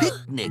a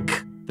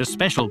picnic. The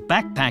special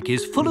backpack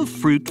is full of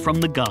fruit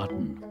from the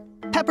garden.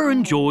 Peppa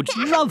and George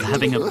love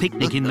having a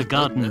picnic in the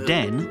garden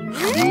den.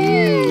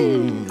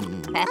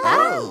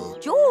 Peppa?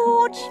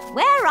 George,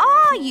 where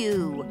are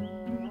you?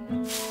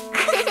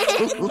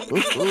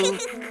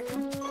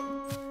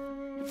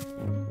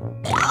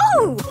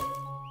 Oh!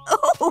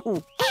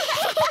 Oh!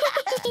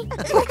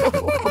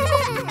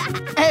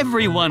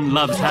 Everyone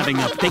loves having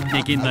a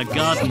picnic in the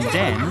garden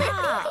den.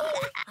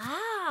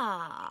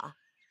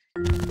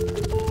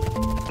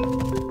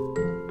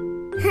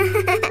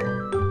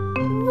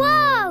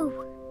 Whoa!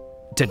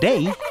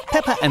 Today,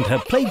 Peppa and her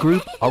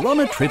playgroup are on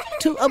a trip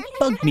to a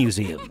bug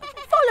museum.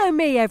 Follow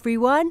me,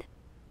 everyone.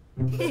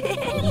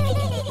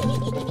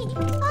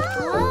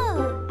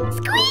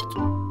 Squeak!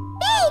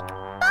 Big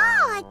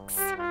bugs!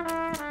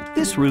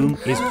 This room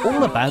is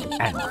all about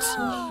ants.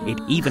 It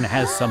even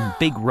has some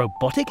big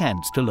robotic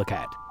ants to look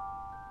at.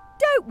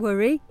 Don't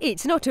worry,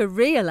 it's not a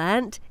real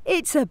ant.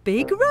 It's a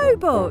big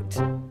robot.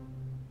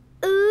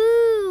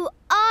 Ooh,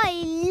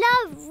 I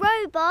love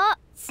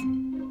robots.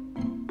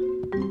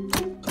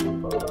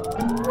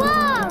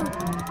 Whoa!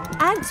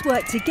 Ant ants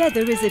work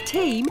together as a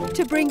team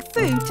to bring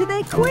food to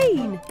their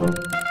queen.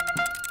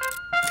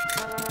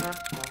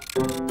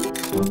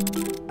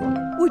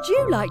 Would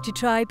you like to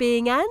try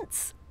being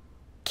ants?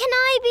 Can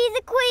I be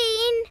the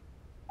queen?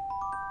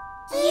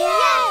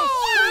 Yes!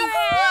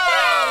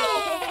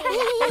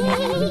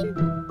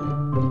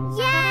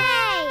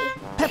 Yay!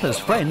 Peppa's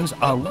friends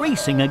are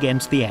racing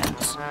against the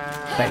ants.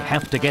 They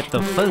have to get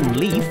the foam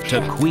leaf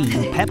to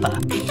Queen Peppa.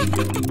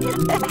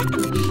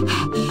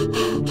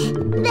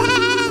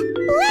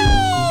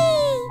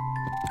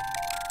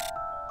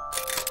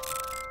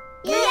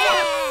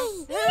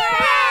 Yes!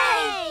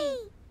 Hooray!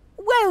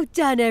 Well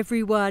done,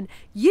 everyone.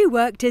 You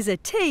worked as a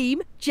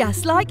team,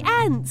 just like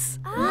ants.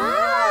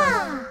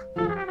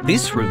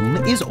 This room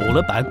is all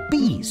about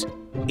bees.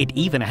 It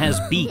even has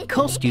bee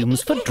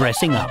costumes for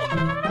dressing up.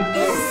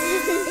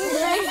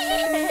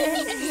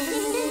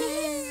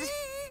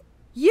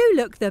 You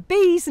look the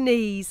bee's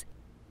knees.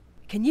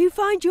 Can you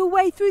find your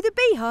way through the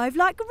beehive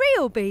like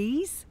real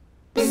bees?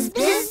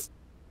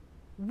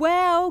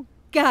 Well,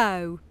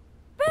 go.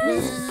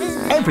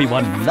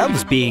 Everyone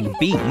loves being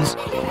bees,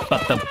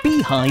 but the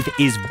beehive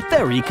is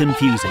very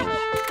confusing.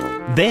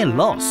 They're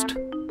lost.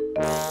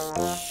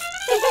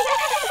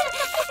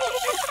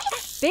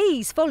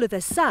 Bees follow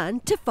the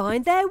sun to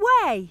find their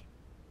way.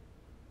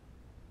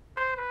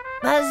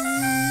 Buzz!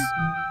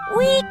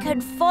 We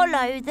can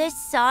follow the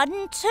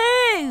sun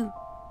too.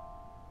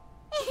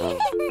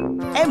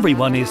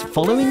 Everyone is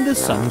following the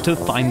sun to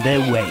find their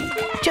way,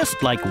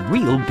 just like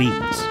real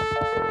bees.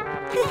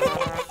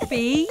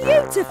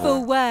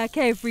 Beautiful work,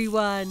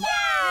 everyone.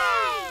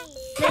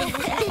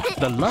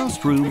 The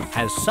last room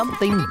has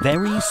something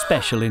very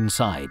special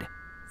inside.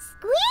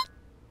 Squeak!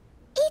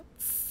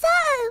 It's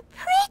so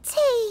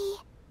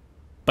pretty.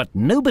 But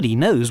nobody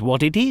knows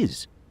what it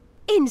is.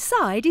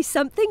 Inside is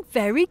something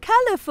very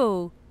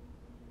colourful.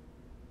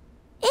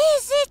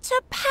 Is it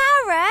a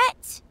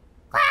parrot?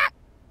 Quack!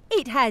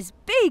 It has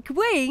big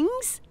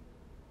wings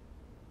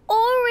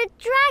Or a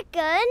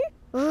dragon.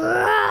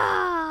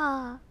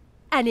 Roar!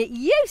 and it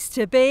used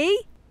to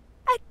be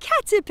a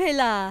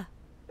caterpillar.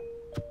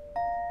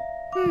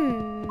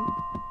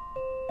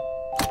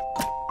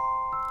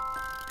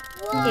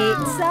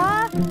 It's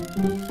a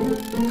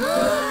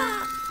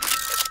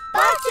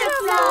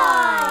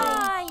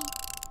Butterfly!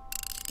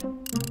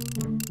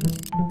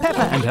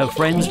 Peppa and her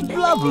friends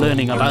love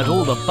learning about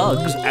all the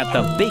bugs at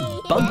the Big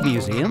Bug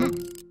Museum.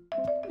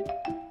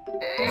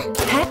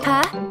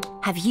 Peppa,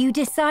 have you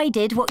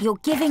decided what you're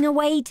giving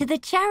away to the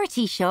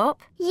charity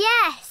shop?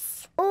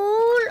 Yes,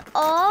 all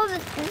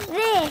of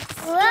this.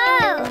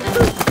 Whoa!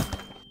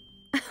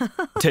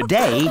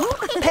 Today,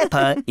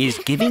 Peppa is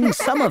giving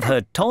some of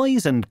her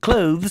toys and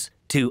clothes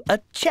to a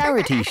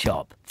charity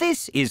shop.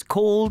 This is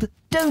called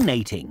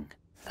donating.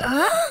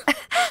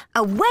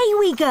 Away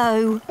we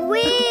go!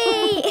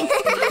 Whee!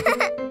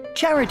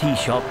 Charity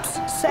shops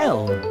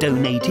sell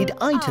donated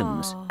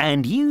items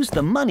and use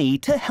the money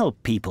to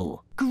help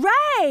people.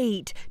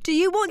 great! Do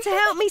you want to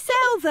help me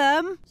sell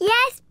them?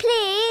 Yes,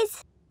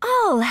 please.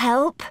 I'll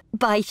help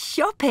by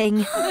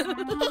shopping.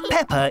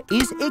 Peppa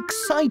is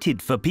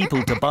excited for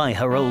people to buy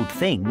her old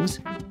things.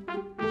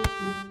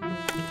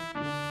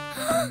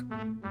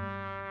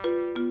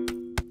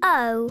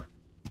 Oh,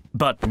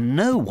 But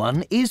no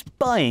one is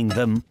buying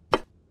them.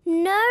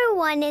 no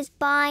one is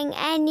buying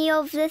any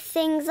of the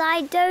things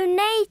I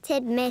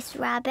donated, Miss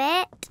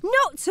Rabbit.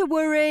 Not to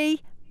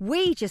worry.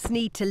 We just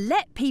need to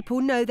let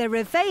people know they're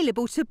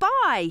available to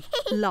buy.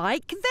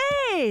 Like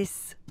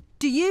this.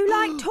 Do you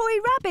like toy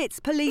rabbits,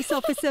 Police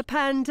Officer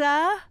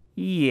Panda?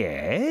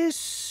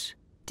 Yes?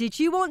 Did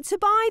you want to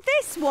buy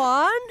this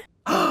one?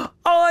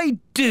 I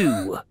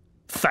do!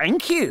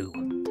 Thank you!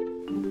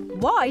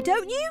 Why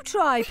don't you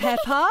try,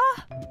 Peppa?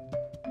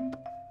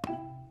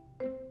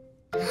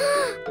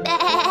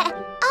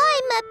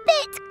 I'm a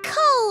bit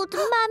cold,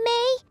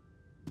 Mummy.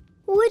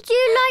 Would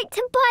you like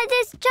to buy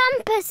this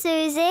jumper,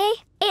 Susie?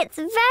 It's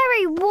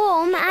very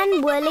warm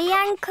and woolly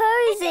and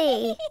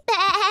cosy.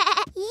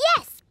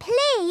 Yes,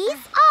 please.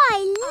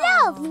 I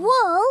love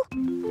wool.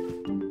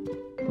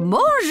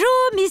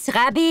 Bonjour, Miss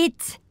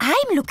Rabbit.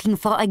 I'm looking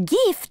for a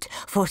gift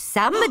for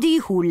somebody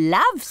who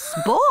loves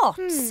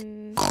sports.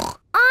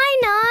 I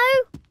know.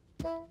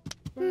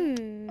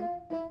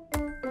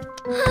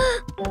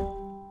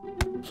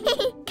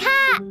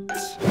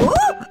 Catch.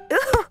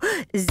 Oh,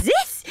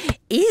 this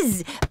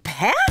is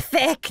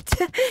perfect.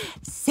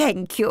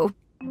 Thank you.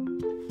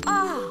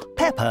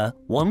 Peppa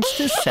wants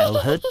to sell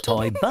her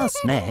toy bus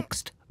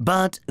next,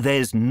 but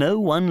there's no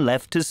one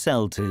left to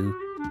sell to.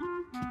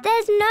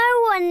 There's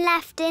no one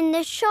left in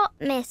the shop,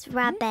 Miss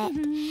Rabbit,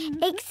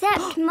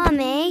 except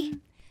Mummy.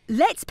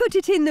 Let's put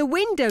it in the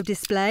window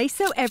display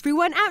so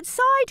everyone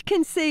outside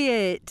can see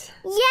it.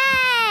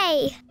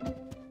 Yay!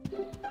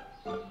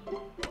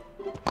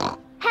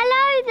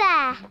 Hello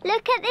there.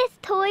 Look at this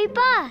toy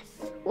bus.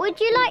 Would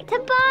you like to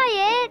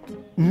buy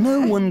it? No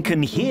one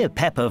can hear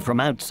Peppa from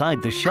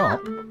outside the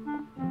shop.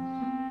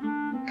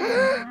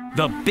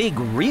 The big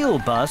real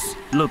bus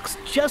looks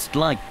just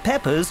like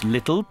Peppa's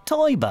little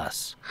toy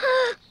bus.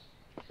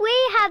 We're We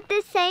have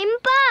the same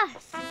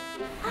bus.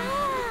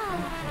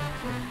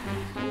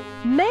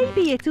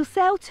 Maybe it'll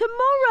sell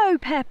tomorrow,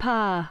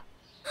 Peppa.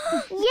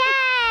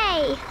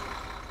 Yay!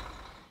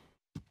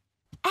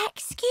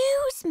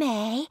 Excuse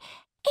me,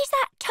 is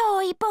that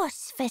toy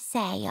bus for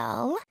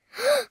sale?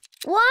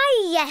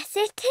 Why, yes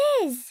it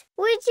is.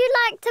 Would you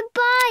like to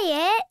buy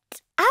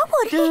it? I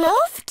would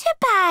love to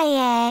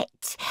buy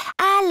it.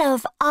 I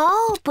love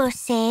all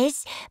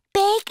buses,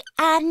 big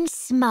and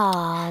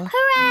small.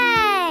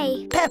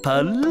 Hooray!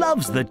 Peppa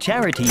loves the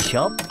charity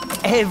shop.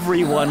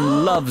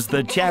 Everyone loves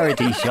the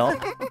charity shop.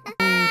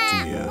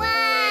 Dear.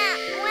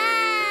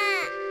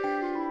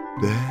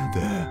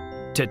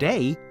 There.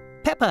 Today,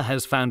 Peppa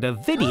has found a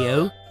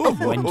video of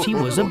when she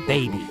was a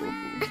baby.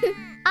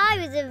 I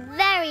was a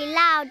very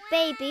loud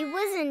baby,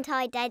 wasn't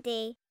I,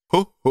 Daddy?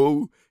 Ho,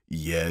 ho.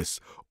 Yes,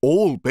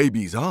 all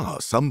babies are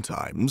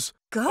sometimes.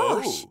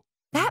 Gosh,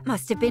 that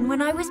must have been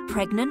when I was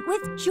pregnant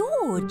with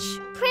George.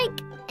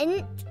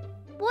 Pregnant?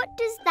 What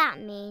does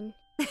that mean?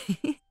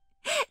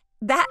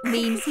 That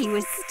means he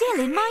was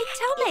still in my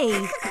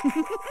tummy.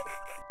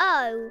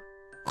 Oh,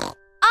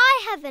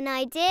 I have an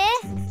idea.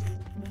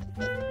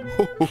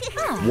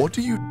 What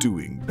are you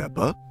doing,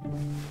 Peppa?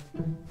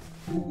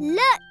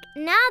 Look,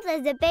 now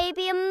there's a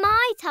baby in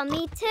my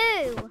tummy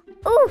too.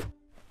 Ooh!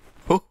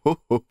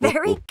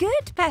 Very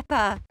good,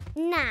 Peppa.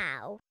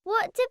 Now,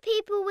 what do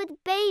people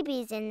with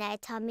babies in their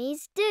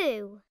tummies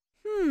do?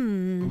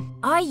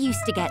 I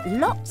used to get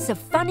lots of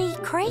funny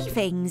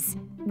cravings,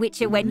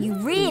 which are when you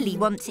really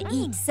want to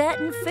eat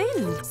certain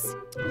foods.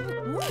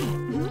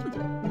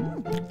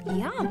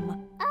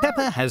 Yum.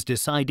 Peppa has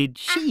decided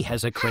she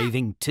has a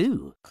craving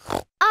too.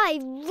 I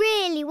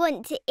really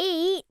want to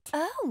eat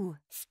Oh.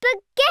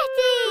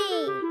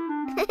 spaghetti!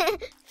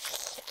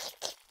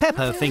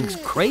 Peppa thinks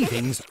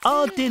cravings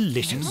are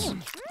delicious.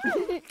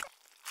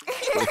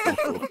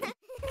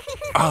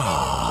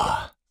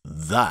 Ah,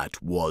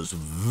 that was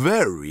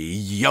very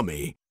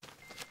yummy.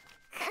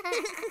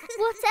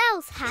 What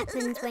else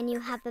happens when you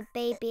have a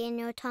baby in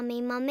your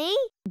tummy, Mummy?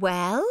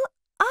 Well,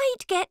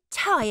 I'd get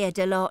tired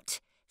a lot,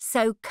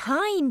 so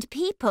kind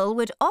people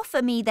would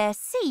offer me their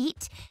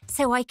seat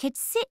so I could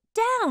sit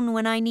down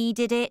when I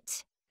needed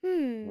it.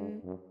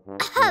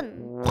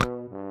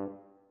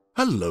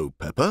 Hello,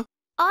 Peppa.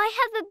 I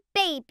have a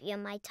baby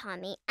in my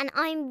tummy and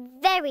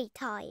I'm very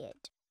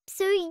tired.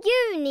 So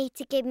you need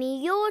to give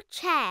me your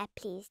chair,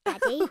 please,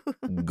 Daddy.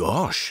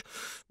 Gosh.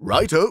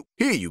 Righto,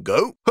 here you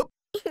go. Hup.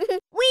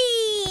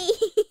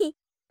 Whee!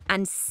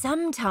 And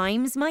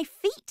sometimes my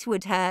feet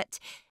would hurt,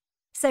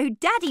 so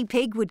Daddy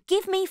Pig would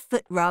give me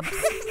foot rubs.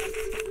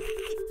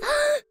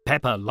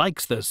 Peppa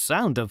likes the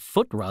sound of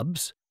foot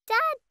rubs.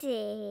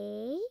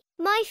 Daddy,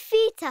 my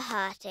feet are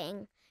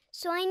hurting,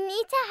 so I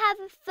need to have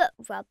a foot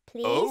rub,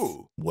 please.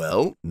 Oh,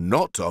 well,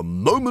 not a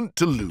moment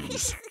to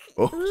lose.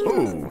 A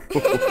little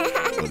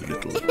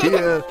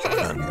here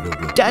and a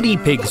little... Daddy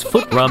Pig's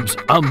foot rubs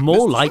are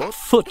more like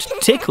foot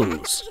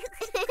tickles.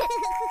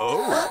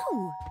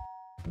 Oh!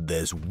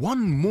 There's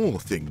one more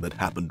thing that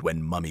happened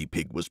when Mummy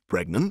Pig was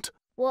pregnant.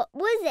 What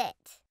was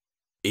it?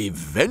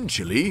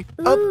 Eventually,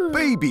 a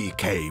baby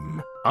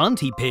came.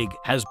 Auntie Pig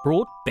has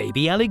brought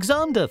baby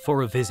Alexander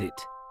for a visit.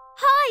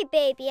 Hi,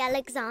 baby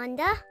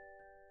Alexander.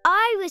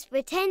 I was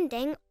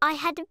pretending I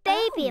had a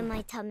baby in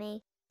my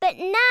tummy. But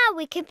now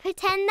we can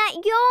pretend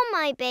that you're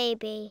my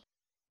baby.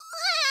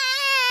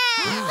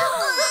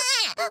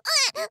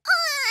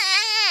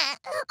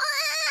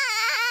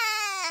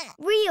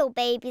 Real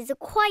babies are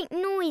quite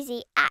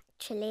noisy,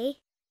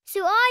 actually.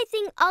 So I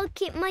think I'll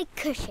keep my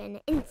cushion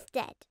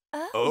instead.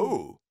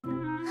 Oh.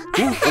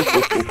 Hooray!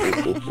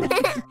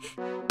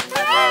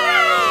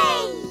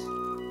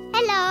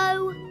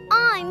 Hello,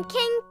 I'm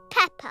King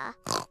Peppa.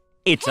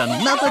 It's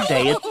another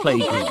day at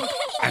playgroup,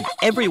 and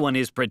everyone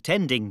is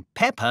pretending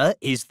Peppa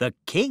is the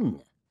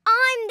king.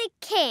 I'm the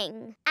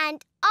king,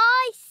 and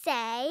I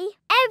say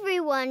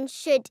everyone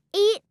should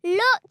eat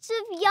lots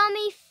of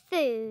yummy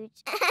food.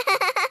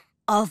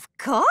 Of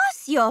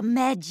course, Your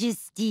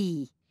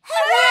Majesty.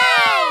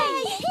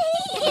 Hooray!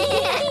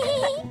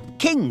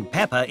 King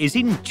Peppa is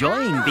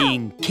enjoying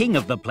being king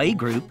of the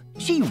playgroup.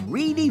 She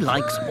really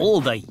likes all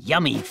the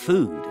yummy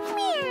food.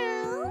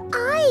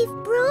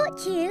 I've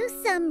brought you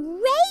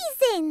some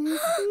raisins,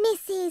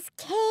 Mrs.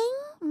 King.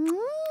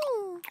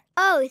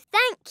 Oh,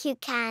 thank you,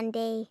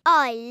 Candy.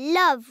 I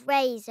love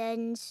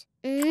raisins.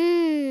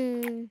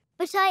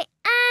 But I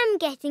am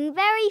getting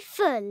very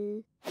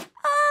full.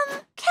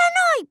 Can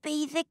I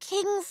be the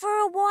king for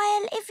a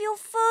while if you're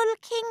full,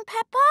 King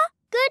Peppa?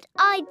 Good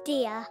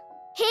idea.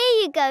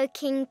 Here you go,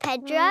 King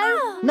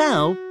Pedro.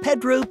 Now,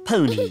 Pedro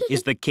Pony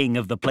is the king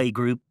of the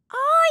playgroup.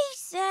 I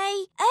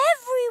say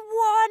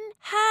everyone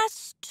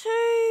has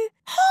to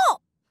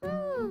hop.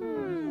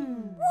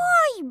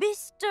 Why,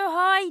 Mr.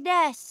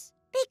 Highness?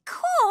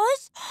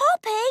 Because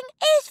hopping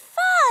is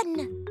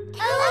fun.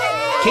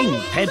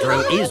 King Pedro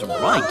is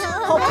right.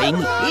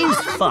 Hopping is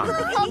fun.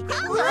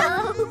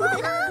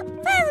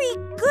 Very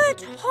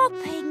good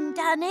hopping,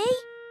 Danny.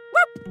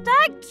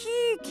 Thank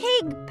you,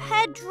 King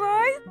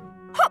Pedro.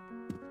 Hop,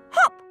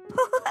 hop.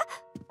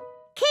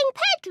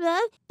 Pedro,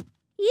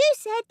 you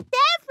said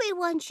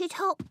everyone should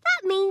hop.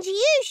 That means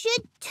you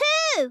should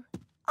too.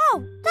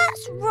 Oh,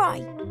 that's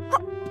right.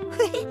 Hop,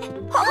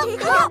 Hop,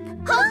 hop,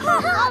 hop,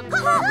 hop,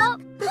 hop,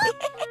 hop.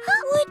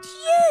 Would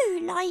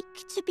you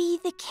like to be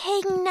the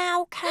king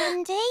now,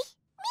 Candy?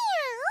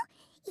 Meow.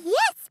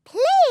 Yes,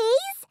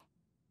 please.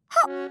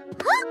 Hop, Hop.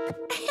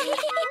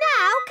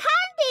 Now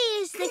Candy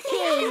is the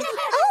king.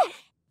 Oh,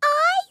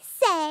 I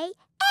say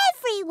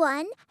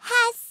everyone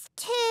has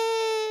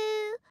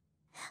to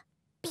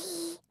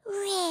be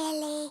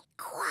really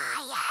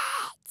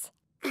quiet.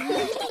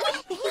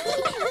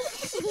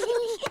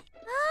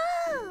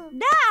 Oh.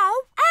 Now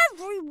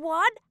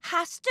everyone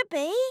has to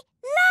be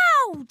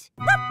loud.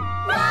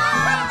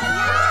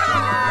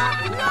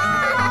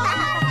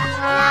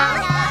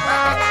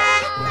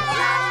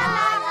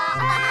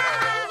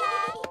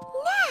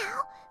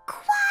 Now,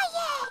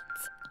 quiet.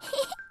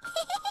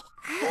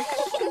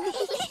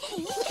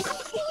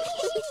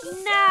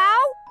 Now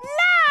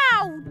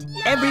loud.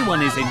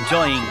 Everyone is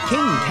enjoying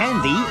King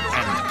Candy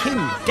and King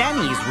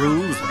Danny's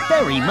rules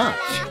very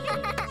much.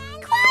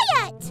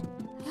 Quiet.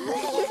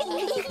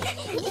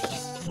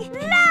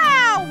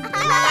 Loud.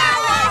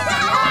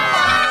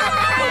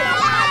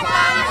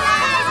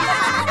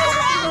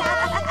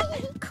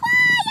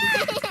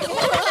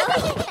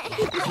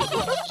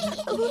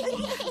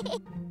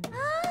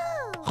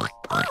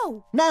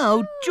 Oh.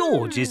 Now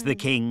George is the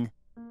king.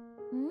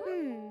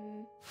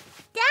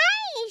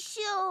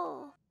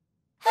 Dinosaur.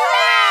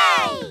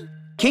 Hooray!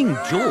 King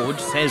George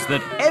says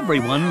that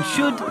everyone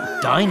should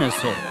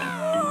dinosaur.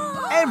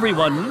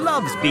 Everyone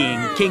loves being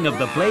king of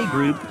the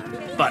playgroup,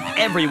 but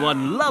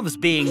everyone loves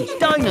being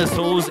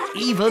dinosaurs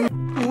even.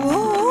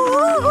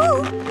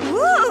 Whoa!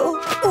 Whoa!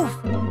 Oof.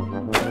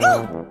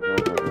 Oh.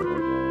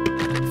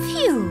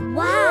 Phew!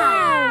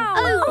 Wow.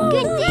 Oh,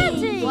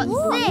 goody.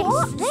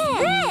 What's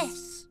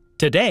this?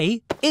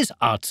 Today is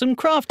Arts and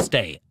Crafts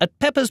Day at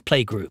Peppa's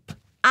playgroup.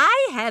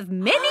 I have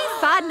many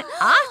fun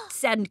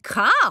arts and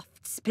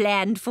crafts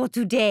planned for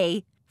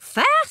today.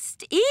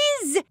 First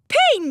is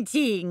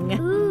painting.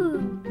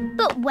 Ooh.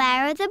 But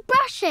where are the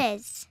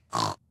brushes?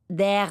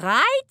 They're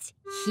right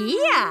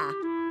here.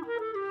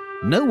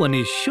 No one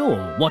is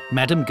sure what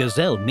Madame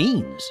Gazelle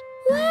means.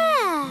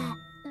 Where?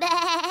 There.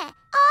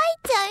 I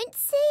don't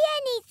see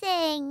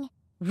anything.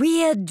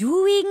 We're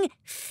doing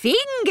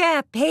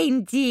finger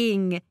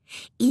painting.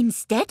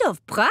 Instead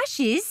of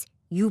brushes,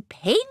 you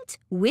paint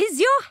with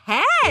your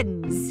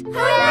hands.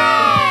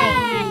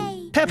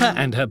 Hooray! Peppa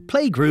and her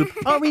playgroup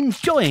are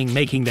enjoying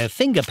making their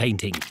finger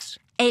paintings.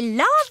 A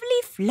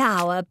lovely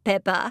flower,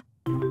 Peppa.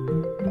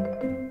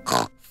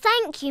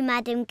 Thank you,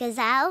 Madame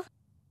Gazelle.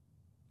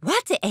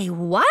 What a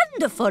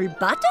wonderful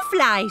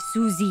butterfly,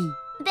 Susie.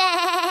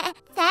 There.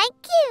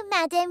 Thank you,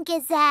 Madame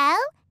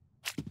Gazelle.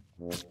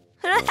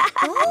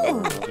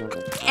 Oh,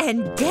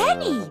 and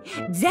Danny,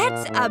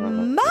 that's a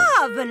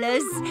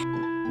marvelous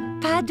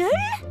paddle.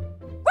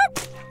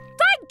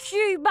 Thank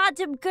you,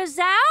 Madame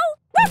Gazelle.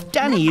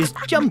 Danny is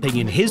jumping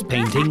in his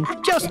painting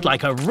just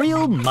like a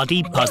real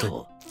muddy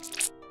puddle.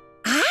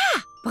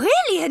 Ah,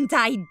 brilliant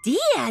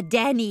idea,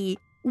 Danny.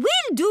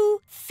 We'll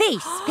do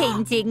face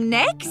painting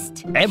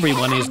next.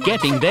 Everyone is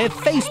getting their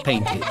face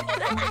painted.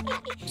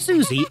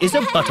 Susie is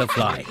a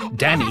butterfly.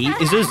 Danny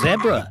is a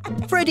zebra.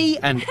 Freddie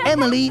and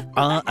Emily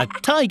are a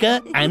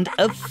tiger and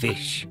a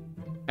fish.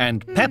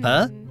 And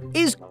Peppa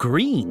is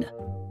green.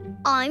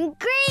 I'm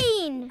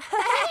green.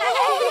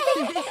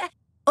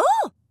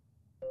 Oh!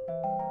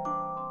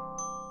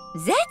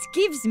 That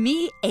gives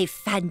me a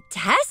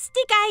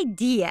fantastic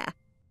idea.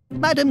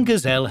 Madame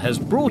Gazelle has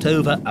brought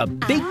over a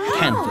big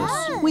canvas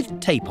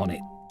with tape on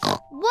it.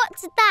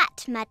 What's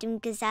that, Madame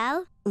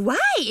Gazelle? Why,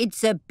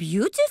 it's a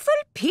beautiful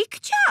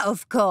picture,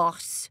 of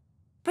course.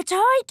 But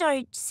I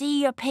don't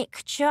see a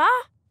picture.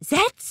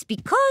 That's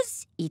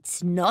because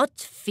it's not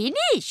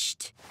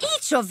finished.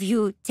 Each of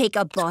you take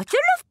a bottle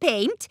of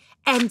paint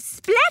and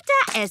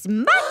splatter as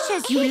much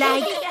as you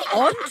like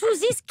onto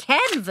this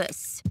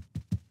canvas.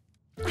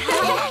 Well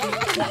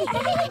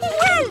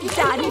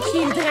done,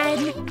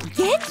 children.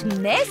 Get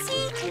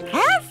messy,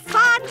 have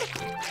fun.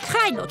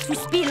 Try not to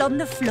spill on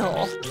the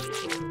floor.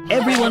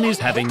 Everyone is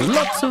having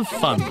lots of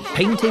fun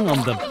painting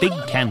on the big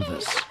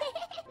canvas.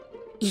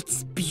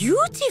 It's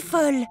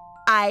beautiful.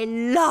 I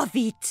love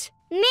it.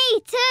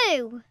 Me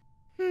too.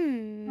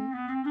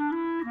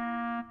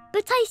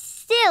 But I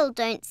still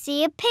don't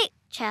see a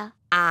picture.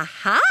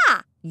 Aha!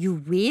 You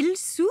will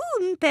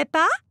soon,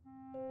 Peppa.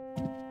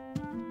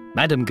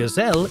 Madame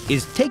Gazelle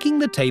is taking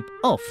the tape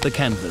off the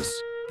canvas.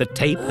 The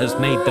tape has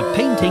made the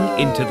painting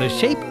into the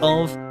shape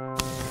of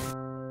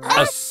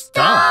a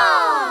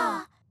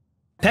star.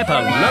 Peppa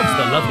loves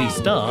the lovely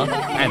star,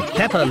 and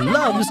Peppa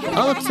loves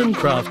Arts and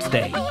Crafts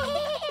Day.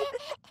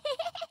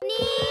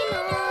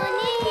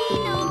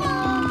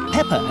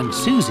 Peppa and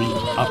Susie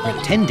are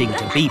pretending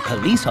to be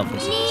police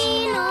officers.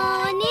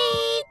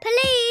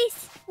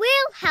 Police,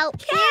 we'll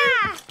help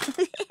you.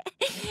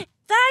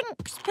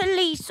 Thanks,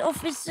 police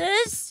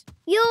officers.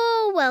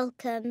 You're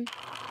welcome.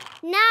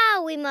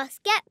 Now we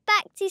must get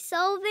back to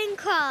solving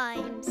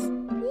crimes.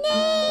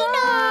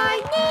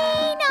 Nino!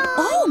 Nino!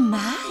 Oh,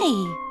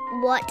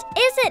 my! What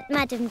is it,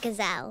 Madame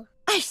Gazelle?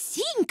 I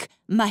think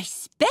my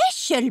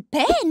special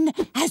pen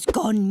has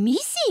gone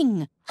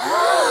missing.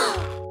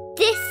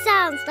 This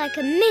sounds like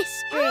a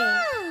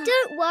mystery.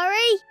 Don't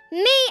worry.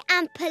 Me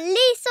and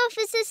Police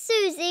Officer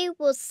Susie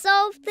will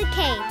solve the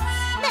case.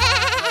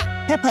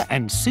 Peppa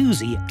and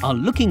Susie are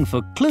looking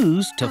for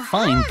clues to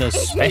find the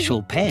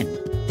special pen.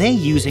 They're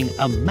using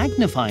a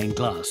magnifying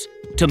glass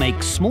to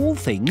make small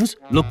things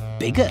look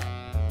bigger.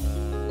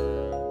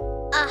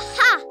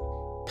 Aha!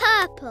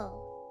 Purple.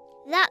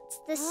 That's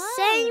the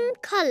same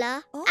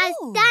colour as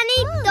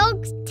Danny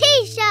Dog's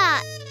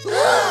T-shirt.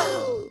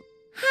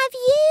 Have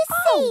you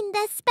seen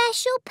the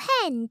special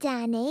pen,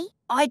 Danny?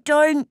 I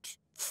don't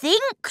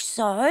think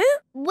so.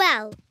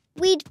 Well,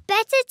 we'd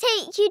better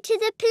take you to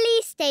the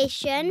police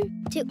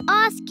station to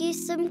ask you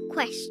some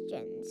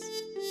questions.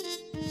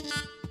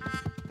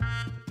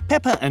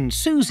 Peppa and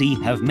Susie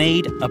have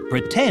made a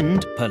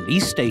pretend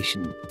police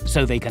station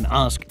so they can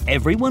ask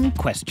everyone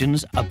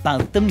questions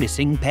about the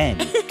missing pen.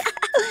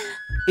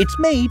 It's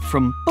made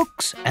from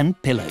books and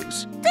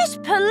pillows. This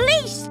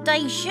police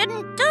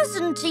station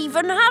doesn't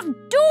even have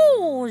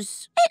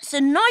doors. It's a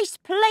nice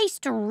place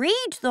to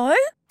read, though.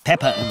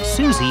 Peppa and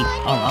Susie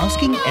are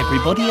asking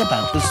everybody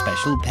about the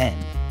special pen.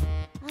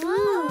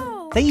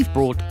 They've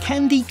brought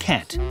Candy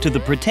Cat to the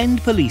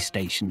pretend police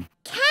station.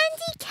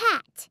 Candy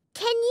Cat,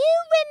 can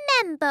you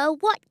remember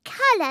what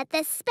colour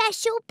the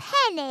special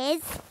pen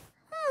is?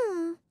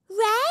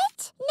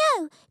 Red?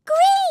 No,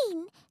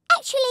 green.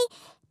 Actually,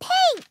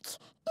 pink.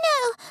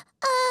 No,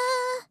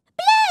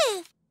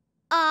 blue.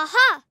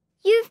 Aha!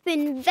 You've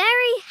been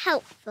very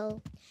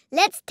helpful.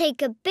 Let's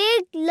take a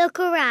big look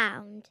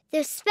around.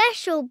 The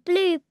special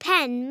blue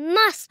pen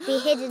must be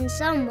hidden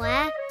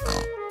somewhere.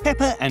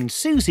 Peppa and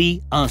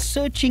Susie are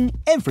searching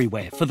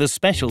everywhere for the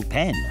special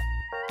pen.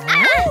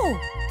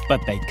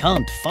 But they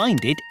can't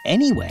find it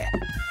anywhere.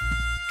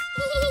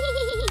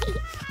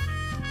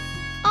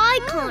 I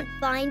can't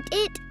find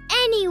it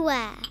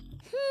anywhere.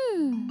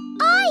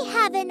 I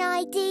have an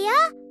idea.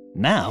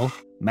 Now,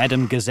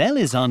 Madame Gazelle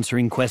is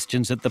answering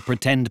questions at the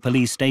pretend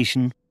police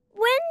station.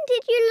 When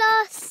did you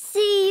last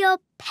see your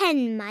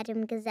pen,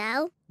 Madame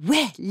Gazelle?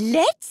 Well,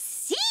 let's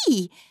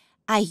see.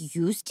 I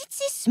used it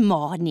this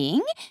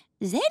morning.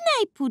 Then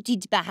I put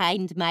it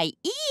behind my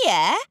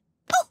ear.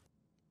 Oh,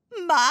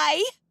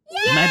 my!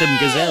 Yay! Madame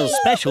Gazelle's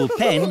special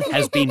pen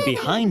has been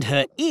behind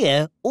her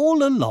ear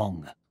all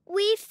along.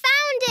 We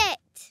found it!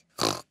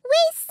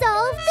 We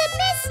solved the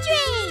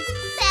mystery!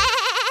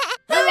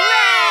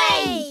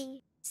 Hooray!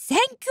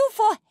 Thank you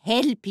for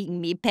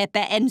helping me,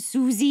 Peppa and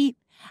Susie.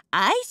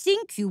 I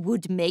think you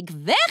would make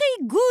very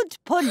good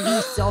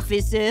police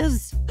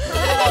officers.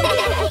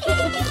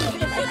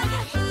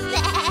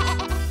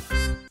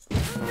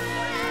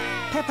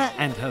 Peppa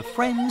and her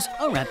friends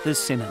are at the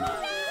cinema.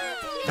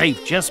 They've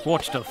just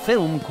watched a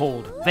film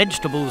called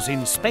Vegetables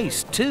in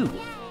Space 2. Don't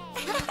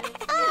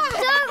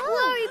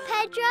worry,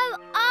 Pedro.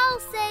 I'll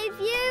save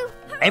you.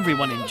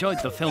 Everyone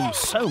enjoyed the film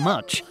so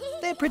much,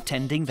 they're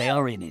pretending they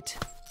are in it.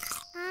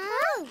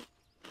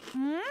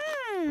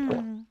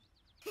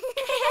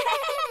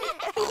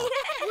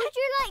 Would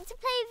you like to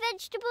play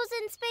Vegetables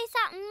in Space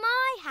at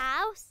my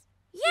house?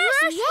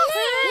 Yes,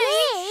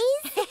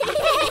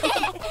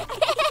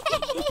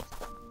 please.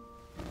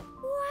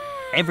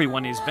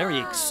 Everyone is very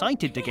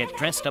excited to get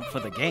dressed up for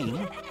the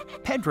game.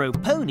 Pedro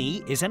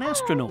Pony is an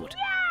astronaut.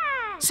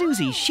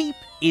 Susie Sheep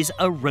is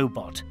a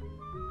robot.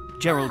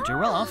 Gerald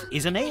Giraffe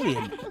is an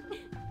alien.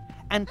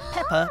 And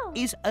Peppa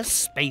is a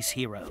space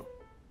hero.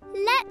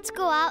 Let's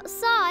go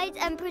outside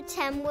and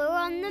pretend we're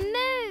on the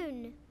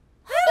moon.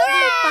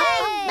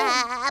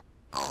 Hooray!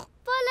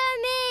 Follow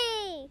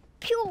me.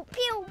 Pew,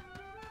 pew.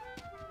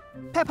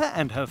 Peppa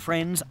and her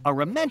friends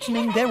are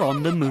imagining they're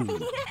on the moon,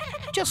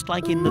 just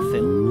like in the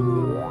film.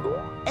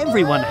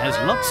 Everyone has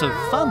lots of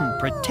fun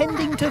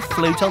pretending to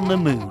float on the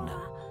moon.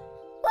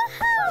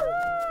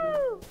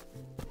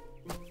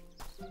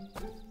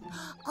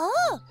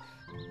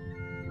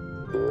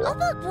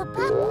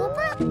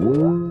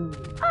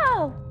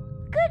 Oh,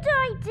 good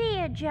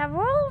idea,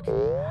 Gerald.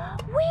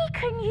 We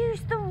can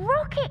use the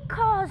rocket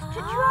cars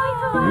to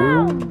drive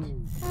around.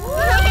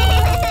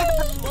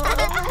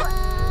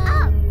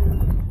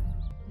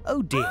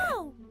 Oh dear,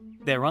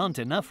 there aren't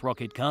enough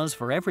rocket cars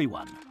for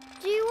everyone.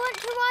 Do you want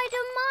to ride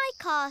on my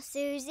car,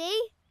 Susie?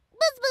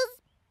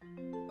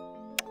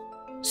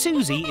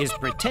 Susie is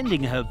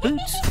pretending her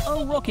boots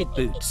are rocket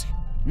boots.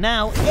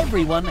 Now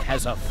everyone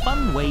has a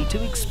fun way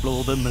to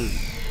explore the moon.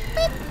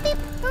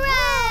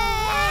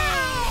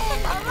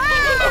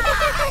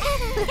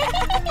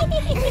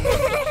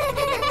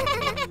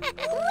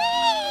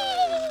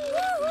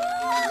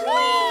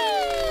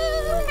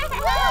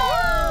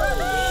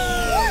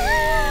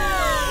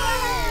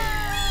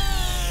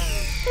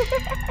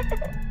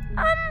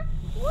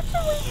 What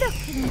are we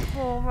looking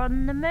for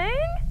on the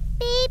moon?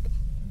 Beep.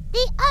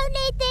 The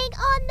only thing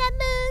on the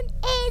moon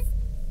is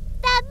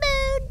the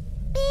moon.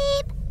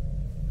 Beep.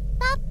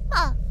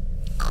 Papa.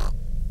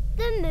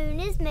 The moon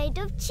is made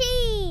of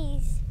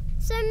cheese.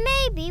 So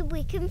maybe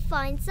we can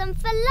find some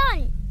for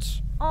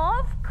lunch.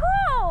 Of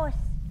course.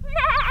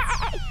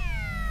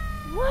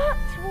 What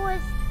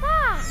was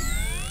that?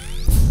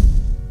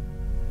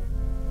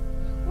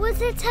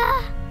 Was it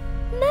a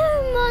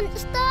moon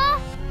monster?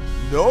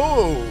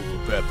 No,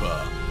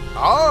 Peppa.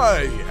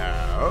 I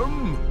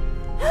am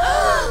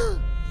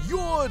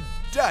your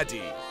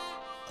daddy.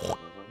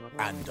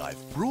 And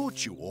I've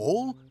brought you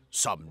all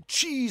some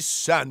cheese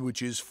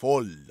sandwiches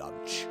for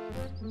lunch.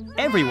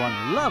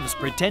 Everyone loves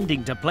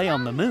pretending to play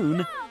on the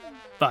moon,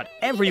 but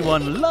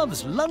everyone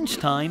loves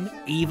lunchtime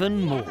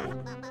even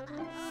more.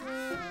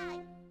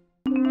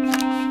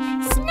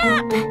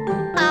 Snap!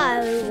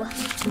 Oh.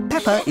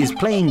 Peppa is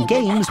playing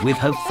games with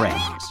her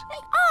friends.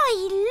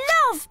 I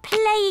love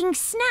playing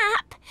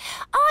Snap.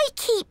 I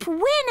keep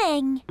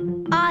winning.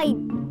 I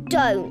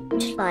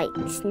don't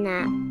like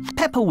Snap.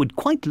 Peppa would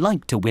quite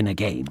like to win a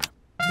game.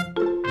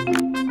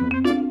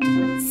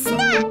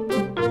 Snap!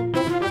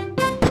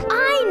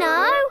 I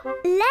know.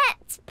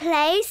 Let's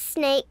play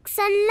Snakes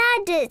and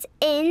Ladders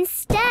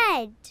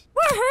instead.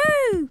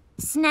 Woohoo!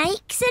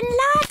 Snakes and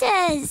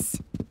ladders.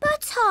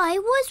 But I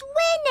was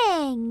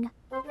winning.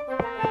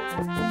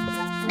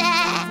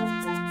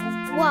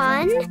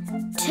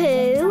 1,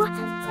 2,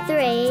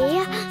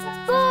 3,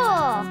 4.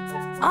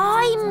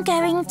 I'm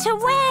going to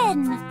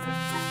win.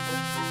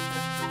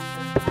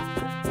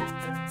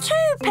 2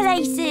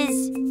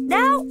 places.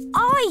 Now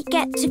I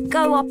get to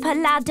go up a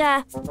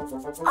ladder.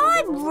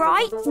 I'm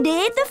right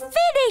near the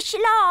finish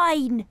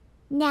line.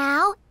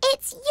 Now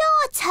it's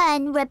your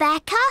turn,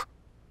 Rebecca.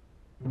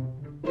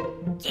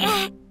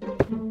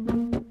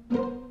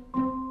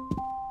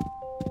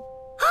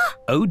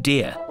 Oh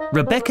dear,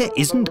 Rebecca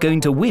isn't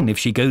going to win if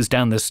she goes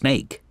down the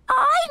snake.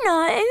 I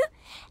know.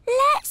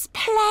 Let's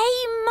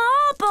play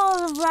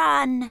Marble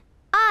Run.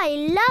 I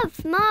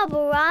love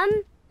Marble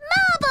Run.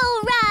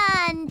 Marble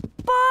Run!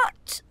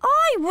 But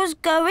I was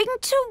going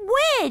to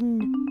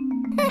win.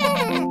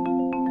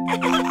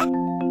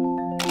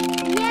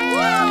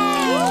 Yay!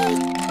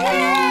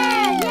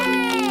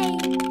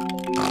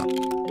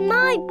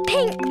 My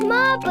pink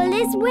marble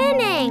is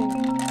winning.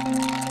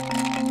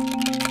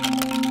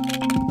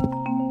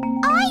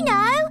 I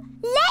know.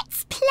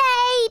 Let's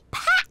play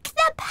Pack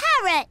the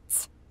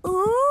Parrot.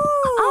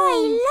 Ooh.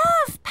 I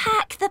love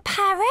Pack the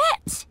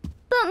Parrot.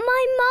 But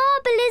my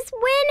marble is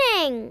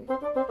winning.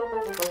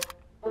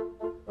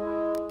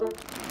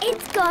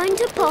 It's going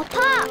to pop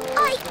up.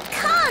 I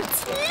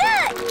can't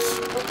look.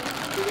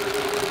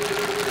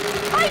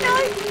 I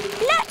know.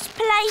 Let's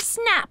play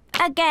Snap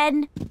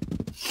again.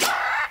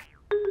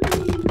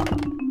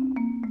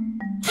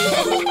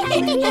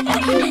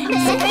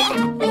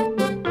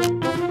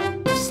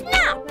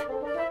 Snap!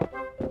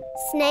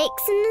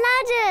 Snakes and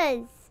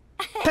ladders.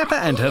 Peppa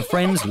and her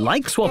friends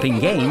like swapping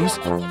games.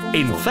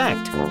 In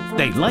fact,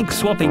 they like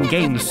swapping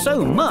games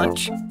so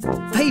much,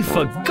 they've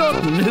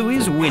forgotten who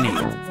is winning.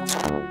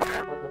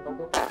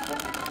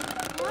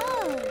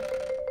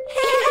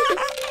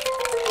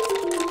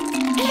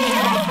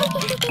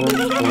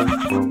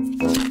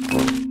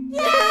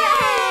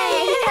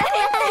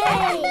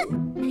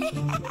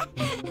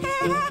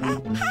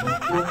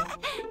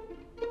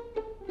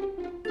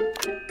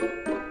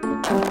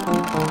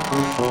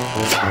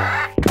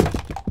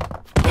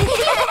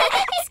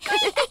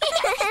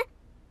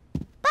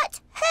 But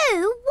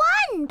who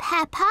won,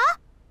 Peppa?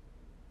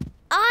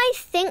 I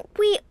think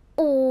we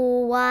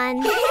all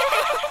won.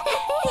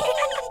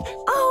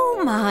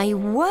 Oh, my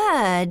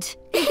word.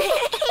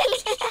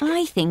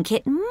 I think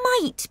it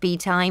might be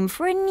time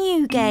for a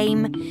new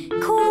game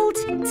called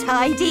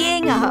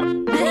Tidying Up.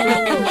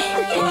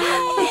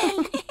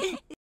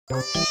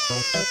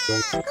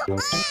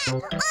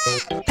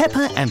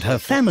 Peppa and her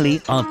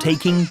family are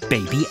taking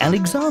baby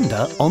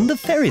Alexander on the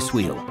Ferris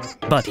wheel,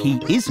 but he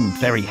isn't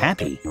very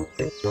happy.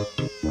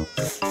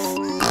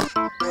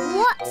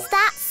 What's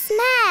that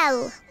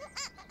smell?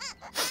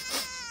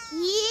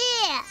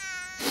 Yeah!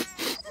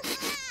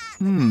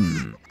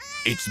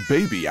 It's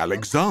baby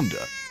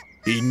Alexander.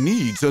 He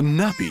needs a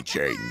nappy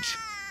change.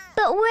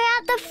 But we're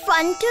at the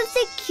front of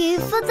the queue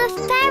for the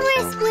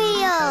Ferris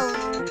wheel.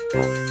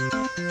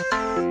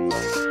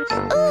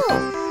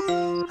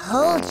 Ooh!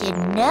 Hold your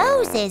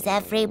noses,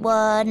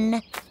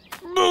 everyone.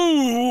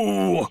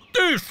 Boo!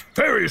 This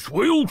Ferris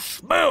wheel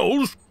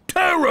smells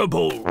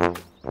terrible.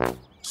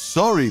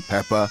 Sorry,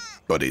 Peppa,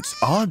 but it's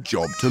our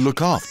job to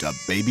look after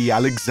baby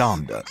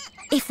Alexander.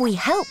 If we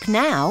help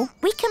now,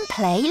 we can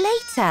play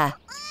later.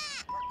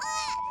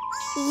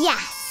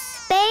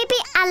 Yes, baby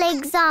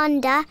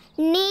Alexander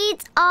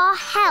needs our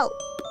help.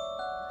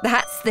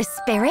 That's the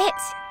spirit.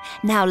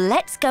 Now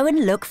let's go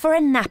and look for a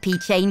nappy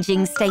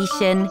changing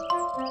station.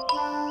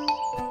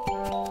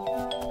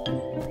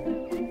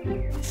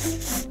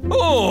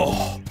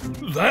 Oh,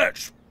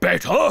 that's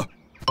better.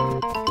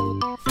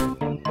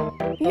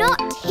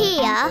 Not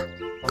here.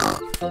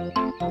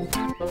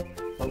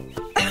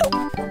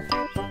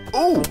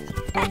 Oh!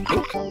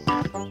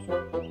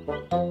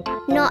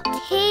 Not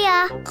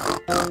here.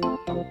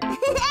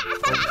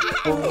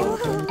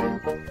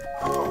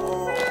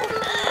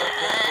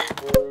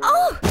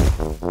 Oh!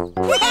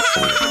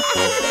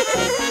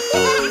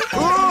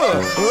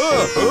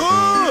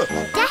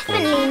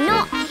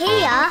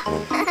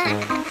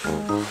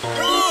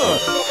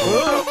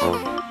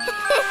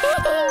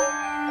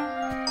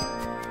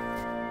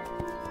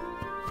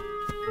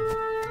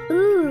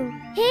 Ooh,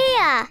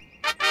 here.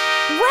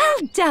 Well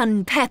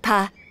done,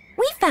 Peppa.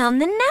 We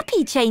found the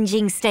nappy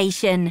changing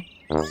station.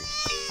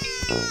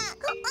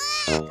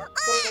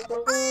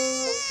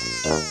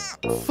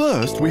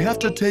 First, we have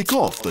to take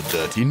off the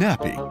dirty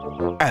nappy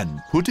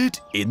and put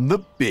it in the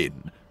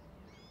bin.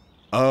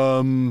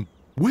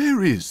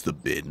 Where is the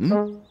bin?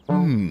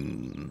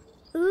 Ooh.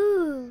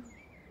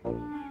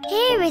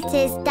 Here it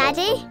is,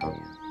 Daddy.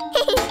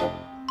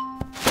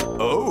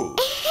 Oh.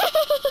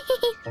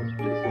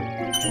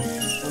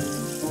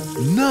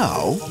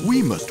 Now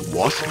we must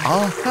wash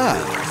our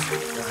hands.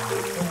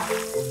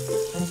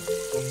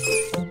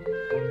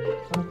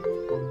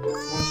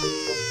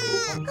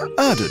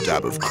 Add a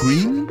dab of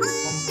cream.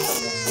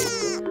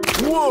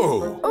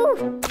 Whoa!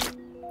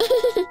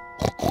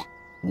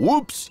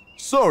 Whoops!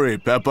 Sorry,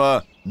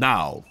 Peppa.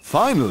 Now,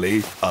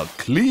 finally, a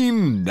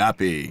clean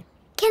nappy.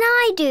 Can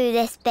I do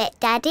this bit,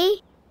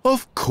 Daddy?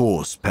 Of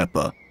course,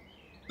 Peppa.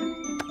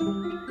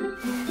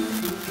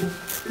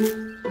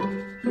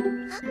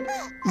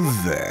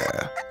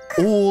 There.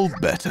 All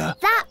better.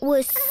 That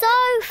was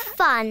so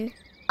fun.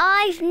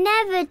 I've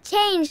never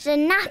changed a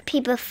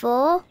nappy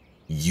before.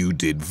 You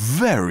did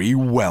very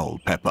well,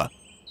 Peppa.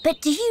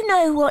 But do you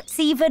know what's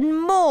even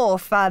more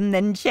fun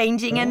than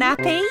changing a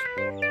nappy?